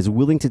person that is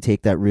willing to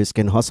take that risk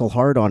and hustle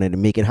hard on it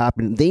and make it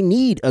happen, they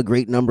need a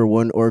great number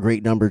one or a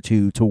great number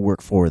two to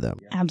work for them.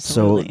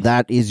 Absolutely. So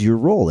that is your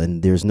role,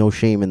 and there's no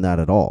shame in that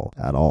at all.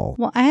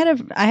 Well, I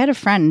had a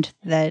friend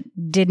that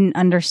didn't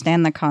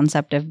understand the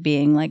concept of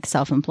being like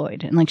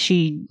self-employed, and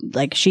she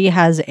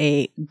has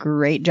a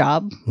great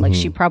job. Like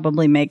she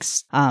probably makes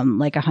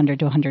like 100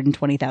 to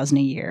 120,000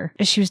 a year.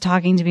 She was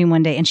talking to me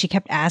one day, and she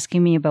kept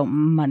asking me about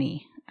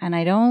money, and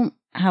I don't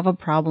have a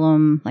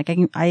problem. Like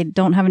I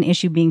don't have an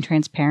issue being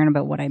transparent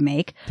about what I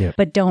make, Yeah.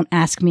 but don't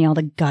ask me all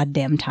the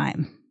goddamn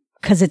time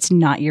because it's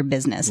not your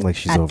business. Like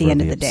she's at the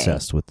end overly of the day.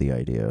 obsessed with the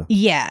idea.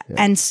 Yeah.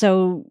 And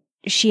so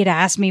she had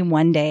asked me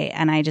one day,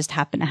 and I just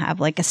happened to have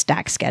like a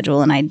stack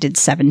schedule, and I did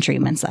 7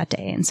 treatments that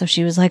day. And so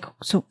she was like,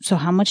 so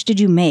how much did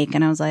you make?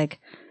 And I was like,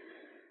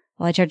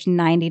 well, I charge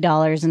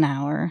 $90 an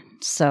hour.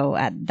 So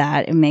at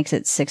that, it makes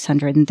it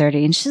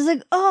 $630. And she's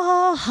like,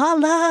 oh,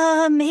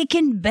 holla,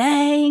 making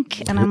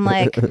bank. And I'm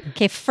like,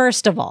 okay,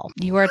 first of all,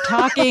 you are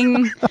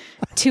talking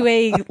to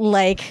a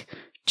like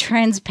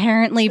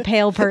transparently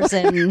pale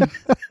person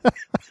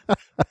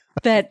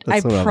that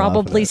That's what I I'm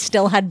probably laughing at.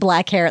 still had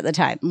black hair at the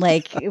time.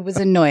 Like it was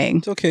annoying.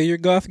 It's okay. You're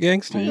goth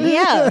gangster.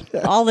 Yeah,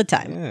 all the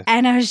time. Yeah.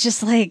 And I was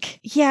just like,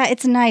 yeah,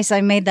 it's nice.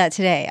 I made that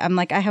today. I'm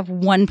like, I have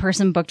one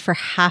person booked for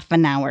half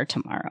an hour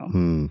tomorrow.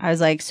 I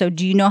was like, so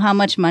do you know how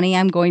much money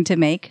I'm going to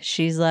make?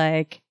 She's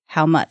like,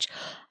 how much?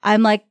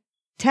 I'm like,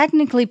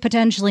 technically,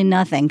 potentially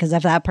nothing, because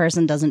if that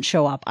person doesn't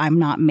show up, I'm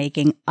not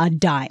making a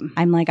dime.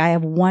 I'm like, I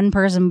have one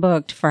person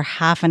booked for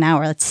half an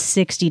hour. That's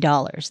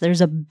 $60.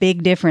 There's a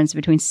big difference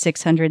between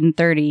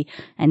 630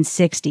 and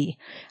 60.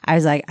 I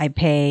was like, I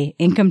pay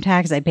income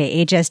tax, I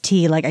pay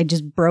HST. Like, I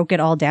just broke it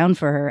all down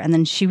for her. And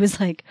then she was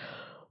like,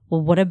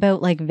 well, what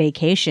about like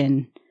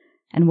vacation?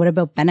 And what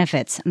about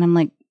benefits? And I'm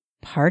like,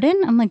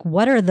 pardon? I'm like,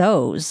 what are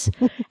those?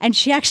 And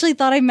she actually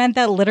thought I meant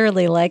that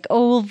literally, like,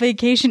 oh, well,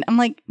 vacation. I'm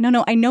like,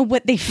 no, I know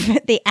what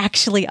they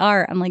actually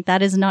are. I'm like,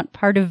 that is not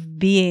part of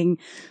being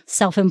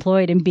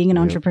self-employed and being an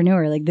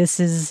entrepreneur. Like, this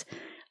is,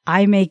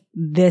 I make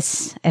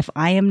this. If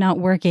I am not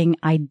working,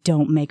 I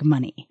don't make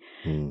money.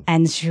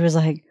 And she was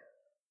like,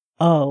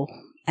 oh.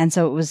 And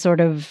so it was sort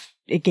of,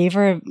 it gave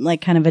her like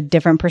kind of a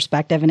different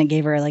perspective, and it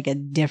gave her like a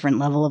different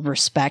level of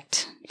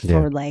respect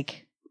for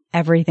like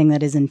everything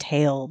that is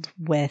entailed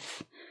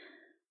with,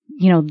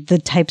 you know, the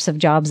types of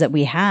jobs that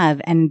we have.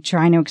 And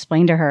trying to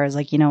explain to her is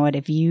like, you know what,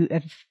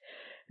 if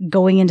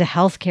going into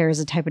healthcare is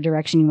the type of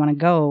direction you want to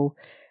go,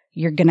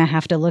 you're going to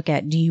have to look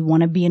at, do you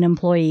want to be an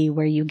employee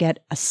where you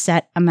get a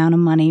set amount of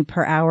money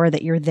per hour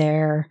that you're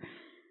there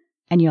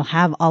and you'll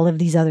have all of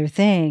these other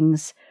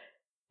things,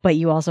 but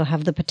you also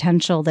have the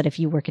potential that if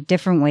you work a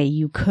different way,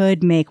 you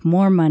could make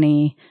more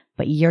money,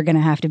 but you're going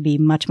to have to be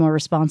much more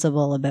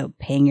responsible about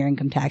paying your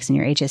income tax and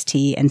your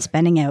HST and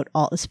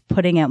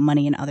putting out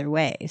money in other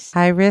ways.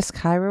 High risk,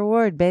 high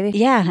reward, baby.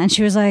 Yeah. And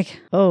she was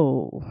like,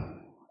 oh,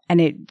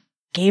 and it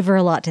gave her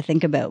a lot to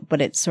think about, but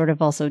it sort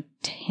of also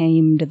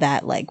tamed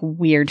that like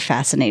weird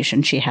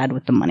fascination she had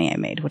with the money I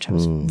made, which I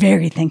was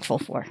very thankful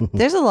for.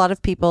 There's a lot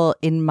of people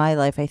in my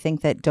life, I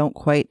think, that don't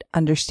quite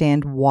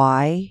understand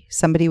why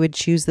somebody would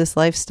choose this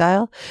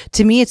lifestyle.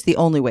 To me, it's the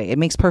only way. It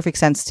makes perfect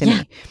sense to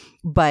me.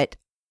 But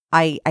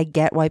I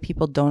get why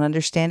people don't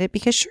understand it,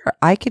 because sure,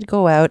 I could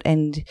go out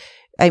and,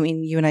 I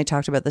mean, you and I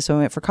talked about this when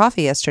we went for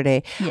coffee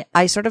yesterday. Yeah.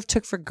 I sort of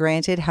took for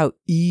granted how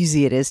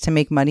easy it is to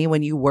make money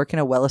when you work in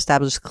a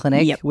well-established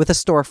clinic with a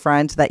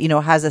storefront that, you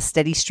know, has a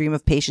steady stream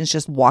of patients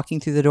just walking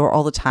through the door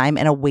all the time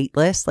and a wait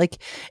list.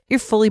 Like, you're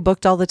fully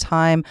booked all the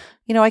time.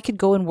 You know, I could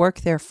go and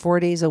work there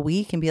 4 days a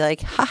week and be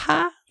like,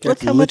 haha.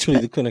 That's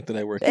literally the clinic that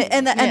I work in.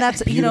 And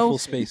that's, you know,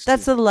 space,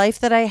 that's the life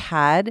that I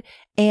had.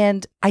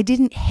 And I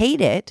didn't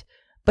hate it.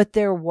 But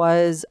there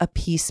was a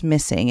piece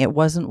missing. It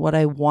wasn't what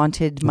I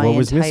wanted my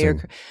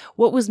entire...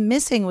 What was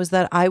missing was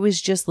that I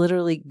was just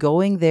literally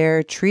going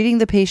there, treating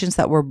the patients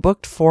that were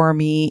booked for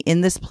me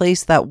in this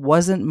place that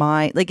wasn't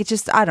mine. Like, it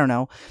just, I don't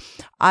know.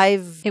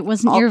 It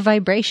wasn't your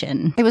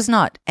vibration. It was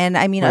not. And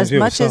I mean, as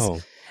much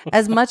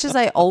as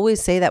I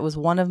always say that was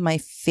one of my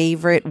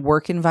favorite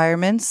work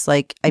environments,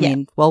 like, I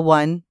mean, well,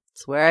 one...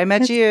 It's where I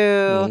met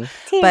you.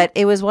 But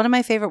it was one of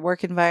my favorite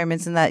work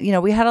environments in that, you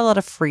know, we had a lot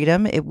of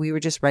freedom. We were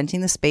just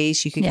renting the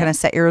space. You could kind of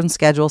set your own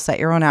schedule, set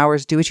your own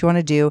hours, do what you want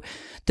to do.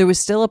 There was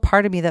still a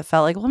part of me that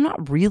felt like, well, I'm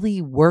not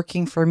really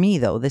working for me,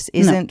 though. This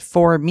isn't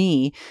for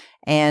me.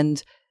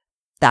 And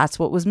that's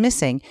what was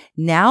missing.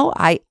 Now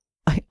I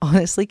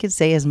honestly could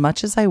say, as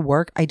much as I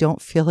work, I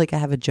don't feel like I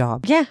have a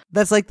job. Yeah.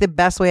 That's like the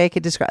best way I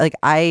could describe. Like,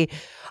 I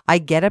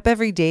get up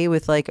every day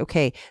with like,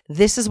 okay,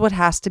 this is what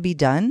has to be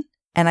done.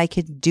 And I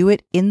can do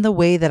it in the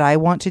way that I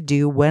want to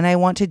do, when I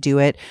want to do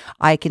it.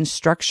 I can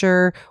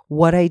structure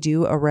what I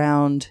do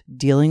around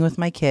dealing with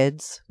my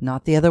kids,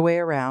 not the other way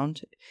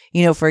around.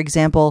 You know, for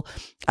example,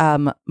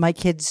 my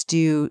kids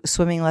do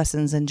swimming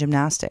lessons and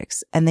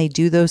gymnastics, and they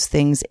do those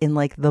things in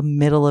like the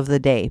middle of the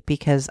day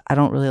because I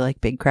don't really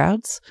like big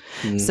crowds.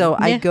 So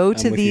I go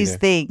to these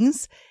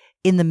things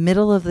in the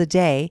middle of the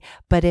day.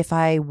 But if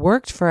I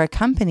worked for a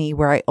company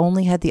where I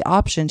only had the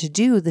option to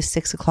do the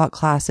 6:00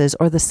 classes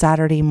or the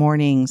Saturday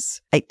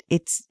mornings,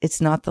 it's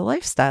not the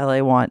lifestyle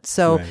I want.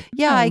 So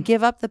I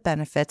give up the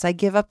benefits. I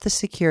give up the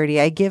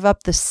security. I give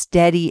up the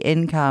steady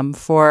income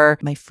for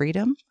my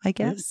freedom, I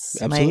guess.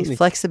 My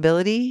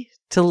flexibility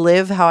to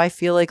live how I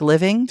feel like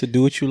living. To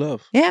do what you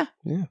love. Yeah.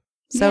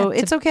 So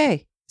it's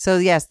okay. So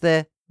yes,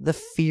 the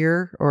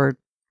fear or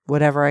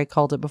whatever I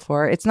called it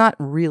before, it's not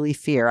really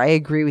fear. I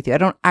agree with you. I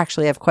don't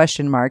actually have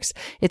question marks.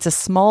 It's a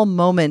small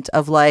moment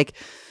of like,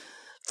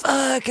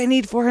 fuck, I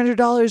need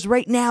 $400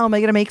 right now. Am I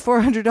going to make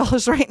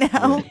 $400 right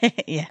now?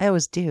 Yeah. I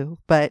always do,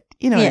 but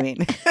you know what I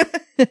mean?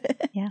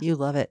 Yeah. You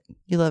love it.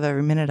 You love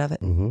every minute of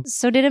it.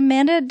 So did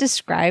Amanda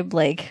describe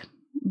like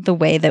the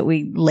way that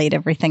we laid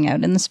everything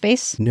out in the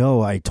space?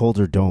 No, I told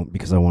her don't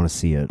because I want to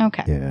see it.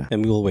 Okay. Yeah.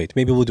 And we'll wait.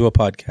 Maybe we'll do a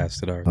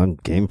podcast at our... I'm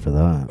game for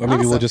that. Or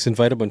maybe we'll just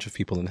invite a bunch of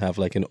people and have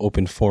like an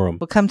open forum.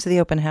 We'll come to the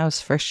open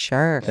house for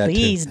sure.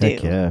 Please do.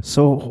 Heck yeah.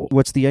 So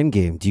what's the end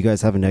game? Do you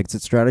guys have an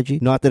exit strategy?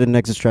 Not that an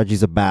exit strategy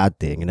is a bad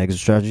thing. An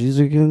exit strategy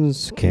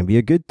can be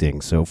a good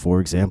thing. So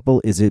for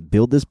example, is it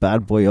build this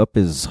bad boy up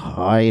as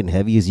high and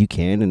heavy as you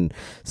can and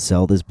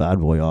sell this bad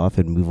boy off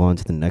and move on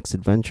to the next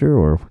adventure?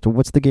 Or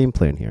what's the game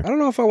plan here? I don't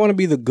know if I want to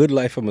be the good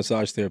life of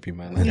massage therapy,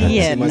 man. I don't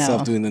see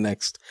myself doing the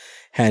next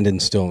Hand in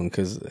Stone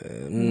because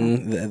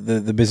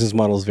the business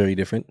model is very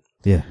different.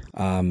 Yeah.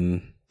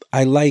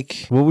 I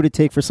like... What would it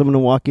take for someone to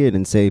walk in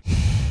and say,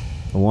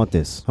 I want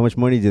this? How much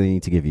money do they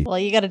need to give you? Well,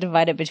 you got to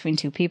divide it between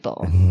two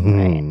people,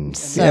 right?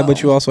 So. Yeah,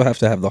 but you also have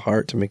to have the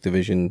heart to make the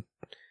vision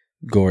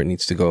go where it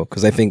needs to go.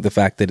 Because I think the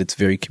fact that it's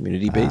very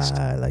community-based.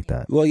 I like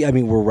that. Well, yeah, I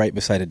mean, we're right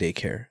beside a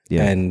daycare.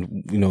 Yeah.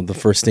 And, you know, the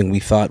first thing we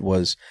thought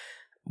was,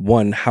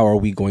 one, how are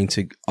we going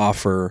to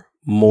offer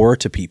more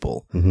to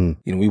people? You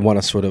know, we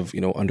want to sort of, you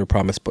know, under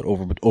promise but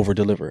over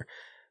deliver.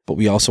 But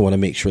we also want to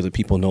make sure that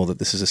people know that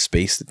this is a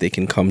space that they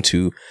can come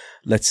to.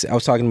 I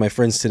was talking to my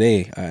friends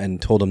today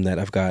and told them that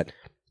I've got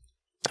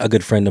a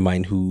good friend of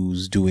mine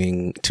who's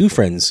doing two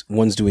friends.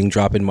 One's doing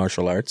drop-in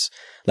martial arts,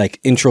 like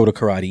intro to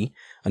karate.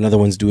 Another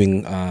one's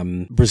doing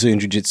Brazilian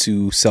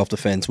jiu-jitsu,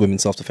 self-defense,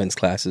 women's self-defense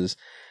classes.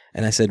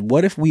 And I said,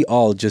 what if we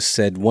all just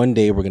said one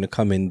day we're going to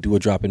come and do a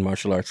drop-in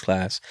martial arts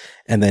class,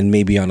 and then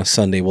maybe on a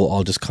Sunday we'll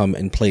all just come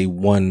and play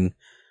one,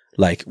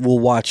 like we'll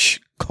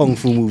watch Kung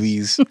Fu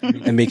movies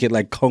and make it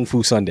like Kung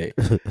Fu Sunday.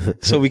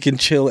 So we can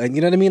chill and,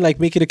 you know what I mean? Like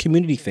make it a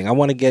community thing. I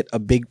want to get a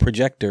big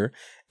projector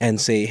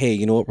and say, hey,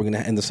 you know what? We're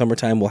going to, in the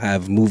summertime, we'll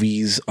have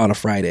movies on a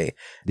Friday.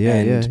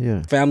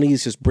 Yeah.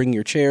 Families just bring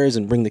your chairs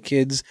and bring the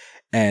kids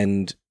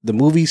and the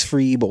movie's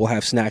free, but we'll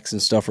have snacks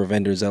and stuff or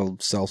vendors that'll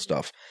sell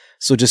stuff.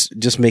 So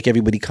just make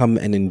everybody come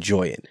and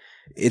enjoy it.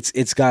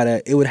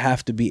 It would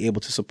have to be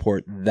able to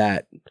support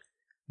that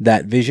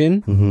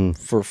vision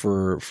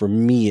for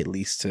me at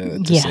least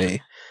to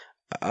say,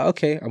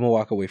 okay, I'm gonna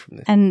walk away from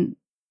this. And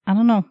I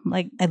don't know,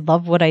 like, I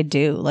love what I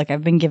do. Like, I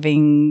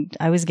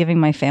was giving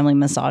my family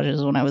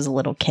massages when I was a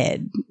little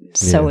kid.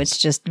 So it's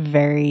just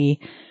very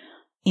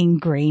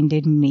ingrained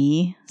in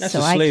me. That's so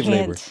just slave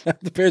labor.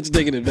 The parents are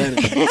taking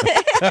advantage of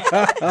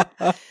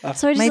it.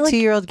 So my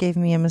 2-year-old gave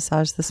me a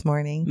massage this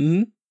morning.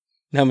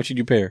 Mm-hmm. How much did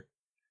you pay her?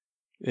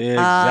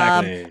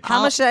 Exactly.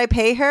 How much did I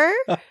pay her?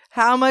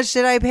 How much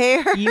did I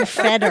pay her? You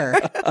fed her.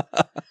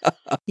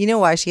 You know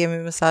why she gave me a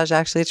massage?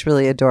 Actually, it's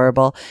really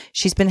adorable.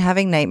 She's been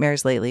having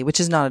nightmares lately, which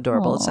is not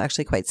adorable. Aww. It's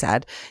actually quite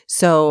sad.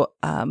 So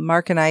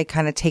Mark and I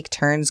kind of take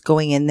turns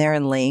going in there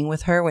and laying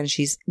with her when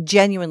she's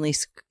genuinely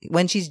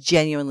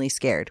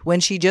scared. When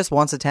she just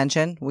wants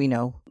attention, we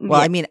know. Well,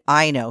 I mean,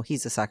 I know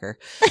he's a sucker.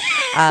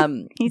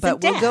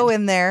 But we'll go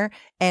in there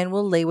and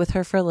we'll lay with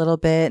her for a little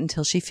bit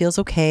until she feels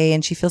okay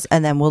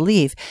and then we'll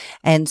leave.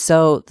 And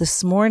so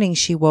this morning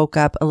she woke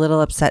up a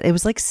little upset. It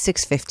was like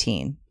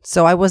 6:15.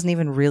 So I wasn't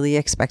even really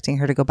expecting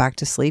her to go back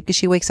to sleep because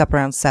she wakes up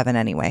around 7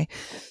 anyway.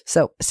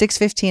 So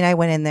 6:15, I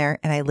went in there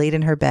and I laid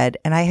in her bed,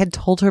 and I had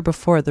told her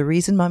before, the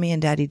reason mommy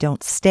and daddy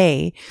don't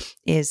stay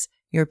is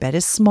your bed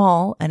is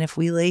small, and if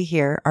we lay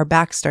here, our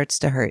back starts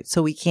to hurt,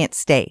 so we can't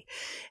stay.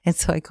 And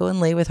so I go and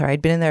lay with her.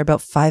 I'd been in there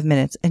about 5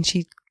 minutes, and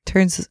she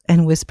turns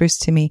and whispers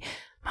to me,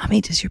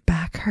 "Mommy, does your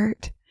back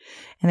hurt?"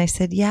 And I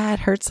said, "Yeah, it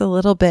hurts a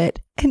little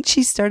bit." And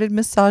she started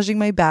massaging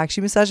my back. She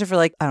massaged it for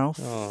like, I don't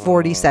know,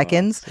 40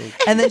 seconds. So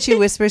and then she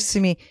whispers to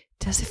me,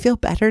 "Does it feel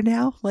better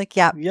now?" Like,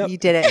 yep. You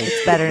did it.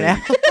 It's better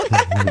now.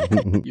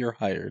 You're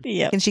hired.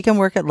 Yep. Can she come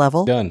work at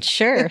Level? Done.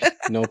 Sure.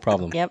 No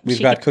problem. Yep. We've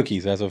got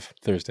cookies as of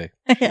Thursday.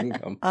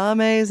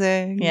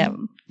 Amazing. Yeah.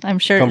 I'm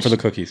sure. Come for the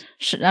cookies.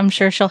 I'm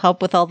sure she'll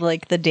help with all the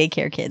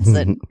daycare kids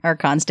that are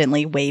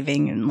constantly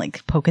waving and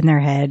like poking their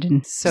head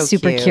and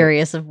super cute.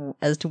 Curious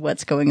as to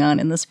what's going on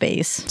in the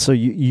space. So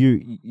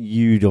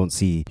you don't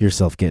see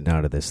yourself getting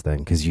out of this then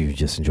because you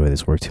just enjoy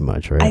this work too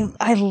much, right?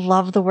 I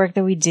love the work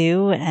that we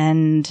do,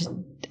 and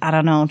I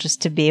don't know,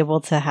 just to be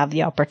able to have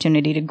the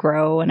opportunity to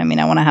grow. And I mean,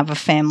 I want to have a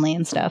family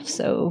and stuff.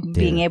 So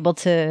being able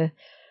to,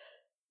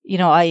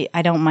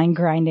 I don't mind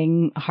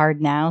grinding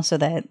hard now so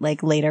that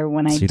like later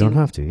when I don't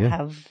have to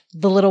have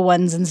the little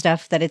ones and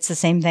stuff, that it's the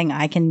same thing.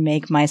 I can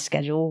make my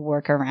schedule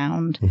work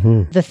around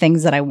the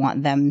things that I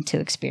want them to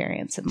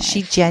experience in life.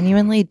 She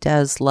genuinely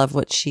does love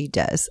what she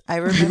does.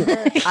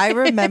 I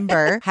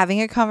remember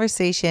having a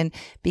conversation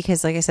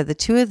because, like I said, the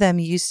two of them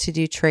used to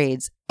do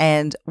trades.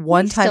 And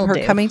one time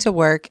her coming to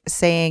work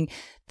saying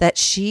that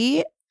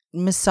she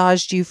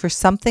massaged you for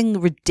something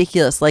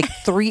ridiculous, like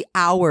 3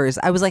 hours.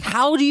 I was like,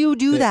 how do you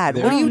do that?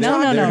 What are you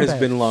talking about? There has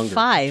been longer.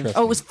 5.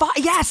 Oh, it was 5.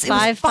 Yes, it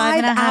was 5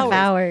 and a half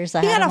hours.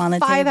 He had a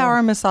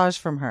 5-hour massage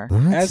from her.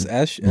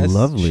 That's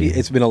lovely.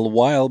 It's been a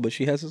while, but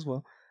she has as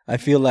well. I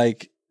feel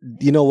like,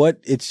 you know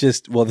what? It's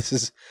just, this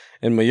is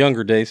in my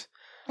younger days.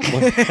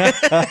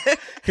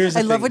 Here's the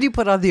I love thing. when you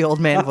put on the old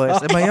man voice.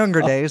 In my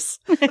younger days.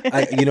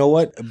 You know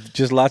what?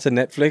 Just lots of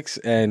Netflix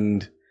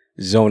and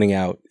zoning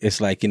out. It's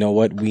like, you know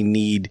what? We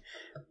need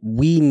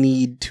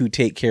to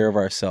take care of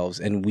ourselves,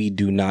 and we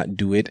do not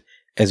do it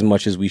as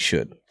much as we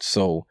should.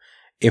 So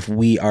if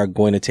we are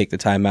going to take the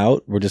time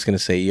out, we're just going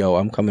to say, yo,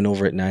 I'm coming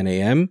over at 9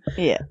 a.m.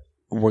 Yeah.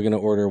 We're going to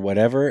order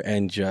whatever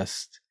and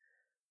just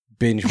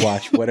binge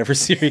watch whatever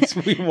series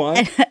we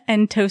want.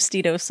 And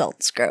Tostito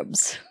salt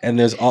scrubs. And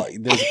there's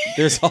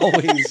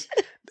always,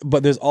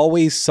 but there's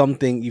always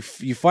something.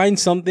 You find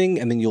something,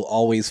 and then you'll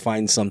always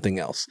find something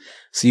else.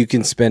 So you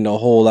can spend a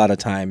whole lot of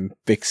time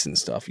fixing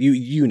stuff.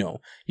 You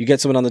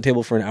get someone on the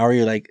table for an hour.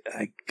 You're like,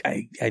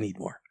 I need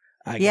more.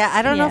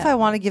 I don't know if I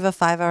want to give a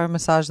 5-hour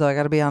massage though. I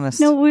got to be honest.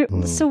 No,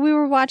 so we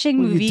were watching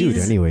movies. You do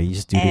it anyway. You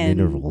just do it in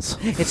intervals.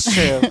 It's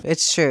true.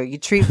 It's true. You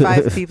treat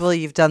 5 people.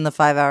 You've done the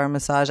 5-hour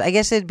massage. I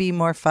guess it'd be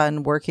more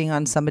fun working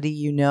on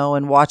somebody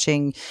and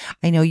watching.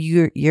 I know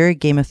you're a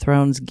Game of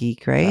Thrones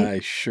geek, right? I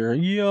sure.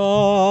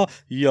 Yeah.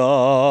 You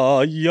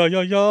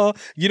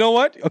know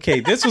what? Okay,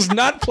 this was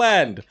not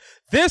planned.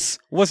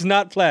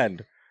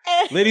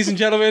 Ladies and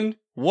gentlemen,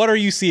 what are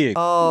you seeing?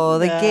 Oh,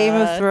 the Game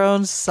of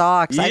Thrones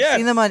socks. Yes. I've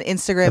seen them on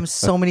Instagram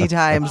so many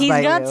times. He's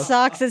got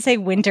socks that say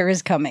winter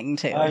is coming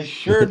too. I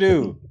sure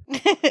do.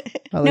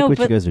 I like what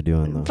you guys are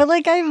doing though. But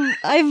like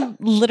I've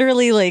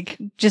literally like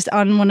just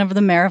on one of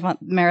the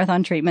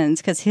marathon treatments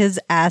because his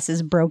ass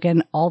is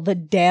broken all the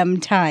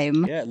damn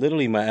time. Yeah,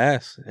 literally my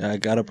ass. I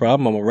got a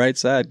problem on my right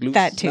side. Glute's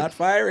That too. Not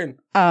firing.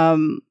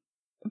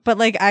 But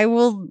like I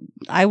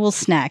will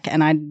snack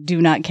and I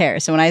do not care.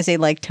 So when I say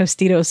like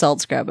Tostito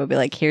salt scrub, I'll be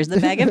like, here's the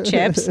bag of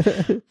chips.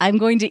 I'm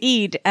going to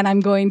eat and I'm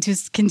going to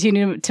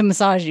continue to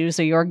massage you.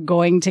 So you're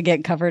going to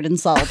get covered in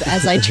salt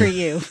as I treat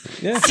you.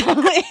 Yeah. So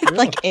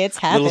like it's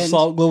happened. Little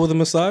salt glow with a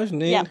massage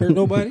and they ain't hurt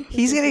nobody.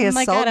 He's getting a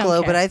Like, salt I don't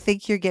glow, care. but I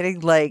think you're getting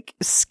like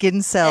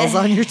skin cells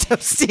on your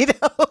Tostitos.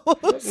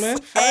 Look, man,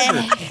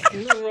 fiber.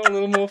 Nothing wrong, a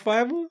little more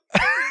fiber.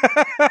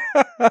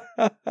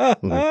 Come on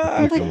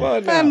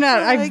now. I'm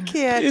not. I I've,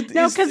 can't.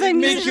 No, 'cause I'm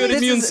make your usually-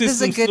 immune This is a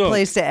system good strong.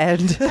 place to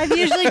end. I'm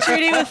usually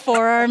treating with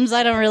forearms.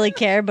 I don't really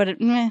care, but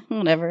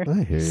whatever.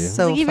 I hear you.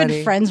 So Like, even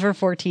funny. friends for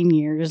 14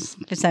 years,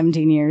 for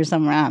 17 years,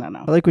 somewhere. I don't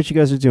know. I like what you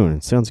guys are doing.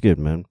 It sounds good,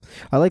 man.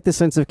 I like the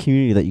sense of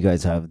community that you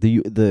guys have.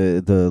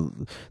 The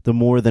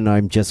more than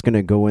I'm just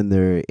gonna go in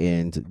there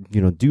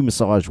and do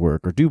massage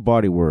work or do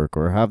body work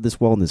or have this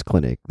wellness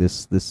clinic.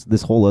 This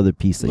whole other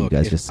piece that Look, you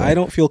guys if just said. I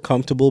don't feel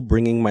comfortable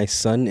bringing my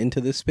son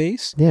into this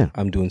space, Yeah.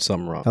 I'm doing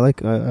something wrong. I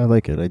like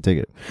it. I dig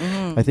it.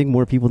 I think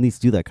more people need to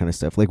do that kind of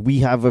stuff. Like we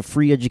have a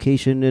free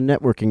education and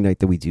networking night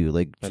that we do,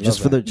 like I just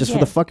love for that. the for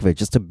the fuck of it,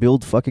 just to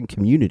build fucking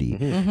community.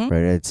 Mm-hmm.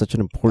 Right? It's such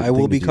an important. I will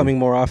thing be to do. coming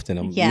more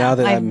often. Yeah, now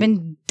that I've I'm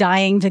been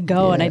dying to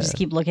go, and I Yeah. just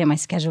keep looking at my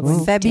schedule.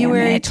 Going,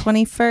 February "Damn it."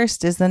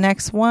 21st is the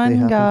next one, They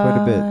happen guys.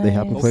 quite a bit. They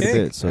happen quite a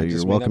okay. bit. So I you're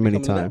just may not welcome be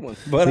coming to that anytime. one.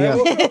 But Yeah. I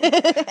will.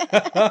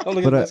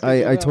 Look at But this I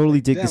schedule totally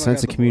now. dig Damn, the I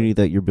sense got of the community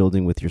that you're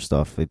building with your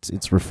stuff.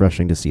 It's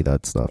refreshing to see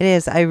that stuff. It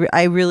is.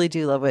 I really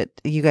do love what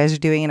you guys are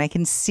doing, and I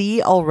can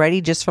see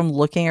already just from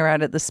looking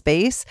around at the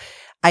space.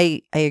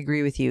 I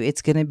agree with you.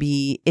 It's going to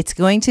be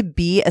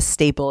a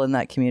staple in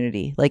that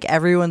community. Like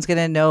everyone's going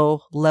to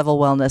know Level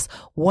Wellness.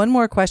 One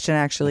more question,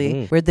 actually.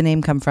 Mhm. Where'd the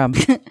name come from?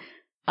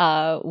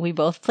 We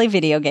both play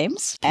video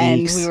games,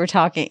 and Geeks. we were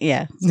talking.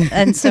 Yeah,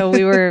 and so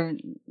we were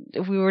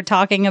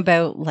talking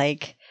about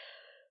like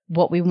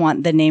what we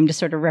want the name to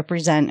sort of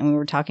represent, and we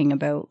were talking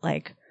about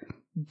like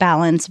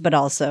balance, but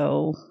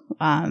also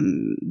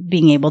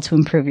being able to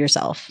improve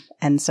yourself.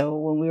 And so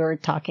when we were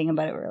talking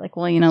about it, we were like,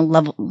 well,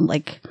 level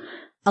like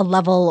a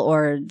level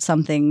or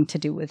something to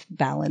do with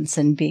balance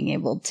and being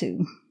able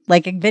to,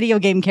 like a video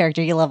game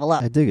character, you level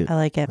up. I dig it. I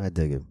like it. I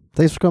dig it.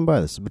 Thanks for coming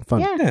by. This has been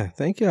fun. Yeah. Yeah,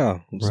 thank y'all.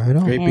 It's Right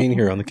on. great being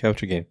here on the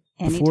Couch Again.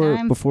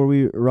 Anytime. Before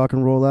we rock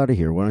and roll out of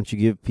here, why don't you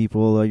give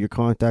people your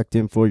contact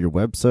info, your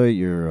website,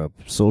 your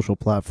social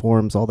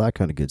platforms, all that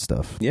kind of good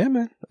stuff. Yeah,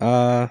 man.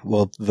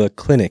 Well, the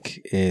clinic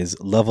is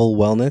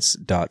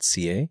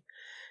levelwellness.ca.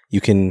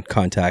 You can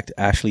contact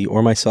Ashley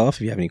or myself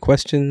if you have any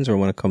questions or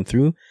want to come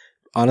through.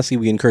 Honestly,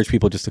 we encourage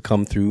people just to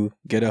come through,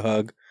 get a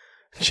hug,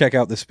 check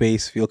out the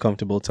space, feel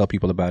comfortable, tell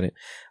people about it.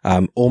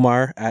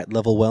 Omar at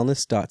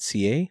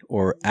levelwellness.ca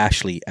or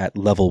Ashley at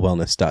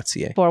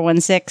levelwellness.ca.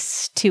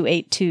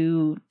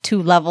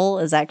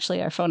 416-282-2level is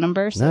actually our phone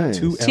number. So Nice.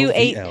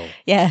 2LVL.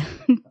 yeah,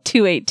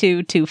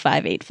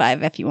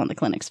 282-2585 if you want the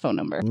clinic's phone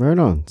number. Right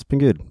on. It's been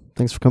good.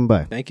 Thanks for coming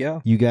by. Thank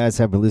y'all. You guys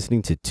have been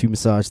listening to Two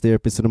Massage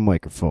Therapists and a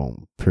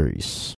Microphone. Peace.